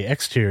on the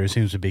exterior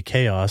seems to be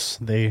chaos,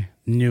 they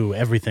knew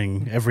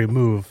everything, every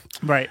move,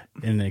 Right.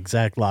 in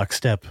exact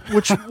lockstep.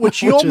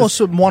 Which you almost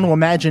would want to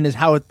imagine is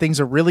how things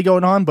are really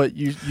going on, but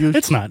you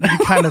It's not. You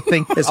kind of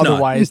think not.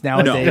 otherwise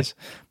nowadays.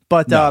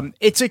 But No.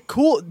 it's the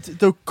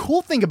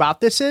cool thing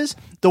about this is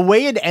the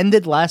way it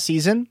ended last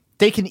season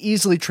they can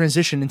easily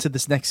transition into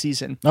this next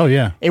season. Oh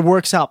yeah, It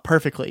works out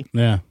perfectly.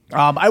 yeah.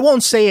 I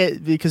won't say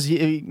it because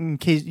in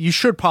case you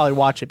should probably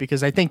watch it,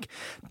 because I think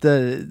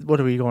what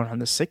are we going on,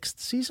 the 6th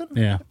season?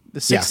 Yeah. The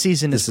 6th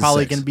season is this is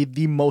probably 6. going to be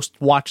the most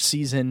watched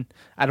season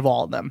out of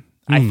all of them.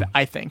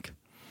 I think.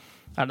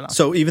 I don't know.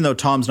 So even though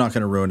Tom's not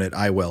going to ruin it,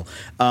 I will.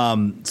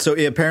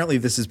 Apparently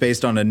this is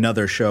based on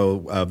another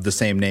show of the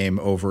same name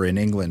over in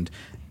England.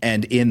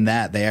 And in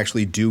that, they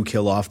actually do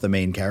kill off the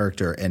main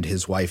character and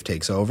his wife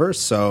takes over.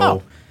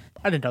 So,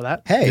 I didn't know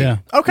that. hey. Yeah.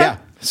 Okay. Yeah.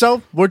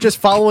 So we're just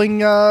following,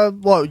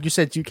 well, you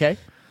said UK.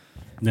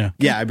 Yeah.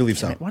 Yeah, I believe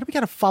so. Why do we got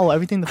to follow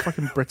everything the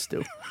fucking Brits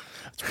do?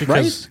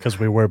 Because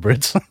we were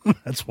Brits.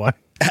 That's why.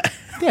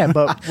 Yeah,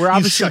 but we're You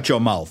obviously. shut your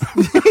mouth.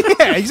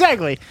 Yeah,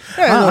 exactly.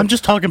 Yeah, I'm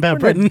just talking about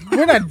Britain.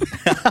 We're not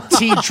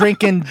tea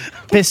drinking,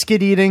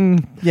 biscuit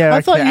eating. Yeah,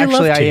 I thought you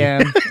actually loved I tea.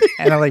 am,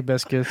 and I like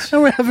biscuits.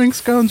 And we're having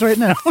scones right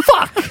now.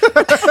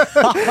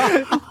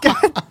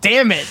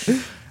 Damn it!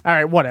 All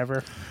right,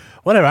 whatever.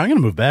 Whatever. I'm gonna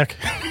move back.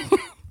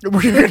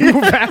 We're gonna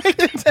move back.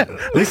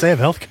 At least I have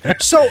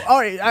healthcare. So, all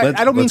right,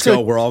 I don't mean let's to.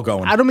 go. We're all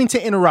going. I don't mean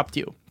to interrupt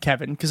you,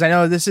 Kevin, because I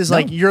know this is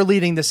like you're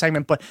leading this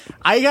segment, but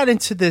I got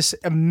into this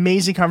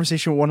amazing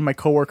conversation with one of my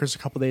coworkers a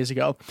couple days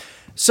ago.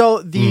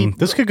 So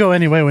This could go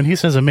anyway. When he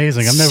says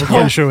amazing, I'm never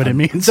quite sure what it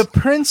means. the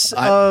prince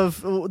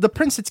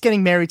that's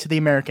getting married to the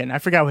American. I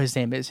forgot what his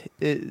name is.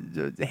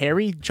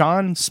 Harry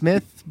John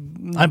Smith.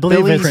 I believe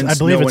Billy- it's Prince,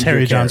 no Harry one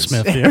who John cares.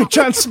 Smith. Yeah. Harry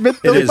John Smith.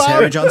 It Billy is Bob.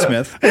 Harry John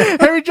Smith.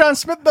 Harry John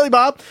Smith, Billy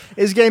Bob,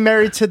 is getting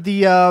married to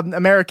the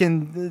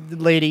American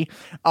lady.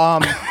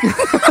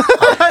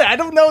 I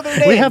don't know their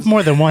names. We have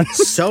more than one.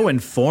 So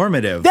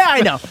informative. Yeah,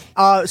 I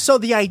know. So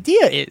the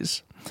idea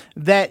is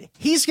that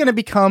he's going to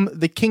become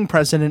the king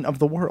president of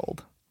the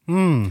world.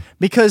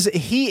 Because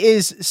he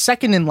is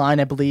second in line,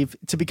 I believe,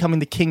 to becoming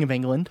the king of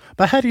England.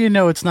 But how do you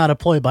know it's not a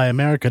ploy by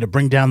America to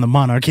bring down the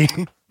monarchy?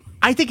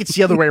 I think it's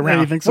the other way You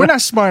around. think so? We're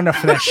not smart enough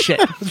for that shit.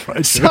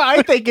 So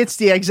I think it's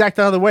the exact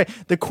other way.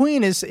 The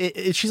queen is,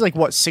 she's like,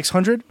 what,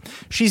 600?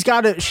 She's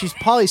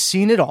probably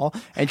seen it all,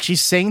 and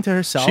she's saying to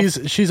herself.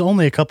 She's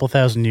only a couple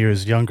thousand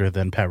years younger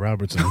than Pat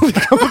Robertson.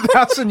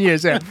 1,000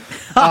 years in.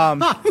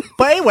 But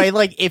anyway,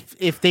 like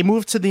if they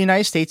move to the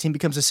United States and he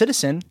becomes a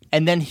citizen,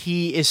 and then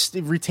he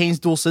retains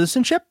dual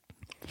citizenship,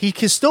 he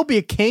can still be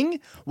a king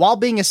while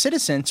being a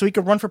citizen, so he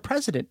could run for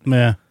president.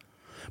 Yeah.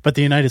 But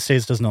the United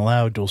States doesn't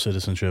allow dual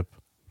citizenship.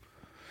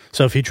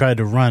 So if he tried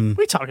to run... What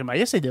are you talking about?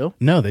 Yes, they do.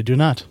 No, they do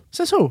not.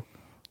 Says who?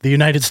 The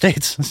United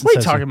States. What are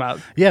you talking about?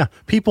 Yeah.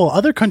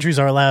 Other countries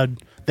are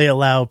allowed... They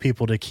allow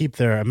people to keep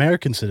their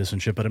American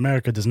citizenship, but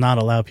America does not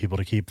allow people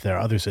to keep their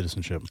other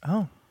citizenship.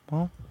 Oh,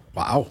 well,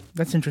 Wow.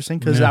 that's interesting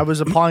because I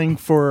was applying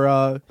for.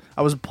 I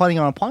was planning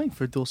on applying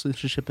for dual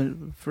citizenship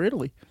for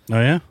Italy. Oh,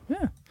 yeah?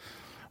 Yeah.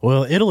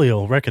 Well, Italy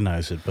will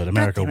recognize it, but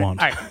America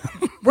won't. All right,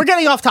 we're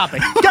getting off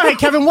topic. Go ahead,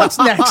 Kevin. What's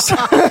next?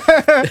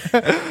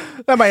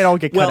 That might all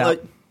get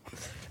cut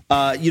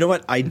out. You know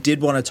what? I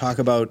did want to talk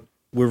about.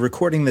 We're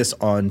recording this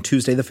on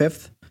Tuesday the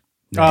 5th,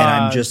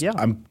 and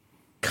I'm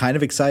kind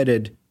of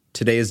excited.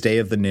 Today is Day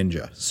of the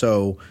Ninja,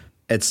 so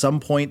at some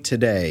point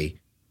today,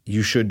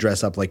 you should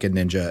dress up like a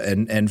ninja.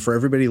 And for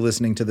everybody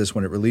listening to this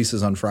when it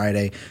releases on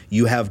Friday,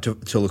 you have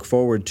to look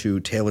forward to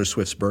Taylor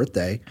Swift's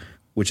birthday,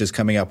 which is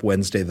coming up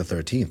Wednesday the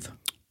 13th.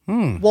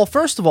 Well,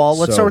 first of all,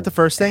 let's So- start with the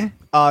first thing.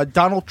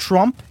 Donald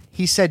Trump,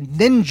 he said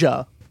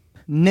ninja.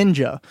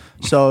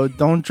 So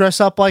don't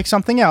dress up like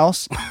something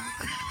else.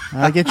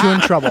 I'll get you in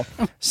trouble.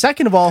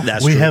 Second of all,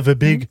 That's We true. have a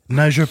big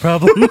Niger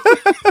problem.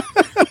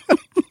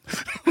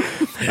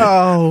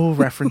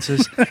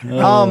 references.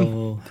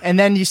 And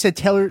then you said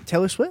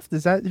Taylor Swift.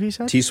 Is that who you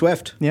said? T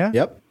Swift. Yeah?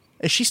 Yep.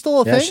 Is she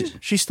still a Yeah, thing?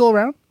 She's still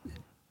around?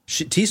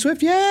 T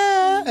Swift.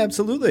 Yeah,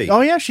 absolutely.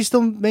 Oh yeah, she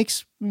still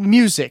makes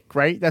music,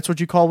 right? That's what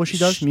you call what she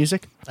does,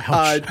 music.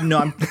 No,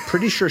 I'm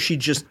pretty sure she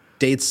just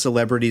dates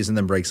celebrities and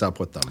then breaks up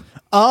with them.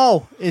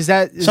 Oh, is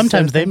that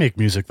Sometimes they make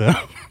music, though.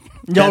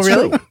 No, That's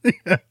really?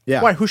 true.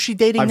 Yeah. Why? Who's she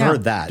dating I've now?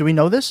 heard that. Do we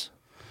know this?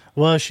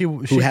 Well, she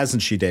Who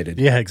hasn't she dated?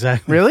 Yeah,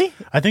 exactly. Really?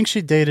 I think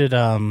she dated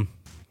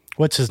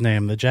what's his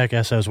name? The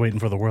jackass I was waiting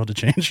for the world to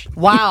change.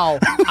 Wow.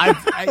 I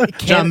can't.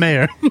 John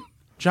Mayer.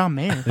 John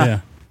Mayer. Yeah.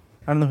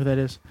 I don't know who that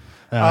is.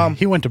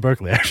 He went to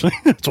Berkeley, actually.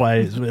 That's why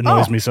it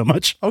annoys me so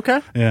much.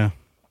 Okay. Yeah.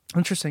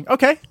 Interesting.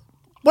 Okay.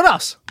 What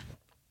else?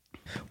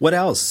 What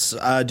else?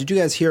 Did you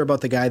guys hear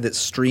about the guy that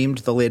streamed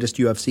the latest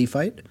UFC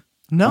fight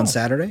No. on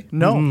Saturday?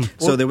 No.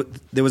 So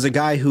there was a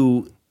guy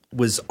who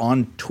was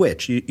on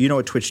Twitch. You know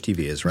what Twitch TV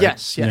is, right?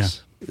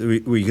 Yes.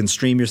 Where you can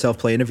stream yourself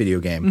playing a video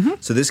game.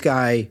 So this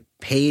guy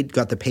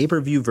got the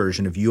pay-per-view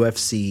version of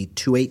UFC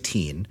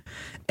 218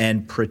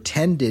 and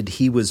pretended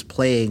he was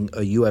playing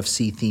a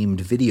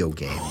UFC-themed video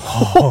game.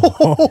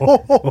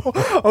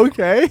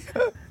 Okay.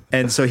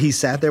 And so he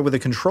sat there with a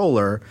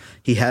controller.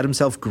 He had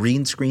himself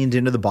green screened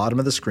into the bottom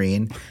of the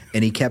screen,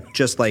 and he kept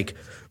just like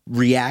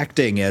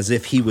reacting as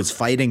if he was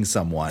fighting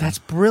someone. That's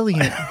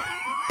brilliant.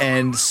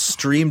 And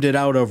streamed it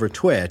out over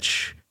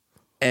Twitch,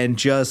 and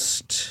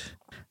just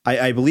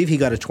I believe he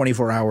got a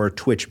 24-hour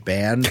Twitch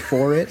ban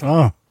for it.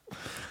 Oh.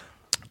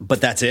 But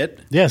that's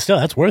it. Yeah, still,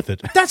 that's worth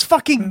it. That's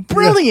fucking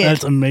brilliant.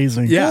 That's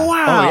amazing. Yeah.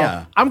 Wow. Oh,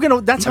 yeah.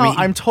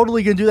 I'm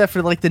totally gonna do that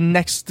for like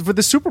for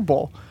the Super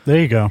Bowl. There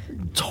you go.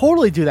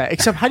 Totally do that.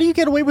 Except, how do you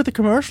get away with the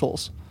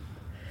commercials?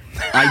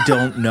 I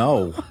don't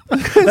know.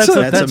 That's That's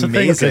the thing,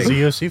 because amazing.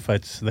 the UFC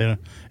fights,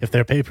 if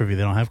they're pay-per-view,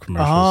 they don't have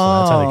commercials, so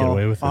that's how they get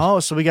away with it. Oh,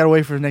 so we got to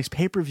wait for the next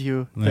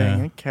pay-per-view thing.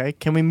 Yeah. Okay.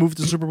 Can we move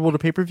the Super Bowl to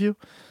pay-per-view?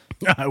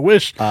 I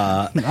wish.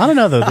 I don't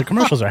know, though. The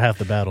commercials are half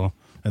the battle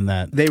in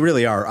that. They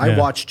really are. I Yeah.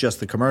 watch just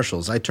the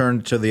commercials. I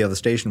turn to the other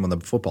station when the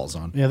football's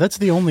on. Yeah, that's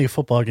the only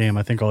football game,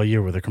 I think, all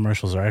year where the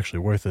commercials are actually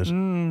worth it.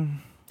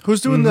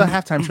 Who's doing the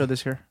halftime show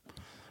this year?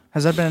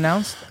 Has that been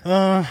announced?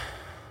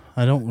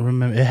 I don't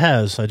remember. It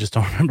has. I just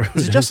don't remember. Who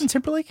Is it Justin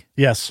Timberlake?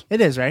 Yes.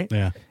 It is, right?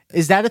 Yeah.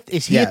 Is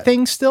he a Yeah.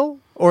 thing still?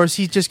 Or is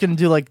he just going to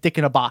do like Dick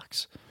in a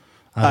Box?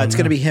 It's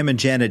going to be him and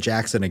Janet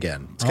Jackson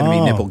again. It's going to be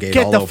Nipplegate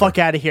Get all the over. fuck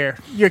out of here.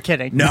 You're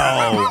kidding. No,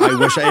 I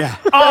wish I. Yeah.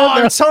 Oh,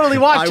 I'm totally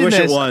watching I wish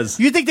this. it was.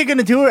 You think they're going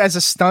to do it as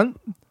a stunt?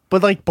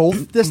 But like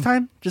both this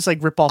time? Just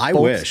like rip off I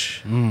both?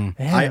 wish.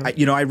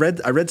 I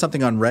read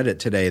something on Reddit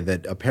today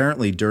that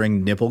apparently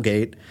during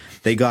Nipplegate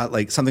they got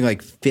like something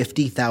like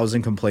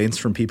 50,000 complaints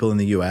from people in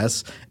the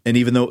U.S. and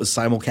even though it was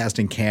simulcast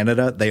in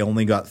Canada, they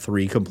only got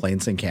 3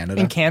 complaints in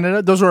Canada. In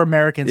Canada? Those were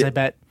Americans, I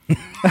bet.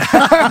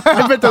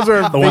 I bet those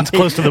are The ones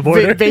close to the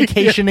border.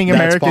 vacationing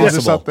That's Americans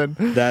or possible.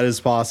 something. That is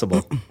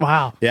possible.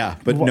 Wow. Yeah,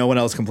 but no one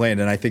else complained,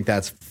 and I think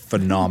that's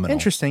phenomenal.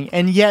 Interesting.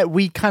 And yet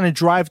we kind of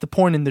drive the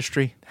porn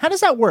industry. How does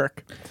that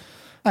work?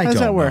 I How does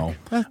don't that work?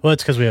 know. Well,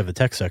 it's because we have the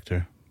tech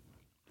sector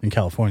in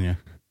California.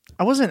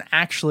 I wasn't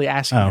actually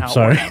asking Oh, how.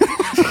 sorry.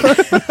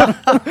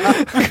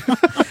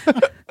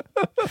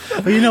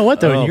 But you know what,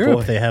 though? Oh, in Europe,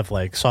 boy. they have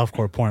like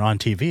softcore porn on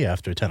TV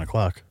after 10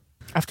 o'clock.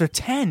 After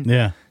 10.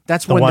 Yeah.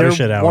 That's The when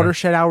watershed their hour.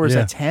 watershed hour is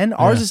Yeah. at 10.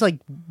 Ours Yeah. is like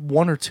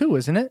 1 or 2,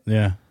 isn't it?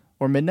 Yeah.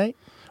 Or midnight?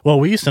 Well,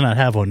 we used to not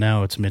have one.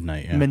 Now it's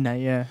midnight. Yeah.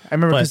 Midnight, yeah. I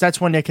remember But- because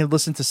that's when they can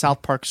listen to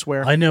South Park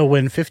swear. I know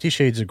when 50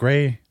 Shades of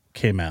Grey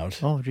came out.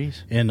 Oh,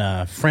 jeez. In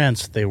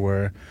France, they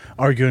were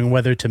arguing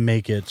whether to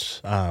make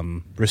it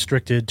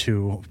restricted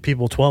to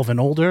people 12 and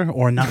older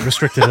or not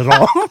restricted at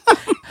all.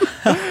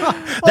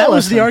 That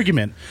was the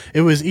argument.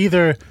 It was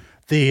either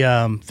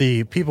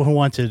the people who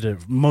wanted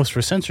most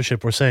for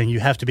censorship were saying you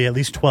have to be at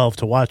least 12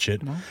 to watch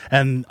it,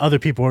 and other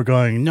people were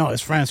going, no,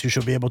 it's France, you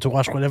should be able to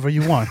watch whatever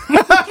you want.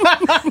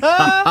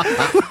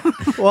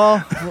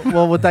 Well,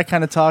 with that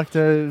kind of talk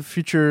to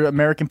future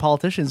American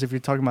politicians, if you're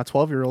talking about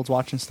 12-year-olds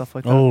watching stuff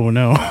like that. Oh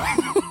no.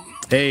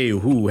 Hey,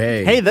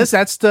 hey. Hey, that's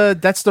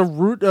the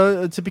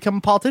route to become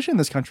a politician in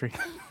this country.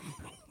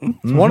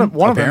 One of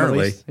them, at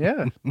Apparently. least.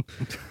 Yeah.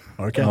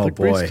 Or Catholic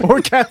boy. priest. Or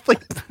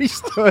Catholic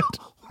priesthood.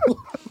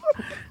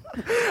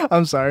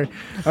 I'm sorry.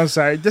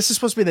 This is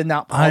supposed to be the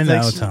not I know,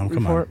 politics. Tom,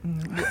 come report.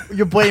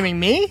 You're blaming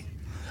me?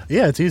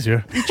 Yeah, it's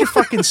easier. Eat your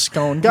fucking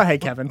scone. Go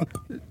ahead, Kevin.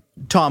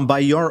 Tom, by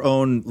your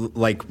own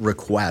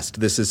request,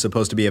 this is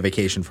supposed to be a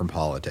vacation from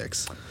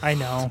politics. I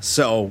know.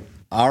 So,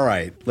 all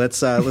right, let's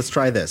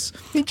try this.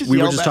 He just We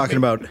were yelled just at talking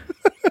me. about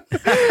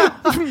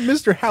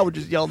Mr. Howard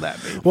just yelled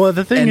at me. Well,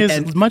 the thing And- is,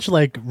 and- much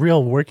like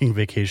real working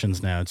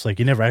vacations now, it's like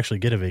you never actually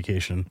get a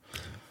vacation.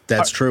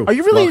 that's true. are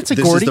you really Look, into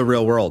this Gordy? is the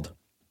real world.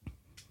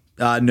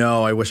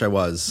 No, I wish I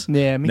was.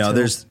 Yeah, me no,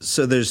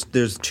 too.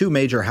 there's 2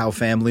 major Howe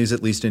families,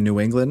 at least in New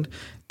England,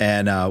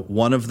 and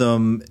one of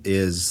them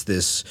is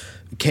this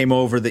came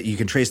over that you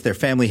can trace their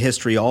family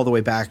history all the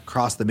way back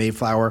across the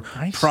Mayflower.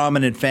 Nice.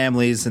 Prominent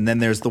families, and then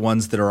there's the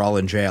ones that are all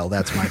in jail.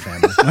 That's my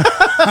family.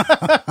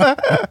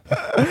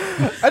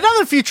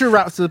 Another future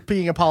route to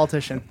being a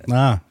politician.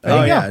 Ah,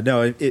 Oh you yeah,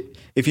 no.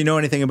 If you know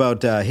anything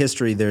about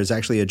history, there's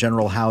actually a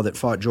General Howe that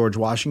fought George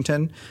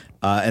Washington,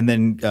 and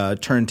then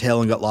turned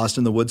tail and got lost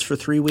in the woods for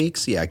 3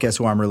 weeks. Yeah, guess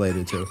who I'm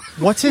related to?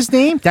 What's his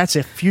name? That's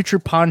a future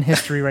pun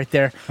history right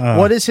there.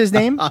 What is his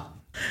name?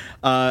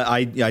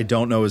 I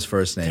don't know his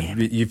first name.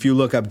 If you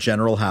look up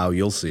General Howe,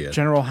 you'll see it.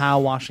 General Howe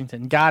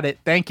Washington. Got it.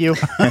 Thank you.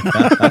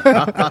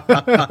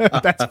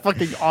 That's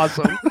fucking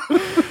awesome.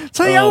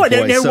 So you know what?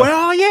 boy, so- Where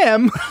I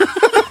am.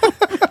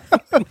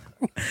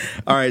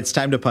 All right, it's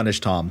time to punish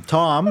Tom.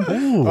 Tom,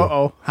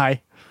 Uh-oh.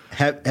 Hi.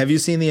 have you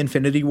seen the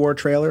Infinity War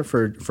trailer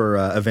for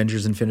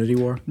Avengers: Infinity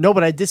War? No,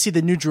 but I did see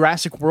the new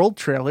Jurassic World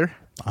trailer.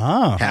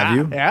 Have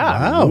you?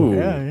 Yeah. Wow. Ooh.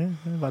 Yeah.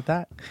 How about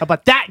that? How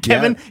about that,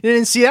 Kevin? Yeah. You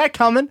didn't see that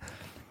coming.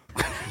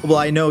 Well,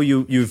 I know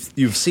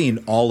you've seen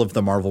all of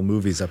the Marvel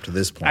movies up to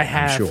this point. I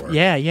have. I'm sure.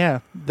 Yeah.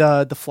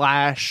 The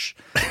Flash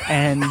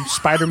and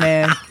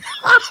Spider-Man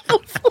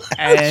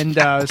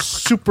and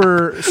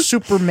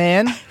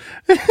Superman.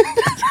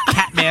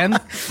 Catman.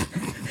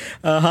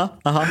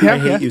 I Yeah.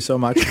 hate you so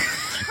much.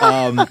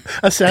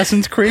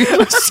 Assassin's Creed.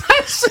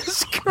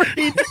 Assassin's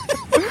Creed.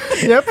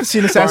 Yep,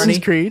 seen Assassin's Barney.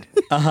 Creed.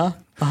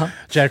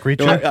 Jack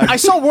Reacher. I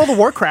saw World of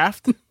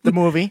Warcraft, the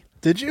movie.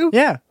 Did you?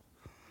 Yeah.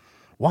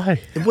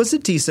 Why? It was a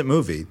decent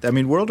movie. I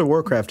mean, World of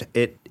Warcraft,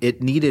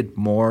 it needed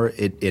more.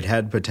 It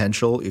had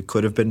potential. It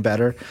could have been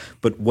better.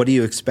 But what do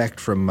you expect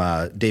from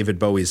David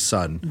Bowie's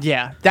son?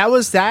 Yeah. That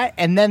was that.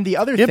 And then the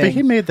other Yeah, thing. but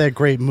he made that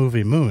great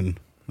movie Moon.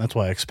 That's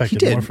why I He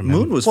expected more did. from him.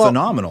 Moon was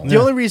phenomenal. The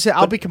only reason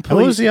I'll be What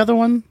completely was the other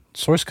one?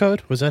 Source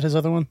Code? Was that his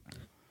other one?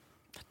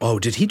 Oh,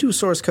 did he do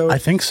Source Code? I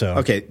think so.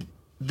 Okay.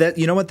 That,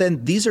 you know what,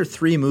 then? These are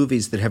three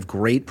movies that have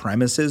great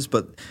premises,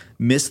 but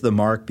miss the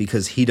mark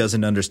because he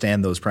doesn't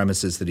understand those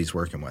premises that he's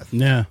working with.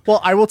 Yeah. Well,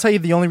 I will tell you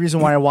the only reason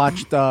why I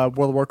watched World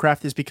of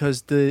Warcraft is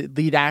because the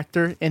lead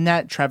actor in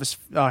that, Travis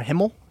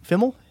Fimmel,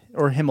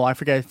 I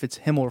forget if it's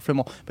Himmel or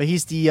Fimmel, but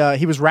he's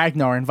he was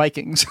Ragnar in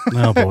Vikings.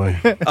 Oh boy.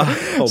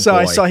 Oh, So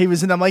I boy. saw he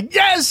was in. I'm like,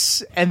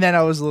 yes! And then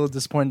I was a little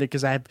disappointed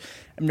because I've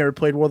never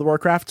played World of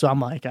Warcraft, so I'm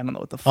like, I don't know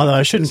what the fuck. Although I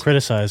this shouldn't is.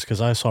 criticize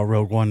because I saw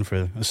Rogue One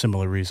for a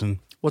similar reason.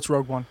 What's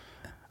Rogue One?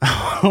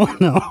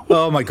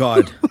 Oh, my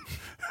God.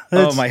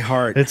 Oh, my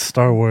heart. It's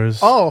Star Wars.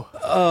 Oh,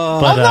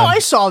 but, no, I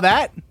saw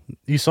that.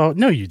 you saw?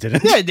 No, you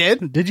didn't. Yeah, I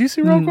did. Did you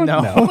see Rogue One?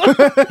 No.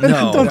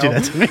 No. Don't do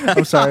that to me.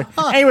 I'm sorry.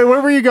 Anyway, where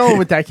were you going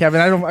with that,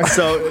 Kevin?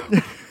 So,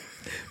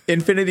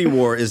 Infinity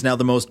War is now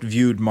the most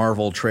viewed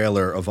Marvel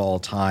trailer of all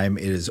time.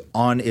 It is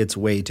on its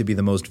way to be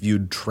the most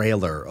viewed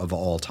trailer of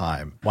all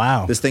time.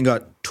 Wow. This thing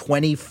got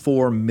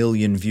 24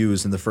 million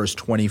views in the first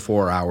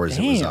 24 hours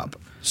it was Damn. up.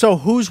 So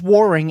who's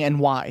warring and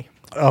why?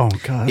 Oh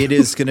god. It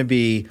is going to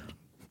be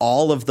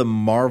all of the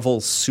Marvel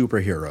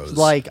superheroes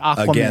Like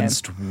Aquaman.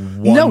 against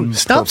one No,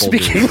 stop purple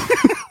speaking. dude.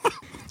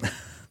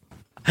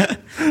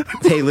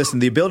 Hey, listen,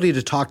 the ability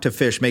to talk to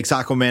fish makes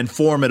Aquaman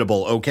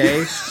formidable,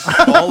 okay?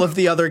 All of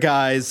the other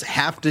guys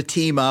have to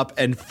team up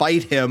and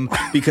fight him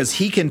because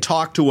he can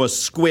talk to a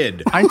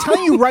squid. I'm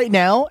telling you right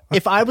now,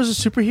 if I was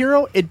a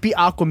superhero, it'd be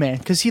Aquaman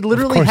because he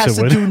literally course has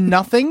it to would. do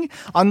nothing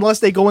unless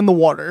they go in the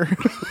water.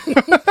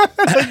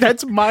 Like,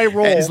 that's my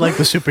role. He's like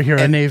the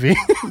superhero navy.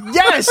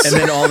 yes. And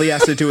then all he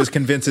has to do is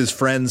convince his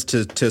friends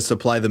to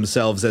supply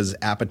themselves as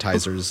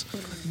appetizers.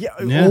 yeah.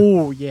 Yeah.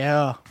 Oh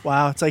yeah.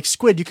 Wow. It's like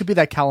squid. You could be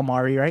that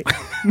calamari, right?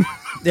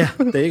 Yeah,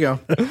 there you go.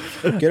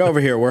 Get over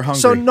here. We're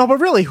hungry. So no, but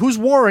really, who's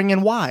warring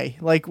and why?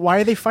 Like, why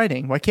are they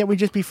fighting? Why can't we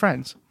just be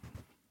friends?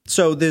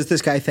 So there's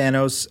this guy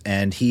Thanos,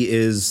 and he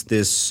is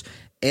this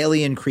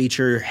alien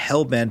creature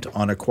hell-bent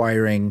on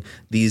acquiring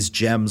these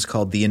gems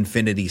called the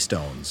Infinity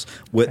Stones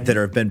that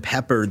have been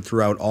peppered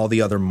throughout all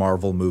the other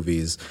Marvel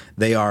movies.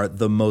 They are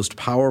the most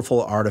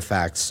powerful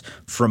artifacts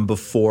from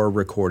before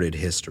recorded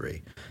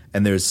history.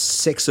 And there's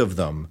 6 of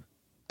them,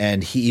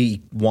 and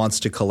he wants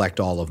to collect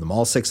all of them.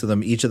 All 6 of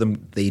them, each of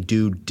them, they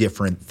do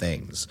different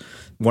things.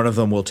 One of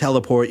them will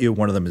teleport you.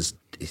 One of them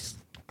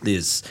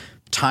is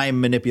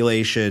time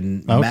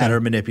manipulation,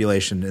 matter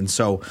manipulation. And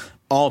so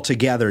all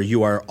together,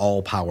 you are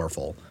all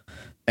powerful.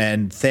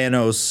 And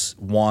Thanos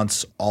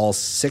wants all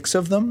 6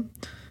 of them.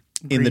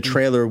 In the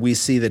trailer, we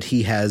see that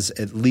he has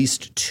at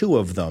least 2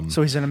 of them.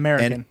 So he's an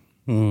American.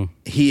 And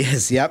he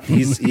is, yep,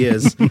 he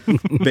is.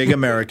 Big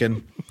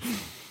American.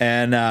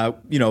 And,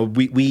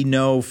 we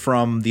know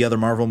from the other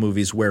Marvel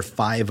movies where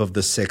 5 of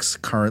the 6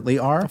 currently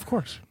are. Of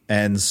course.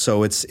 And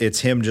so it's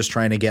him just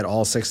trying to get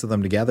all 6 of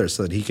them together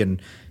so that he can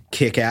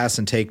kick ass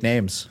and take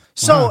names.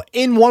 So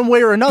in one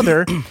way or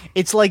another,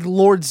 it's like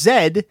Lord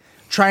Zed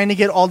trying to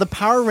get all the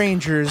Power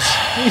Rangers.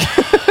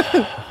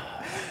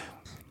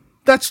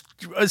 That's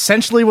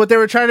essentially what they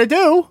were trying to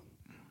do.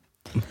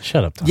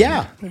 Shut up, Tom.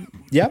 Yeah.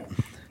 Yep.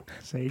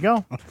 There you go.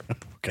 All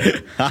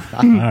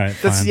right.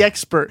 That's fine. the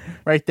expert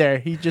right there.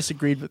 He just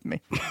agreed with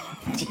me.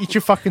 Eat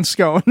your fucking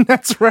scone.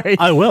 That's right.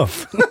 I will.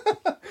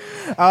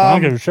 I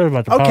don't give a shit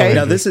about the okay. Power Now,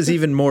 Rangers. this is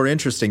even more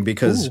interesting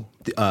because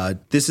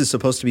this is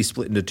supposed to be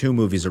split into 2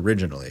 movies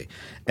originally,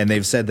 and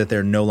they've said that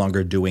they're no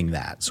longer doing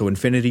that. So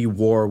Infinity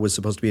War was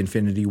supposed to be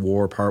Infinity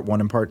War Part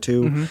 1 and Part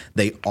 2. Mm-hmm.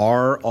 They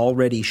are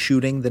already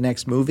shooting the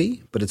next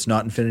movie, but it's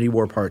not Infinity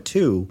War Part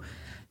 2.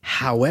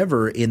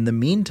 However, in the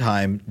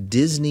meantime,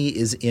 Disney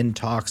is in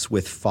talks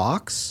with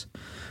Fox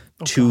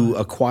to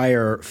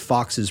acquire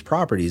Fox's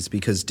properties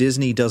because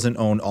Disney doesn't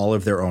own all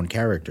of their own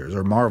characters,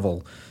 or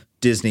Marvel,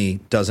 Disney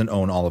doesn't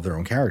own all of their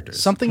own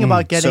characters. Something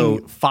about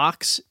getting So-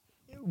 Fox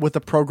with a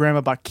program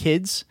about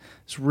kids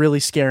is really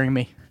scaring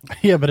me.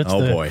 Yeah, but it's Oh,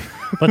 boy.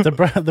 But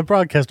the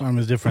broadcast arm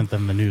is different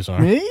than the news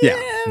arm. Yeah,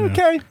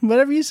 okay.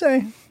 Whatever you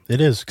say. It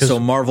is because So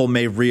Marvel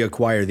may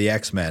reacquire the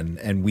X-Men,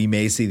 and we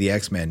may see the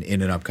X-Men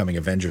in an upcoming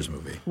Avengers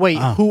movie. Wait,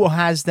 who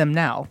has them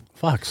now?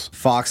 Fox.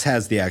 Fox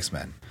has the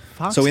X-Men.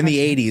 Fox So in the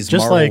has- 80s,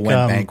 Just Marvel like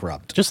went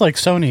bankrupt. Just like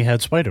Sony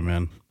had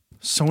Spider-Man.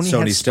 Sony has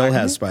still Spider-Man?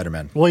 has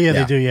Spider-Man. Well, yeah,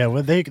 they do. Yeah,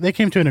 well, they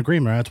came to an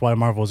agreement. That's why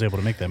Marvel was able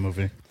to make that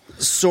movie.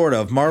 Sort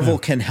of. Marvel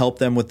can help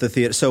them with the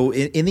theater. So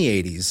in the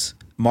 80s,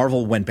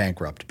 Marvel went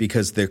bankrupt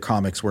because their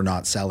comics were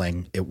not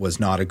selling. It was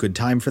not a good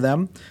time for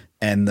them.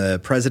 And the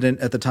president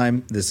at the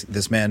time,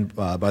 this man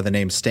by the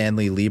name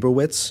Stanley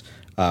Leibowitz,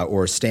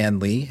 or Stan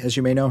Lee, as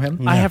you may know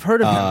him. I have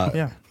heard of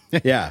him.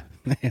 Yeah. Yeah.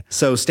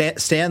 So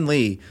Stan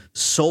Lee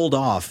sold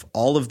off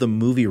all of the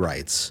movie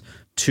rights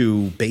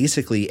to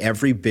basically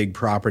every big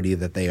property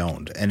that they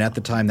owned. And at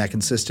the time, that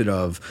consisted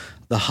of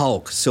the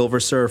Hulk, Silver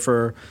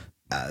Surfer,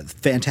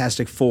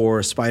 Fantastic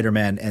Four,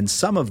 Spider-Man, and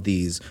some of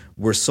these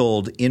were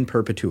sold in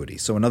perpetuity.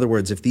 So in other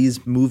words, if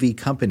these movie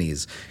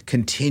companies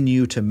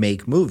continue to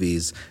make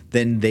movies,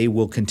 then they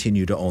will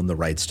continue to own the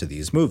rights to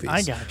these movies.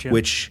 I gotcha.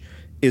 Which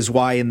is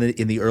why in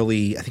the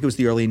early, I think it was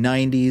the early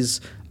 90s,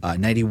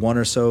 91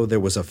 or so, there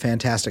was a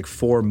Fantastic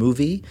Four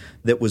movie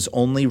that was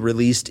only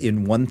released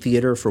in one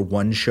theater for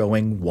one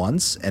showing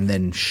once and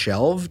then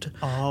shelved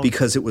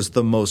because it was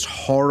the most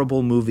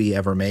horrible movie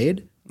ever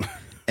made.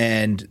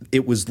 And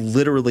it was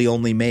literally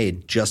only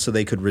made just so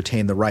they could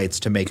retain the rights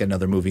to make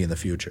another movie in the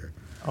future.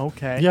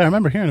 Okay. Yeah, I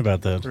remember hearing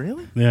about that.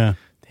 Really? Yeah.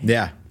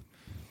 Yeah.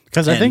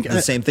 Because I think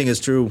the same thing is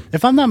true.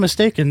 if I'm not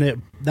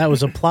mistaken, that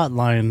was a plot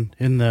line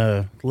in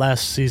the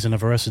last season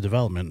of Arrested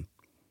Development.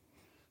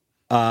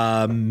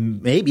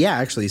 Maybe, yeah,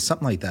 actually,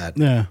 something like that.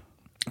 Yeah.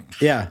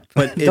 Yeah,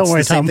 but it's Don't worry,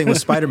 the same Tom. thing with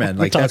Spider-Man.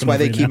 We're Like that's talking why over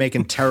they you keep now.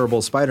 making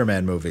terrible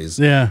Spider-Man movies.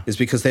 Yeah. is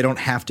because they don't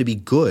have to be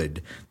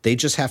good. They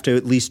just have to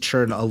at least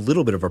churn a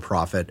little bit of a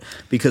profit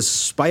because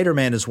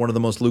Spider-Man is one of the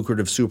most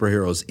lucrative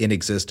superheroes in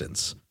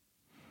existence.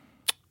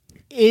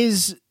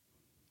 Is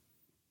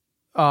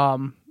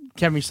Kevin,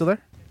 you still there?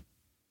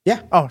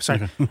 Yeah. Oh,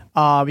 sorry.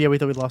 Yeah, we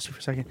thought we lost you for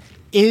a second.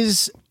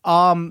 Is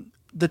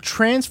the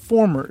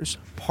Transformers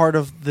part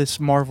of this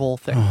Marvel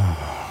thing?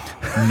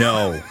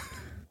 No.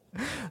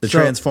 The So-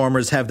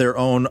 Transformers have their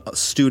own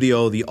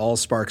studio, the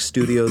Allspark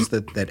Studios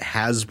that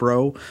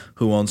Hasbro,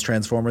 who owns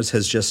Transformers,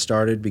 has just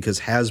started because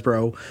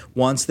Hasbro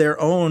wants their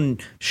own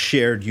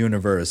shared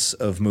universe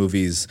of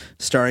movies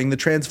starring the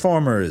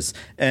Transformers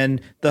and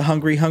the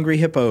Hungry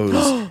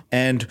Hippos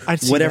and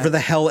I'd see whatever that. the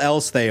hell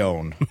else they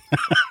own.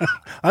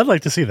 I'd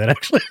like to see that,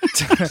 actually.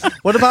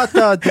 What about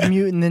the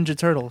Mutant Ninja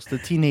Turtles? The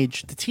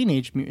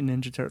teenage Mutant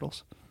Ninja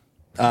Turtles.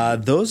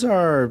 Those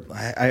are,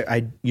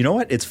 I you know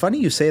what? It's funny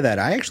you say that.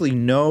 I actually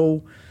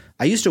know,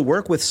 I used to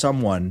work with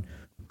someone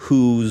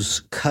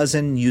whose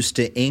cousin used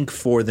to ink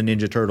for the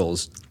Ninja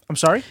Turtles. I'm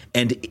sorry?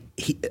 And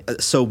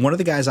so one of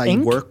the guys I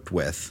Ink? worked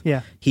with,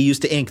 Yeah. he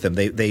used to ink them.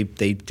 They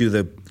do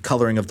the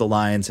coloring of the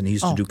lines, and he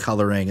used to do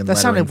coloring and That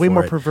sounded way lettering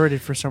more for it.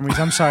 perverted for some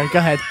reason. I'm sorry. Go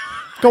ahead.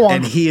 Go on.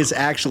 And he is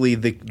actually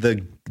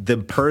the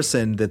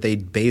person that they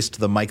based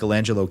the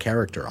Michelangelo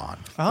character on.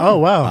 Oh,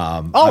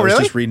 wow. Oh, I was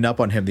really? just reading up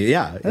on him.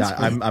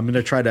 I'm going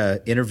to try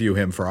to interview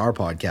him for our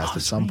podcast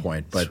at some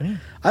point. But sweet.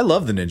 I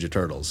love the Ninja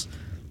Turtles.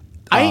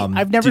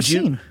 I've never did you-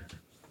 seen.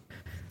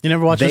 You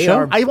never watched the they show?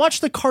 are- I watched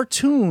the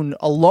cartoon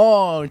a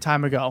long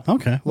time ago.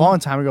 Okay. Long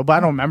time ago, but I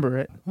don't remember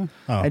it. Oh.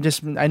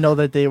 I know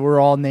that they were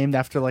all named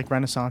after like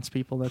Renaissance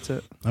people. That's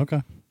it.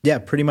 Okay. Yeah,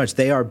 pretty much.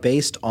 They are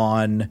based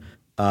on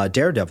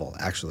Daredevil,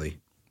 actually,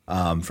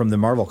 from the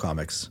Marvel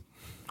comics.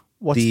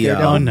 What's The,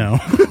 Daredevil? Oh, no.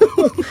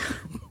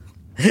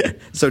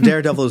 So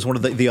Daredevil is one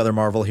of the other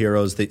Marvel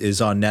heroes that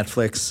is on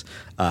Netflix.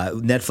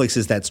 Netflix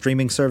is that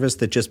streaming service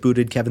that just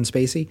booted Kevin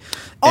Spacey.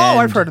 Oh, And-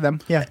 I've heard of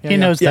them. Yeah, He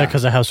knows that Yeah.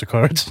 because of House of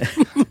Cards.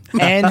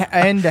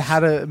 and How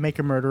to Make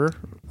a Murderer.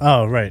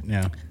 Oh, right.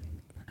 Yeah.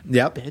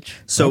 Yep. Bitch.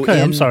 So Okay,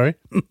 I'm sorry.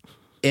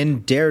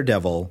 in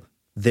Daredevil,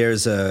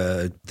 there's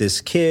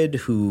this kid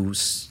who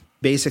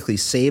basically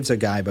saves a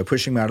guy by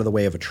pushing him out of the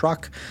way of a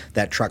truck.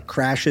 That truck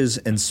crashes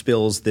and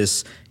spills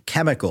this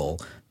chemical,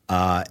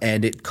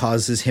 and it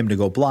causes him to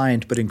go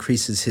blind, but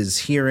increases his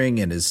hearing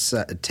and his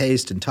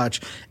taste and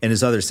touch and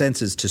his other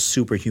senses to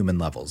superhuman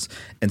levels.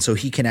 And so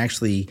he can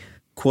actually,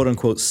 quote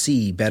unquote,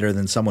 see better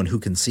than someone who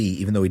can see,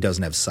 even though he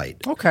doesn't have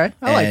sight. Okay,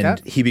 I like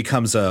that. He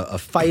becomes a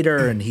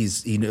fighter, and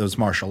he knows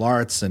martial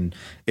arts, and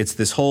it's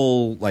this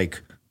whole like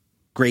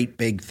great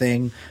big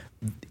thing.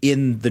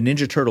 In the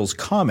Ninja Turtles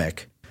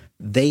comic,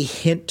 they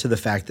hint to the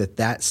fact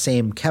that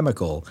same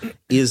chemical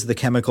is the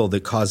chemical that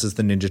causes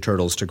the Ninja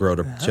Turtles to grow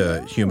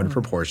to human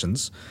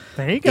proportions.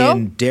 There you go.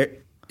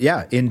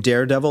 In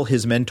Daredevil,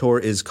 his mentor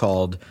is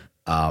called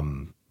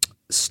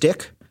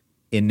Stick.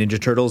 In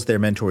Ninja Turtles, their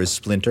mentor is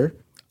Splinter.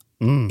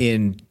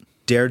 In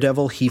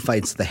Daredevil, he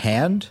fights the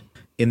hand.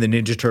 In the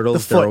Ninja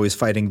Turtles, they're foot. always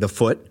fighting the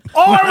foot.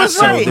 Oh, I was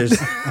right.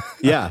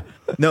 Yeah.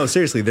 No,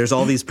 seriously, there's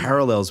all these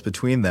parallels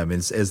between them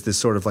as this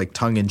sort of like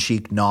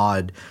tongue-in-cheek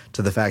nod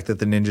to the fact that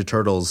the Ninja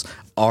Turtles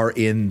are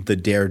in the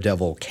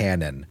Daredevil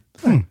canon.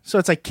 So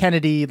it's like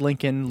Kennedy,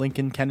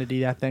 Lincoln,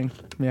 Kennedy, that thing.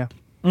 Yeah.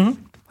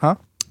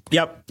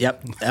 Yep.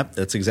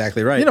 That's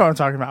exactly right. You know what I'm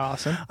talking about,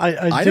 Austin.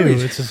 I know do.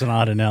 you- It's just an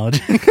odd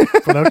analogy.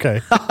 But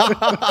okay.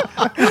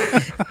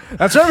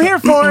 That's what I'm here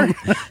for.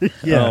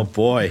 Yeah. Oh,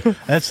 boy.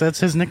 That's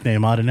his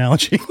nickname, Odd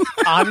Analogy.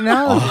 Odd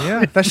analogy.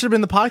 Yeah. That should have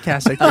been the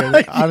podcast right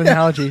there. Odd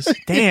analogies.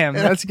 Damn,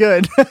 that's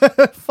good.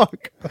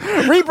 Fuck.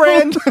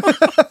 Rebrand.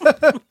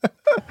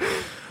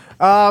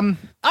 All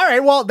right.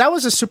 Well, that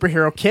was a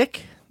superhero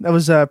kick. That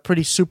was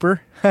pretty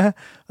super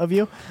of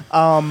you.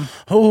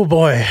 Oh,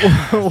 boy.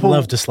 I'd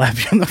love to slap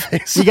you in the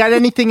face. You got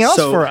anything else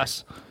So- for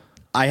us?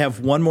 I have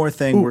one more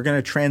thing. We're going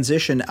to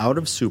transition out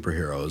of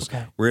superheroes.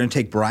 Okay. We're going to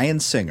take Bryan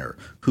Singer,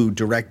 who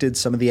directed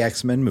some of the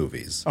X-Men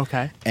movies.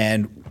 Okay.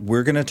 And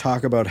we're going to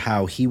talk about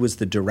how he was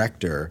the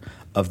director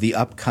of the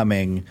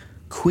upcoming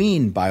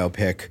Queen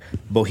biopic,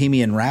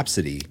 Bohemian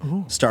Rhapsody,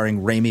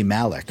 starring Rami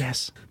Malek.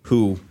 Yes.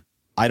 Who,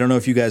 I don't know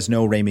if you guys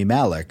know Rami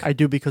Malek. I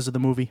do because of the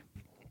movie.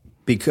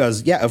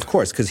 Because, yeah, of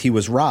course, because he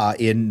was Ra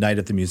in Night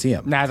at the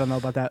Museum. Nah, I don't know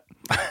about that.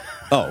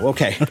 Oh,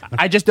 okay.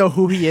 I just know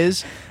who he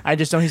is. I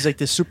just know he's like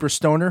this super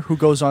stoner who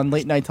goes on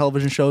late night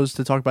television shows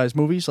to talk about his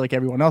movies like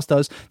everyone else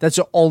does. That's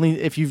the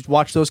only, if you've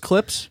watched those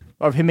clips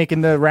of him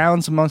making the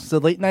rounds amongst the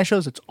late night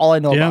shows, it's all I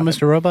know Do you know about who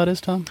Mr. Robot is,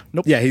 Tom?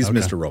 Nope. Yeah, he's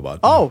Mr. Robot.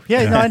 Oh,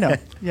 yeah, no, I know.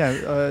 Yeah,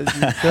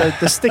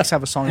 the Sticks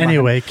have a song about him.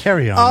 Anyway,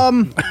 carry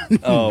on.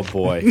 Oh,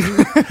 boy.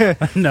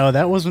 No,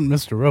 that wasn't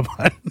Mr.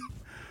 Robot.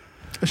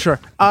 Sure.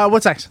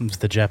 What's next? It's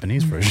the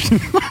Japanese version.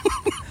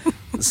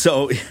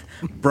 So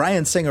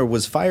Bryan Singer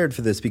was fired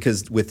for this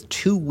because with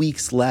 2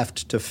 weeks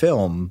left to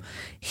film,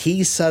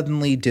 he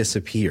suddenly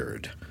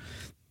disappeared.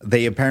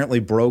 They apparently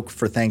broke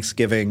for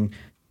Thanksgiving,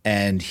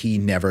 and he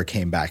never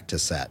came back to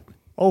set.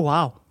 Oh,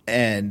 wow.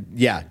 And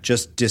yeah,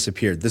 just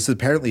disappeared. This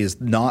apparently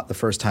is not the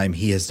first time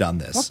he has done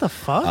this. What the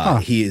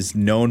fuck? He is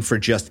known for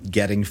just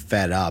getting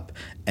fed up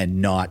and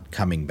not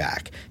coming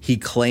back. He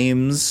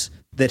claims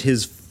that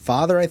his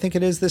father, I think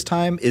it is this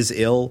time, is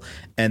ill,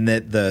 and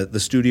that the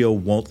studio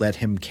won't let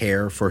him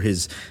care for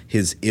his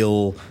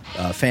ill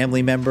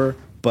family member.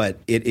 But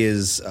it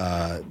is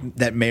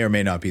that may or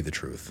may not be the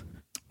truth.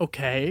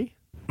 Okay.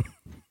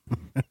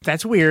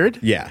 That's weird.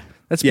 Yeah.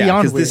 That's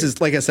beyond weird. This is,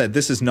 like I said,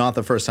 this is not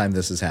the first time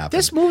this has happened.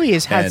 This movie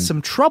has had And-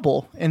 some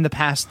trouble in the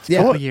past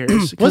couple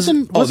years.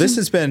 'Cause- this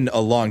has been a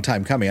long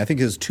time coming. I think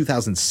it was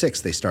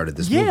 2006 they started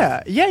this movie.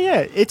 yeah.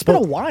 It's been a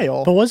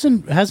while. But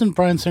hasn't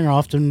Bryan Singer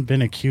often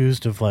been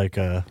accused of like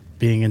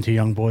being into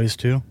young boys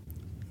too?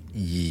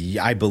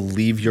 Yeah, I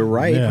believe you're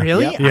right. Yeah.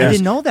 Really? Yep. I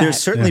didn't know that. There's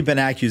certainly been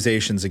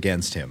accusations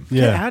against him.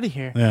 Get out of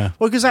here. Yeah.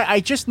 Well, because I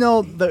just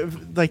know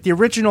the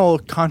original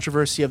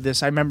controversy of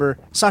this. I remember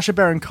Sacha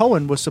Baron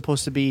Cohen was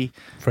supposed to be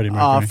Freddie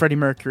Mercury. Freddie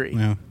Mercury.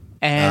 Yeah.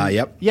 And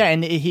Yep. yeah,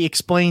 and he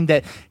explained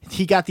that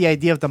he got the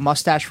idea of the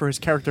mustache for his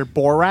character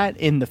Borat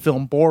in the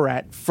film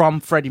Borat from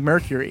Freddie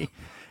Mercury.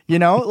 You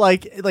know,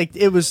 like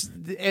it was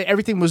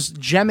everything was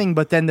gemming,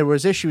 but then there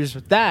was issues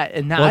with that,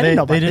 and now Well, I didn't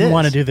know about they didn't this.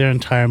 want to do their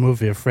entire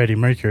movie of Freddie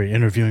Mercury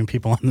interviewing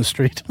people on the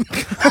street.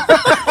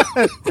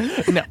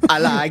 I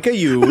like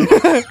you.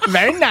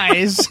 Very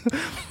nice.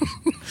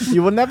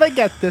 You will never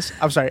get this.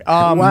 I'm sorry.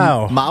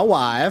 Wow. My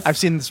wife. I've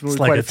seen this movie It's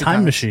quite like a few time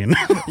times. machine.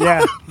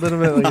 Yeah, a little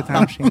bit like a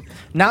time machine.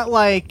 Not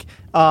like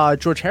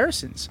George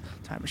Harrison's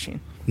Time Machine,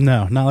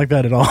 No, not like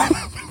that at all.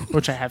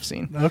 which I have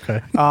seen.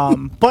 Okay.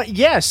 But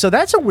yeah, so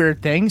that's a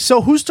weird thing.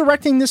 So who's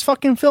directing this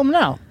fucking film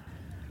now?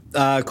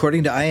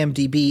 According to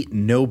IMDb,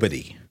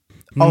 nobody.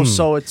 Oh,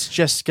 so it's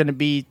just going to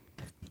be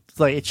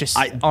like it's just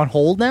on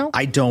hold now?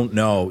 I don't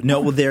know. No,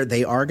 well,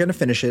 they are going to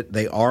finish it.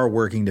 They are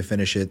working to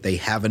finish it. They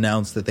have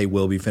announced that they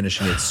will be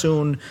finishing it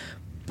soon,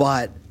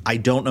 but I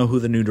don't know who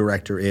the new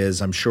director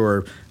is. I'm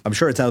sure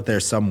it's out there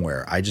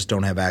somewhere. I just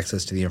don't have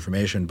access to the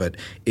information. But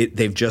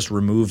they've just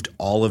removed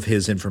all of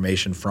his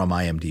information from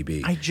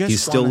IMDb.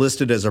 He's still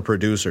listed as a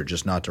producer,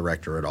 just not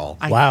director at all.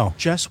 I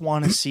just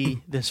want to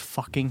see this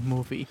fucking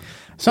movie.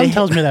 Something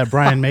tells me that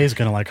Brian May's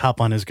going to like hop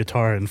on his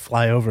guitar and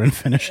fly over and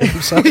finish it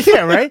himself.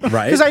 Yeah, right?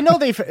 Right. Because I know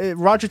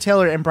Roger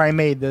Taylor and Brian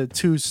May, the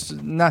two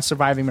not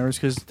surviving members,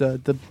 because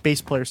the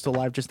bass player is still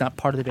alive, just not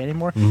part of the band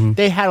anymore. Mm-hmm.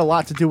 They had a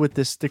lot to do with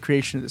the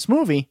creation of this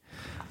movie.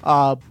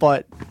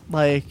 But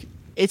like,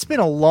 it's been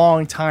a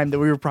long time that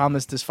we were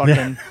promised this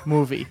fucking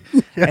movie,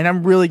 and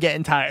I'm really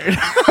getting tired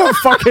of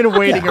fucking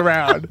waiting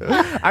around.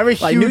 I'm a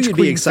huge I knew you'd be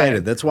Queen excited.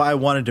 fan. That's why I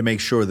wanted to make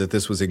sure that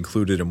this was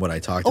included in what I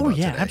talked Oh about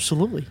yeah, today.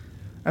 absolutely.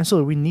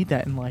 We need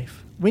that in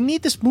life. We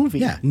need this movie.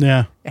 Yeah.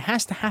 Yeah. It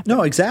has to happen.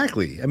 No,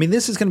 exactly. I mean,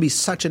 this is going to be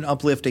such an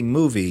uplifting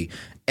movie,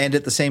 and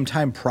at the same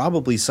time,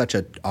 probably such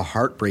a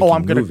heartbreaking Oh,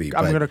 I'm movie.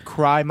 gonna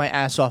cry my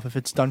ass off if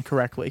it's done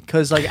correctly,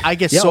 because like I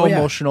get Yeah, so oh, yeah.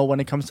 emotional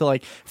when it comes to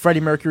like Freddie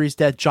Mercury's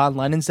death, John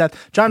Lennon's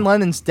death. John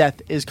Lennon's death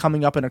is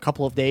coming up in a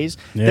couple of days.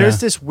 Yeah.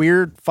 There's this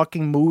weird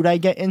fucking mood I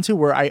get into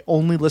where I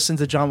only listen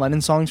to John Lennon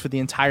songs for the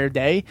entire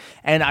day,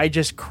 and I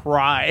just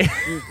cry.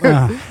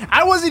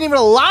 I wasn't even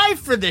alive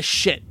for this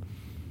shit.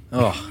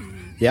 Oh,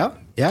 yeah,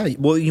 yeah.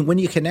 Well, when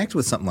you connect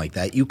with something like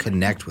that, you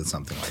connect with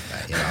something like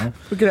that. You know.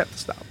 We're gonna have to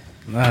stop.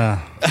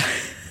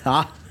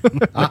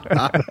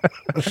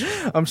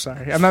 I'm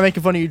sorry. I'm not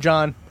making fun of you,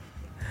 John.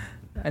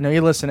 I know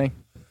you're listening.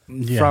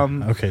 Yeah.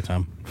 From- okay,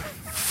 Tom.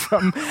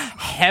 From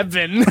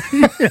heaven.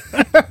 Yeah,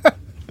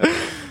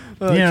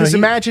 Because he-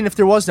 imagine if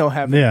there was no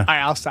heaven. Yeah. All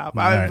right, I'll stop.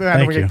 All I'm right, gonna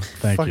thank get you.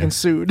 Thank fucking you.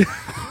 sued.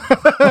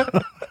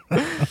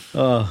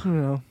 You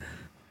know,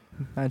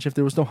 imagine if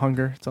there was no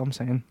hunger. That's all I'm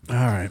saying. All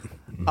right.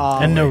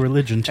 And no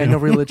religion too. And no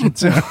religion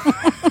too.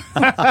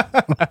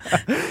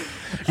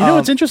 You know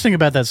what's interesting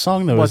about that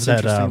song though What's is that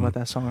interesting about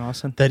that song,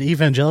 Austin? that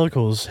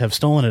evangelicals have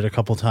stolen it a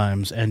couple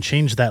times and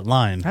changed that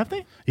line. Have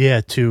they? Yeah,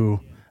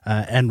 to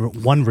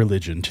and one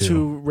religion too.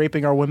 To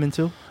raping our women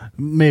too?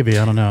 Maybe,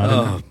 I don't know.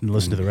 I didn't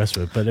listen to the rest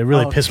of it, but it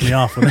really Oh. pissed me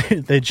off when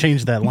they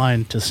changed that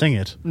line to sing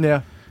it.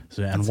 Yeah.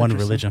 So, and one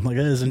religion. I'm like,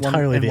 that is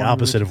entirely and the one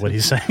opposite of what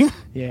he's saying.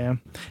 Yeah.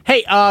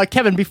 Hey,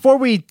 Kevin, before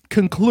we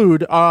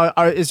conclude,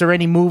 is there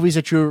any movies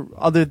that you're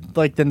other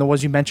like than the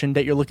ones you mentioned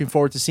that you're looking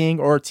forward to seeing,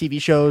 or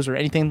TV shows or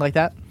anything like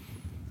that?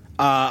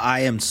 I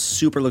am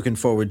super looking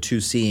forward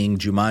to seeing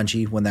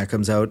Jumanji when that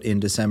comes out in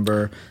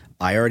December.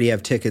 I already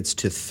have tickets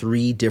to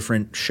 3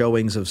 different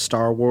showings of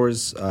Star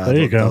Wars. There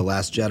you go. The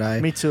Last Jedi.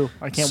 Me too.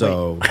 I can't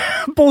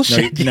wait.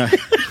 Bullshit.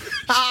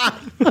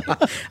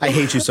 I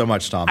hate you so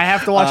much, Tom. I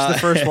have to watch the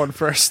first one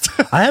first.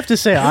 I have to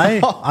say,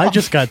 I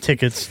just got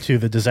tickets to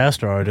The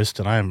Disaster Artist,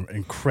 and I'm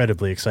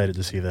incredibly excited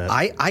to see that.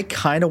 I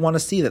kind of want to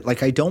see that.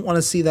 Like, I don't want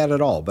to see that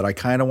at all, but I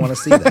kind of want to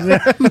see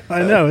that.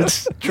 I know,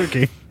 it's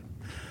tricky.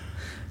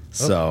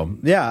 So,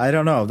 yeah, I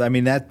don't know. I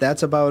mean,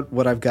 that's about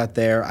what I've got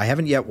there. I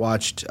haven't yet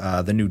watched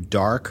the new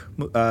Dark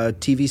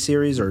TV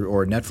series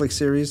or Netflix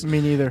series. Me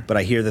neither. But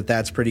I hear that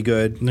that's pretty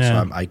good.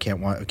 Yeah. So I can't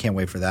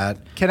wait for that.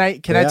 Can I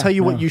tell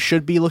you what you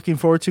should be looking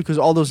forward to? Because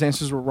all those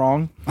answers were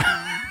wrong.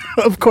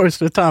 Of course,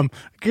 Tom.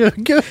 Give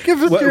us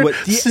your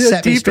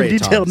set me deep straight, and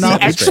Tom. detailed The Set me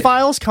knowledge. straight.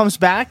 X-Files comes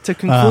back to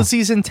conclude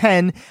season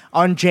 10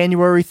 on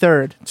January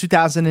 3rd,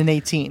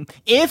 2018.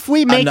 If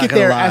we make not it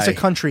there gonna as a lie.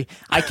 country,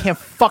 I can't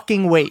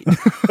fucking wait.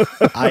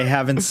 I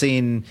haven't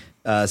seen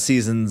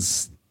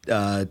seasons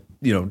 10,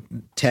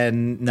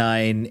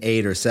 9,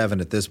 8, or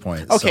 7 at this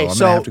point. Okay, so I'm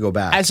gonna have to go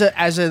back.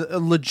 As a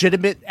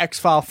legitimate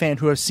X-File fan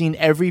who has seen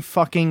every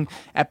fucking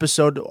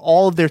episode,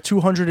 all of their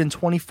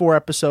 224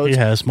 episodes, He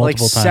has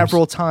multiple times.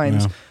 several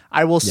times, Yeah.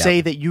 I will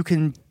say that you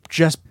can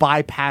just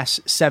bypass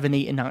 7,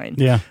 8, and 9.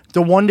 Yeah.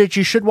 The one that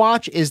you should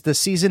watch is the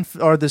season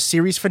or the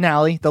series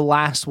finale, the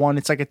last one.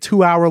 It's like a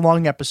 2-hour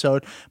long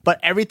episode, but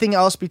everything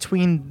else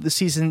between the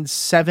season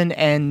 7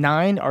 and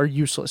 9 are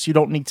useless. You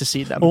don't need to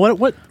see them. Well,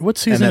 what and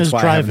season that's is why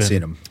I Drive haven't in?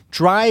 seen them.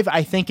 Drive,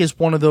 I think, is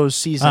one of those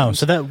seasons. Oh,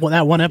 so that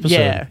one episode.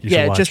 Yeah, you should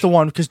yeah, watch. just the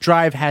one because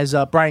Drive has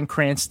Bryan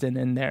Cranston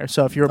in there.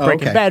 So if you're a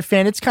Breaking okay. Bad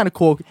fan, it's kind of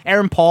cool.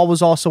 Aaron Paul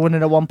was also in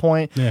it at one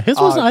point. Yeah, his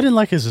was. I didn't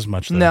like his as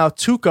much. Though. Now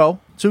Tuco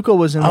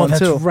was in Oh, one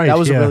that's too. right, That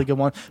was yeah. a really good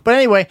one. But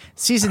anyway,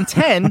 season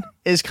 10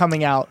 is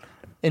coming out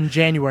in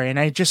January, and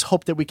I just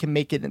hope that we can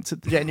make it into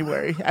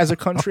January as a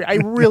country. I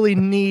really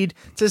need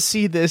to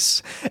see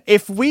this.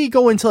 If we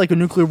go into like a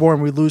nuclear war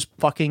and we lose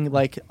fucking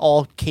like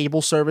all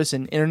cable service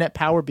and internet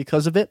power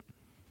because of it,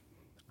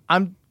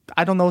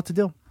 I don't know what to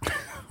do.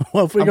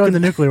 Well, if we go into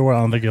nuclear war, I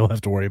don't think you'll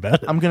have to worry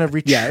about it. I'm gonna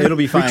retreat. Yeah, it'll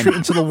be fine. Retreat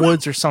into the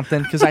woods or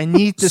something because I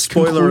need this.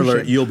 Spoiler conclusion.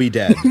 alert, you'll be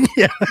dead.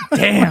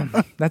 Damn,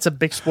 that's a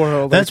big spoiler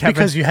alert. That's Kevin.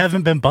 because you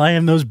haven't been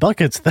buying those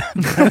buckets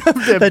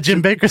that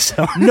Jim Baker's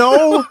selling.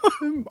 No,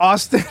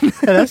 Austin, Yeah,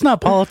 that's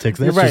not politics.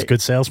 That's You're right. just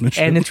good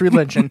salesmanship. and it's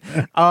religion.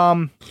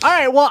 All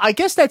right, well, I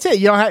guess that's it.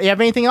 You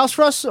have anything else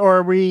for us, or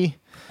are we?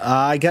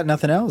 I got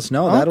nothing else.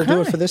 No, that'll do it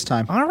Okay. for this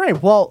time. All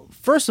right. Well,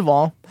 first of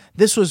all,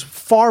 this was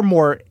far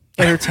more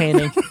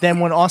entertaining than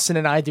when Austin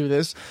and I do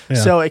this. Yeah.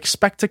 So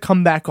expect to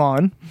come back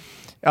on.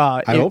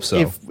 I hope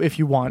so. If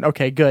you want,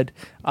 okay, good.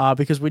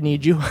 Because we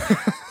need you,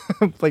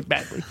 like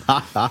badly.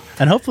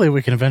 and hopefully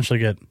we can eventually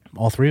get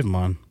all 3 of them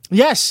on.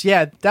 Yes,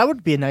 yeah, that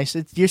would be nice.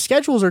 Your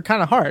schedules are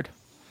kind of hard.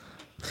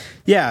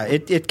 Yeah,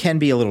 it can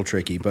be a little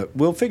tricky, but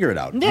we'll figure it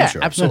out. Yeah, I'm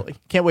sure. absolutely.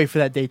 Can't wait for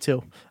that day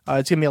too.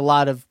 It's gonna be a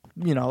lot of,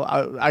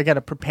 I got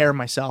to prepare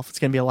myself. It's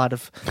gonna be a lot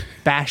of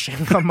bashing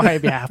on my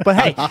behalf. But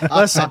hey,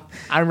 listen,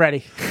 I'm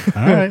ready.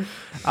 All right.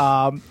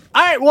 All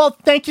right. Well,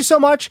 thank you so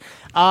much.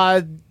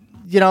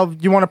 You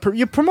want to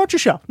you promote your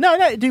show?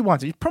 No, do you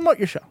want to? You promote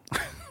your show?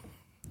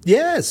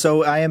 Yeah,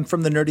 so I am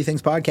from the Nerdy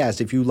Things podcast.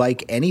 If you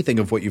like anything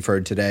of what you've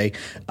heard today,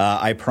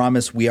 I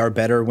promise we are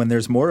better when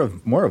there's more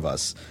of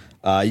us.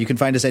 You can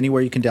find us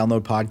anywhere you can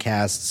download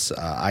podcasts,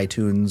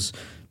 iTunes,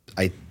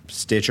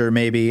 Stitcher,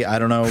 maybe, I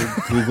don't know,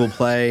 Google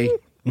Play.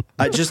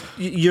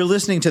 You're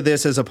listening to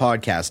this as a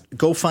podcast.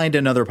 Go find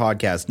another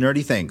podcast,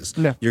 Nerdy Things.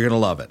 No. You're gonna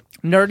love it.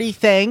 Nerdy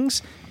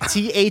Things,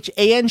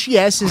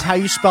 THANGS is how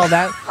you spell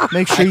that.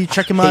 Make sure you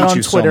check him out Hate on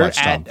you so Twitter much,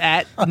 Tom.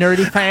 at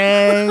Nerdy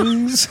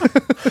Fangs.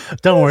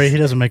 Don't worry, he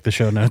doesn't make the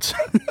show notes.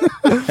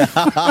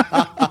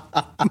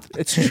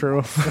 It's true.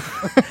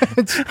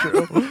 It's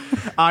true.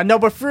 No,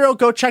 but for real,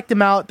 go check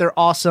them out. They're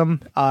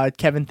awesome.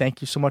 Kevin,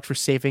 thank you so much for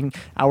saving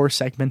our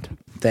segment.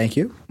 Thank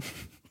you.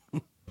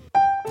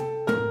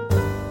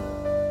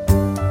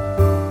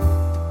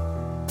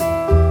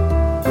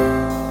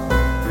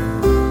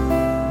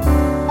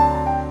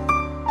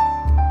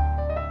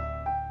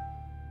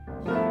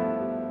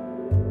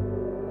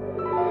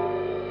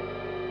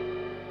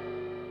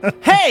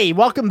 Hey,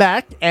 welcome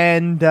back,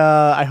 and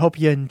I hope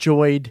you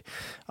enjoyed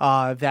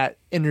that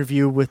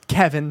interview with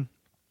Kevin.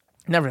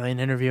 Not really an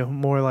interview,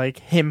 more like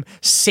him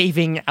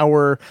saving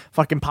our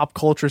fucking pop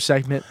culture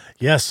segment,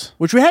 Yes.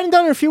 which we hadn't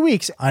done in a few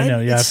weeks. I know.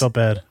 And Yeah, I it's- felt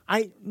bad.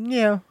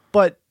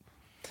 but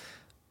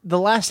the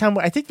last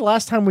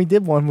time we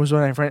did one was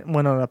when I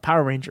went on a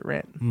Power Ranger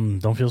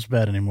rant. Don't feel so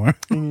bad anymore.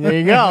 It's There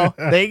you go.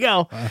 There you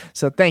go.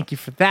 So thank you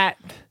for that.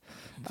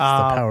 the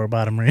Power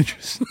Bottom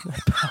Rangers.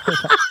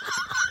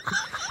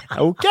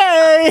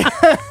 Okay.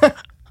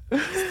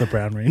 It's the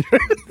Brown Ranger.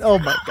 Oh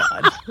my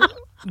god.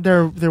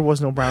 There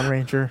was no Brown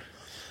Ranger.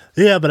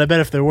 Yeah, but I bet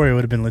if there were, it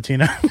would have been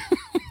Latino.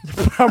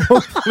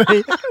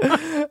 Probably.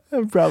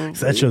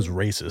 That show's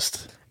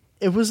racist.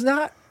 It was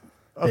not.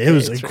 Okay, It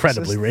was it's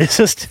incredibly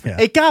racist. racist. Yeah.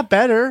 It got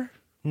better.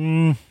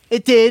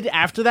 It did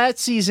after that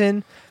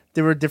season.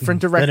 There were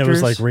different directors. Then it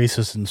was like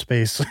racist in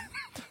space.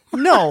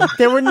 No,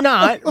 they were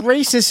not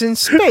racist in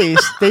space.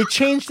 They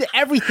changed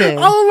everything.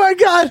 Oh my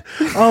god!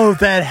 Oh,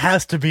 that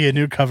has to be a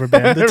new cover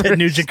band. The Ted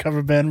Nugent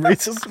cover band,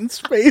 Racist in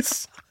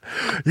Space.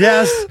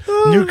 Yes,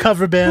 new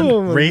cover band,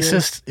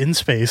 Racist in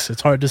Space.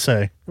 It's hard to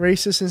say.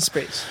 Racist in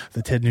space.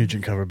 The Ted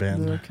Nugent cover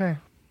band. Okay.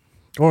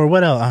 Or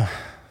what else?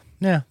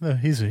 Yeah,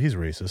 he's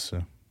racist.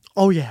 So.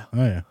 Oh yeah.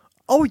 Oh yeah.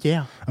 Oh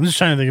yeah. I'm just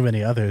trying to think of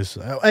any others.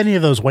 Any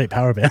of those white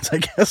power bands, I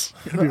guess.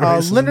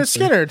 Leonard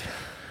Skinner.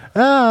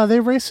 They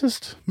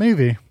racist?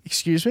 Maybe.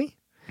 Excuse me?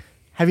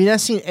 Have you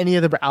not seen any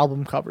of the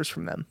album covers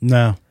from them?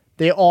 No.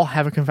 They all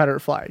have a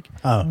Confederate flag.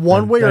 Oh,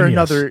 One way or then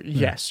another, yes.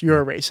 yes,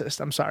 you're a racist.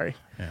 I'm sorry.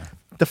 Yeah.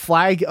 The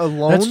flag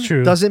alone That's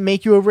true. doesn't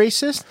make you a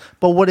racist,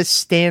 but what it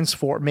stands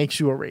for makes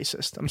you a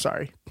racist. I'm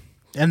sorry.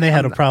 And they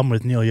had a problem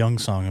with Neil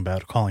Young's song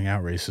about calling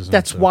out racism.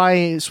 That's so.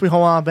 why Sweet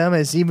Home Alabama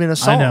is even a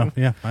song. I know.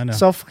 Yeah, I know.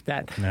 So fuck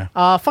that.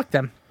 Yeah. Fuck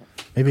them.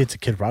 Maybe it's a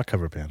Kid Rock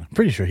cover band. I'm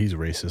pretty sure he's a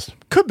racist.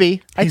 Could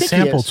be. I He think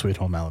sampled he is. Sweet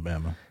Home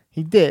Alabama.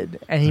 He did,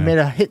 and he Yeah. made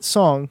a hit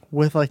song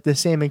with like the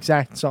same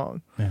exact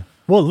song. Yeah.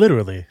 Well,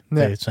 literally,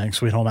 Yeah. they sang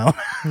Sweet Home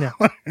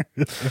Alabama.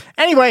 Yeah.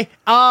 Anyway,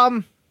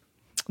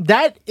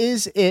 that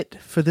is it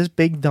for this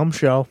big dumb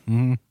show.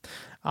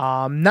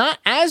 Not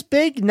as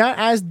big, not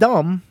as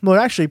dumb. Well,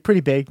 actually,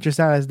 pretty big, just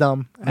not as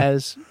dumb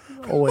as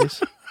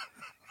always.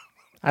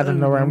 I don't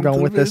know where I'm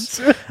going with this.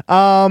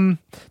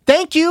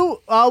 Thank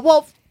you.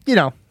 Well, you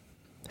know,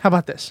 how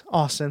about this,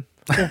 Austin?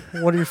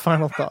 What are your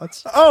final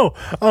thoughts? Oh,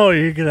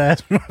 you're going to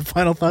ask me my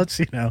final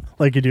thoughts,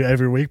 like you do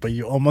every week, but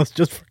you almost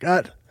just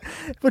forgot.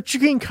 But you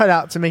can cut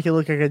out to make it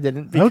look like I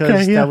didn't, because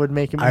Okay, yeah. that would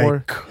make it more. I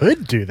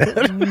could do that.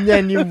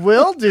 Then you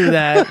will do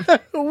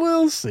that.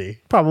 We'll see.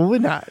 Probably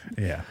not.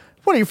 Yeah.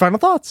 What are your final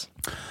thoughts?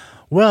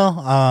 Well,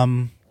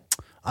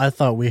 I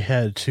thought we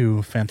had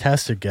two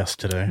fantastic guests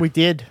today. We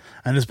did.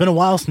 And it's been a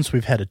while since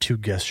we've had a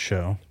two-guest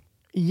show.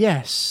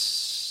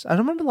 Yes. I don't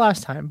remember the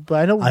last time, but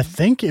I know. I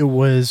think it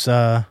was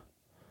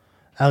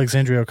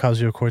Alexandria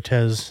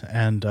Ocasio-Cortez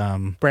and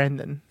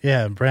Brandon.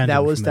 Brandon.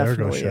 That was from the Ergo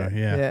definitely show. it.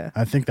 Yeah. Yeah.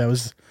 I think that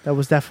was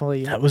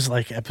definitely.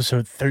 like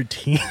episode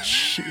 13.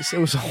 Jeez, it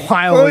was a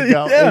while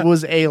ago. Yeah. It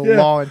was a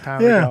long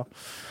time ago.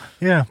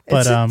 Yeah,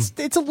 but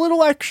it's a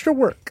little extra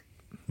work.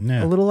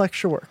 yeah, A little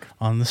extra work.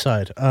 on the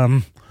side.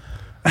 A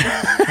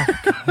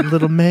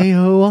little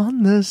mayo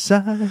on the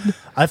side.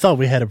 I thought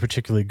we had a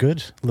particularly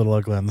good Little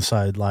Ugly on the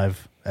Side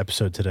live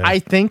episode today. I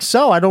think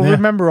so. I don't Yeah.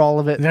 remember all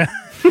of it. yeah,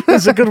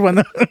 it's a good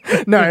one.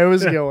 No, it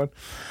was a good one.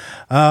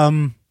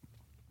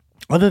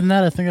 Other than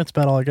that, I think that's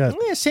about all I got.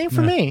 Yeah, same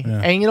for me.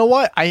 yeah. And you know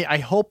what? I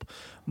hope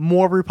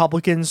more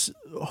Republicans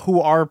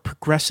who are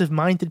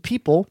progressive-minded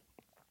people,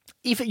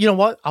 even, you know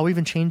what? I'll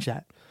even change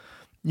that.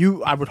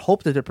 I would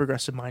hope that they're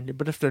progressive-minded,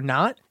 but if they're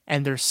not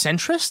and they're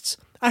centrists,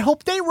 I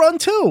hope they run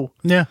too.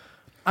 Yeah,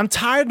 I'm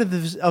tired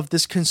of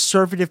this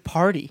conservative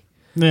party.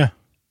 yeah,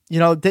 You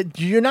know, that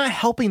you're not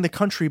helping the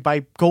country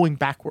by going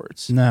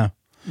backwards. no,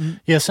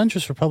 yeah.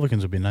 Centrist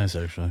Republicans would be nice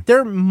actually,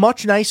 They're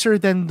much nicer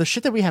than the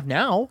shit that we have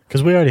now.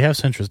 because we already have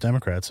centrist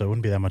Democrats, so it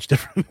wouldn't be that much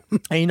different.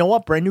 And you know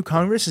what? Brand new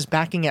Congress is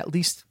backing at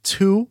least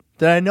two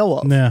that I know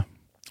of. yeah,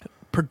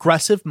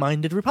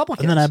 Progressive-minded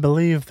Republicans. and then I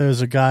believe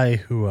there's a guy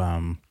who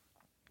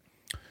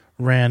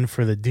ran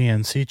for the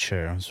DNC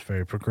chair. It was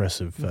very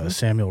progressive.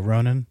 Samuel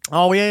Ronan.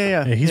 Oh,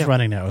 yeah. Yeah, he's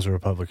running now as a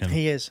Republican.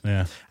 He is.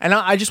 Yeah. And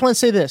I just want to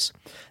say this.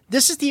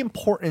 This is the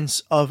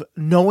importance of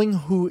knowing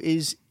who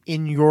is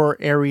in your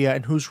area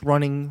and who's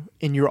running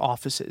in your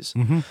offices.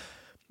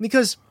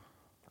 Because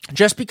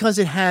just because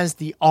it has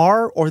the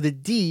R or the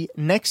D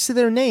next to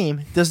their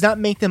name does not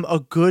make them a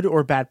good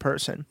or bad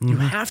person. You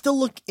have to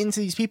look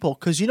into these people,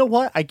 because you know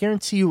what? I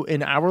guarantee you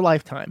in our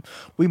lifetime,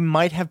 we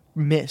might have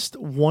missed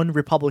one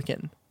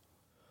Republican.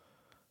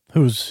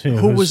 Who was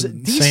was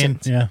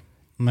decent. Yeah.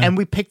 And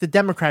we picked the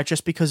Democrat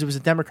just because it was a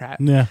Democrat.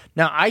 Yeah.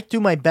 Now, I do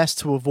my best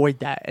to avoid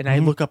that, and I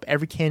look up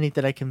every candidate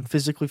that I can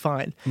physically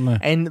find. Yeah.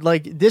 And,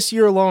 like, this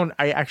year alone,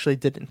 I actually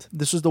didn't.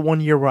 This was the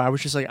one year where I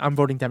was just like, I'm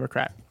voting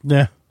Democrat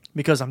Yeah.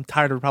 because I'm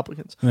tired of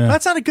Republicans. Yeah.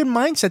 That's not a good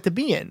mindset to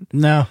be in.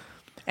 No.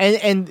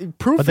 And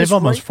proof But they've is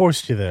almost right-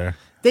 forced you there.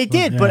 They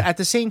did, Yeah. but at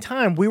the same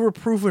time, we were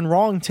proven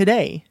wrong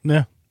today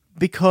Yeah.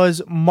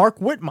 because Mark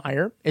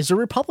Whitmire is a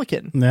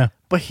Republican. Yeah.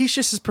 But he's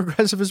just as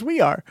progressive as we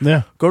are.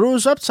 Yeah. Go to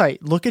his website,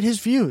 look at his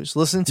views,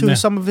 listen to Yeah.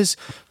 some of his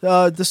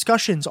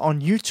discussions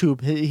on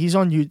YouTube. He's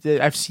on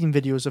YouTube. I've seen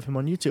videos of him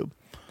on YouTube.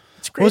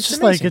 It's great. Well, it's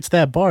just like amazing. it's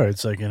that bar.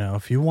 It's like,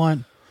 if you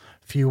want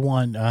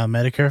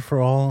Medicare for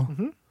all,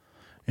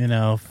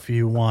 if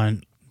you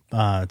want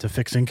to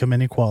fix income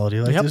inequality,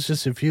 like Yep. it's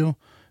just if you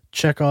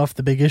check off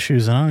the big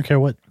issues, and I don't care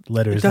what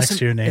letters next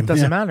to your name. It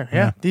doesn't Yeah. matter.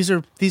 Yeah. These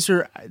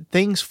are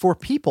things for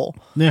people.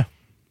 Yeah.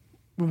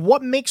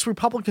 What makes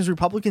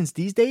Republicans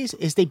these days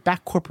is they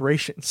back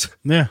corporations.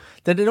 Yeah.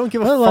 That they don't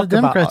give a Well, a lot fuck of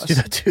Democrats about do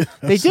us. that too.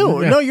 They do.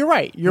 Yeah. No, you're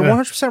right. You're Yeah.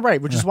 100%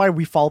 right, which is why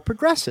we follow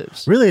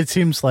progressives. Really, it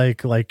seems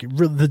like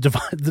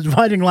the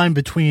dividing line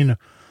between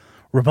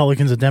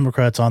Republicans and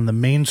Democrats on the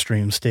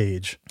mainstream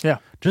stage Yeah.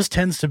 just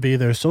tends to be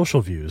their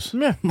social views.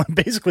 Yeah.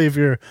 Basically, if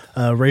you're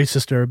a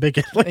racist or a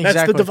bigot, that's the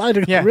Exactly.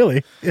 dividing Yeah.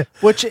 really. Yeah.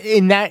 Which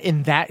in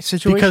that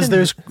situation,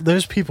 Because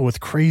there's people with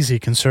crazy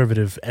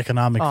conservative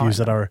economic views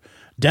that are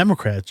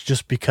Democrats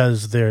just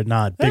because they're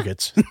not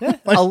bigots.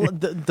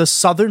 the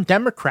Southern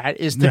Democrat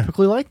is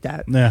typically like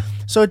that. Yeah.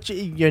 So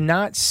you're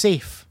not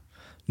safe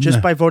just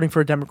by voting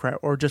for a Democrat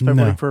or just by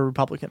voting for a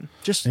Republican.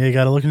 Just You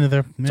got to look into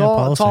their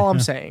policy. that's all I'm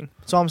yeah. saying.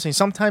 That's all I'm saying.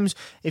 Sometimes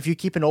if you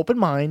keep an open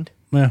mind,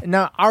 Yeah.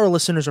 now our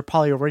listeners are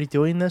probably already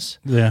doing this,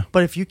 Yeah.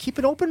 but if you keep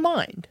an open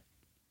mind,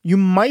 you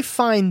might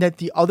find that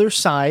the other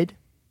side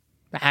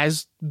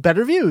has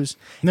better views.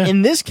 Yeah.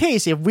 In this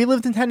case, if we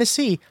lived in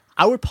Tennessee,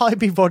 I would probably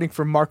be voting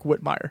for Mark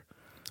Whitmire.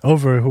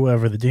 Over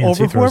whoever the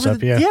DNC throws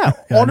up. Yeah.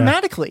 I know.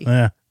 automatically.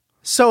 Yeah.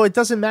 So it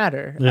doesn't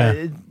matter.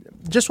 Yeah.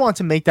 Just want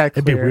to make that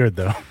clear. It'd be weird,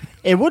 though.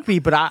 It would be,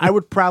 but I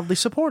would proudly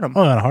support him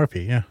Oh, on a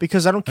heartbeat, yeah.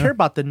 because I don't care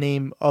about the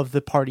name of the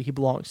party he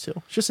belongs to.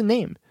 It's just a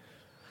name.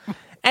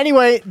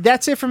 Anyway,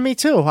 that's it from me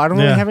too. I don't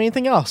really Yeah. have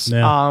anything else.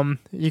 Yeah.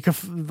 You can,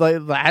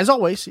 as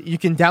always, you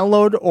can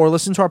download or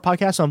listen to our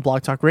podcast on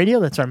Blog Talk Radio.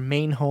 That's our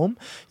main home.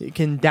 You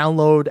can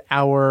download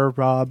our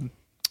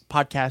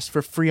podcast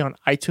for free on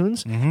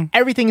iTunes.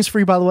 Everything is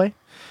free, by the way.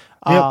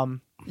 Yep.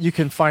 You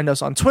can find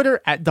us on Twitter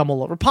at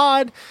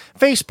DumbleOverPod.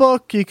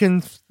 Facebook, you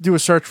can do a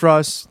search for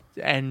us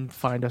and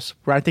find us.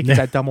 Where I think it's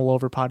at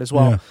DumbleOverPod as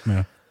well.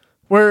 Yeah.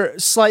 We're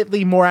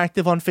slightly more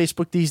active on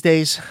Facebook these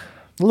days,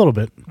 A little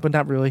bit. but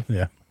not really.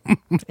 Yeah.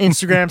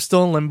 Instagram's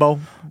still in limbo.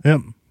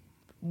 Yep.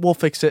 We'll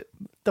fix it.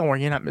 Don't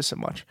worry, you're not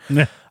missing much.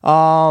 Yeah.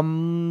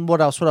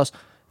 What else?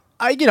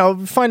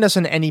 Find us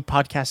on any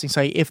podcasting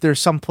site. If there's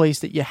some place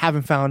that you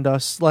haven't found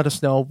us, let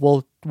us know.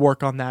 We'll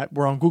work on that.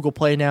 We're on Google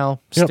Play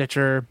now, Yep.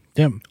 Stitcher,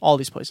 Yep. all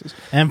these places.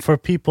 And for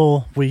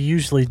people, we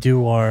usually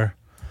do our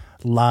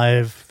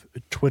live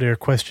Twitter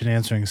question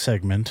answering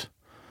segment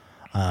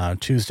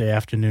Tuesday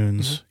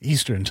afternoons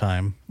Eastern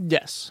time.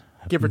 Yes.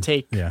 Give or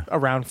take yeah.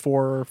 around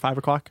 4 or 5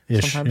 o'clock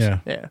Ish,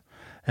 sometimes. yeah.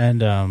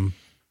 And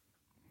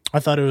I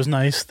thought it was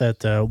nice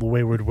that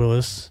Wayward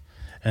Willis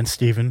and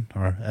Stephen,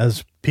 or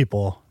as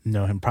people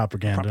know him,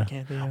 Propaganda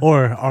yeah.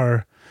 or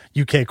our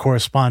UK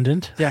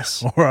correspondent.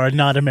 Yes. Or our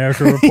Not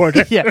America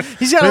reporter. Yeah.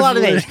 He's got a lot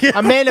of names.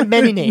 A man of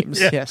many names.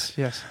 Yeah. Yes.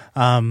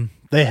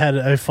 They had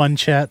a fun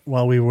chat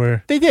while we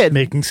were They did.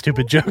 making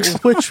stupid jokes.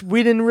 Which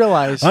we didn't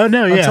realize Oh,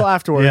 no, yeah. until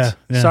afterwards. Yeah,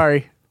 yeah.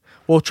 Sorry.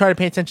 We'll try to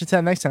pay attention to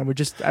that next time. I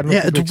don't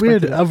Yeah, think we it's weird.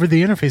 expected that. Over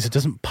the interface, it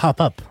doesn't pop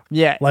up.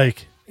 Yeah.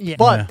 Like, Yeah.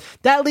 But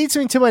that leads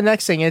me to my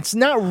next thing. It's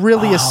not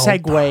really a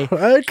segue, it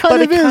but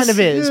kind it of kind of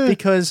is yeah.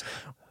 because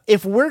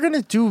if we're going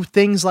to do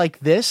things like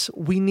this,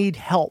 we need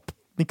help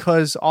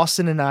because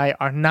Austin and I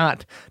are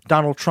not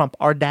Donald Trump.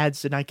 Our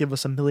dads did not give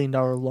us $1 million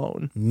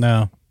loan.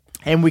 no.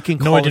 And we can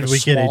call Nor it did we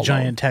get a small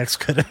giant loan. tax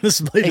cut in this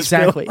latest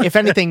Exactly. bill. If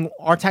anything,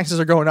 our taxes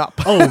are going up.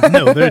 Oh,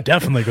 no, they're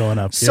definitely going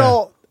up.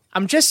 So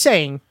I'm just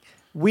saying,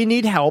 we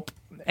need help.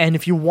 And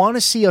if you want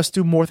to see us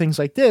do more things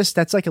like this,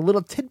 that's like a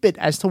little tidbit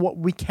as to what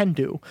we can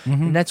do.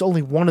 And that's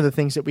only one of the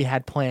things that we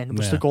had planned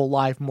was to go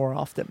live more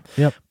often.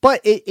 Yep. But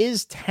it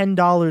is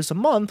 $10 a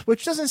month,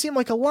 which doesn't seem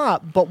like a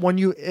lot. But when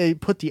you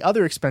put the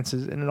other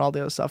expenses in and all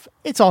the other stuff,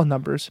 it's all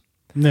numbers.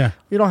 Yeah.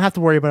 You don't have to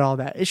worry about all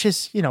that. It's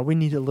just, we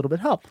need a little bit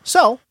of help.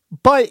 So,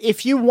 but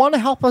if you want to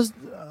help us,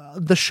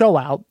 the show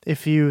out,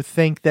 if you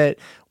think that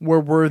we're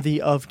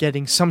worthy of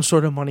getting some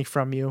sort of money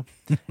from you,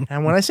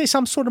 and when I say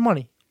some sort of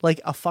money,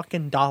 like a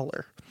fucking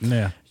dollar,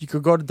 Yeah. you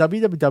could go to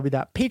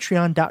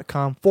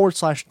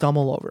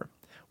www.patreon.com/dumbleover.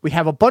 We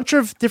have a bunch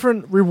of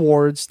different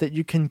rewards that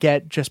you can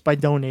get just by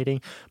donating,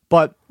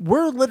 but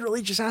we're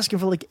literally just asking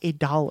for like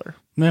 $1.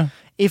 Yeah.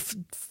 If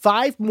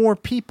 5 more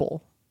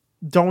people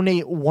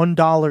donate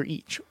 $1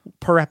 each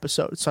per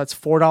episode, so that's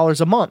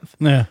 $4 a month,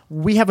 Yeah.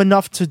 we have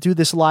enough to do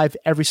this live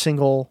every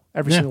single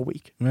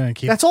week. Yeah,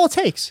 That's all it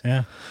takes.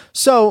 Yeah.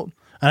 So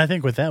And I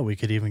think with that, we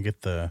could even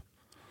get the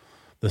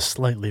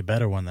slightly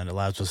better one that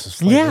allows us a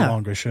slightly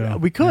longer show.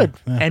 we could,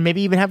 Yeah. and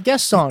maybe even have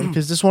guests on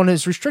because this one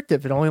is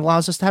restrictive. It only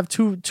allows us to have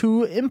two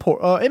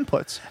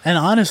inputs. And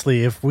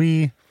honestly, if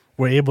we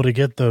were able to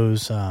get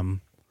those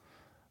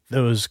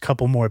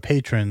couple more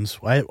patrons,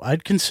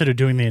 I'd consider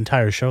doing the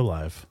entire show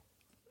live.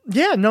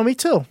 Yeah, no, me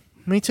too.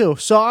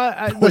 So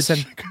I listen.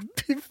 Which could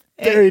be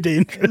very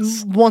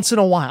dangerous. Once in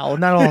a while,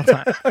 not all the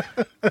time.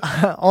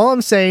 All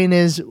I'm saying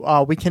is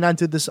we cannot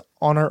do this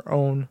on our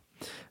own.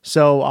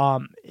 So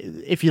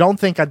if you don't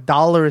think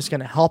 $1 is going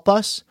to help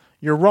us,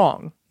 you're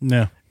wrong.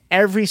 Yeah.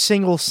 Every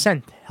single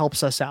cent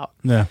helps us out.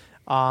 Yeah.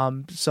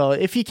 So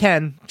if you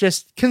can,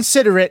 just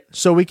consider it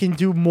so we can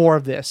do more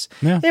of this.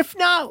 Yeah. If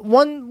not,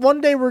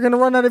 one day we're going to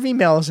run out of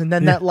emails and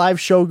then that live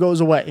show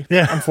goes away,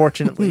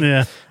 unfortunately.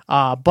 Yeah.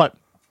 But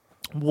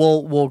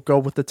we'll go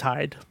with the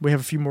tide. We have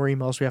a few more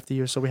emails we have to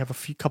use, so we have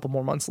couple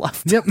more months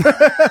left. Yep.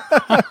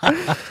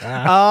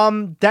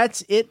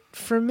 That's it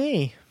for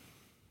me.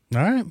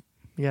 All right.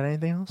 You got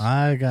anything else?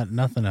 I got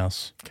nothing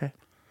else. Okay.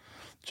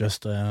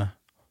 Just,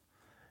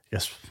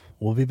 guess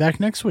we'll be back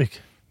next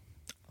week.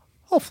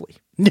 Hopefully.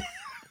 You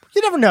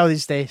never know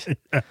these days.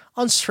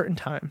 Uncertain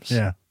times.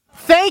 Yeah.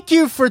 Thank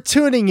you for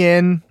tuning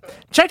in.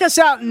 Check us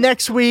out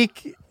next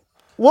week.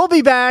 We'll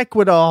be back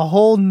with a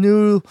whole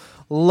new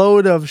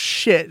load of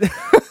shit.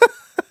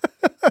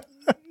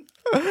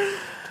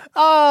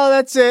 Oh,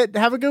 that's it.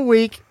 Have a good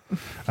week.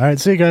 All right,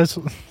 see you guys.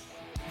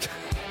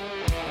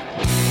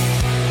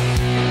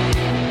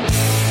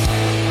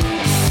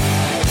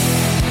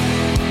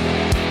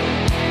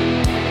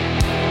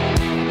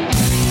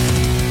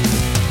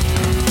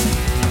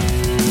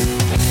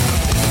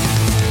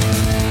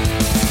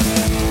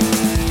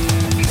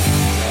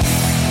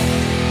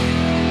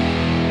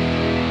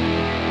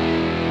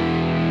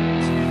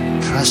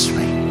 Trust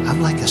me,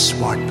 I'm like a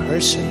smart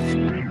person.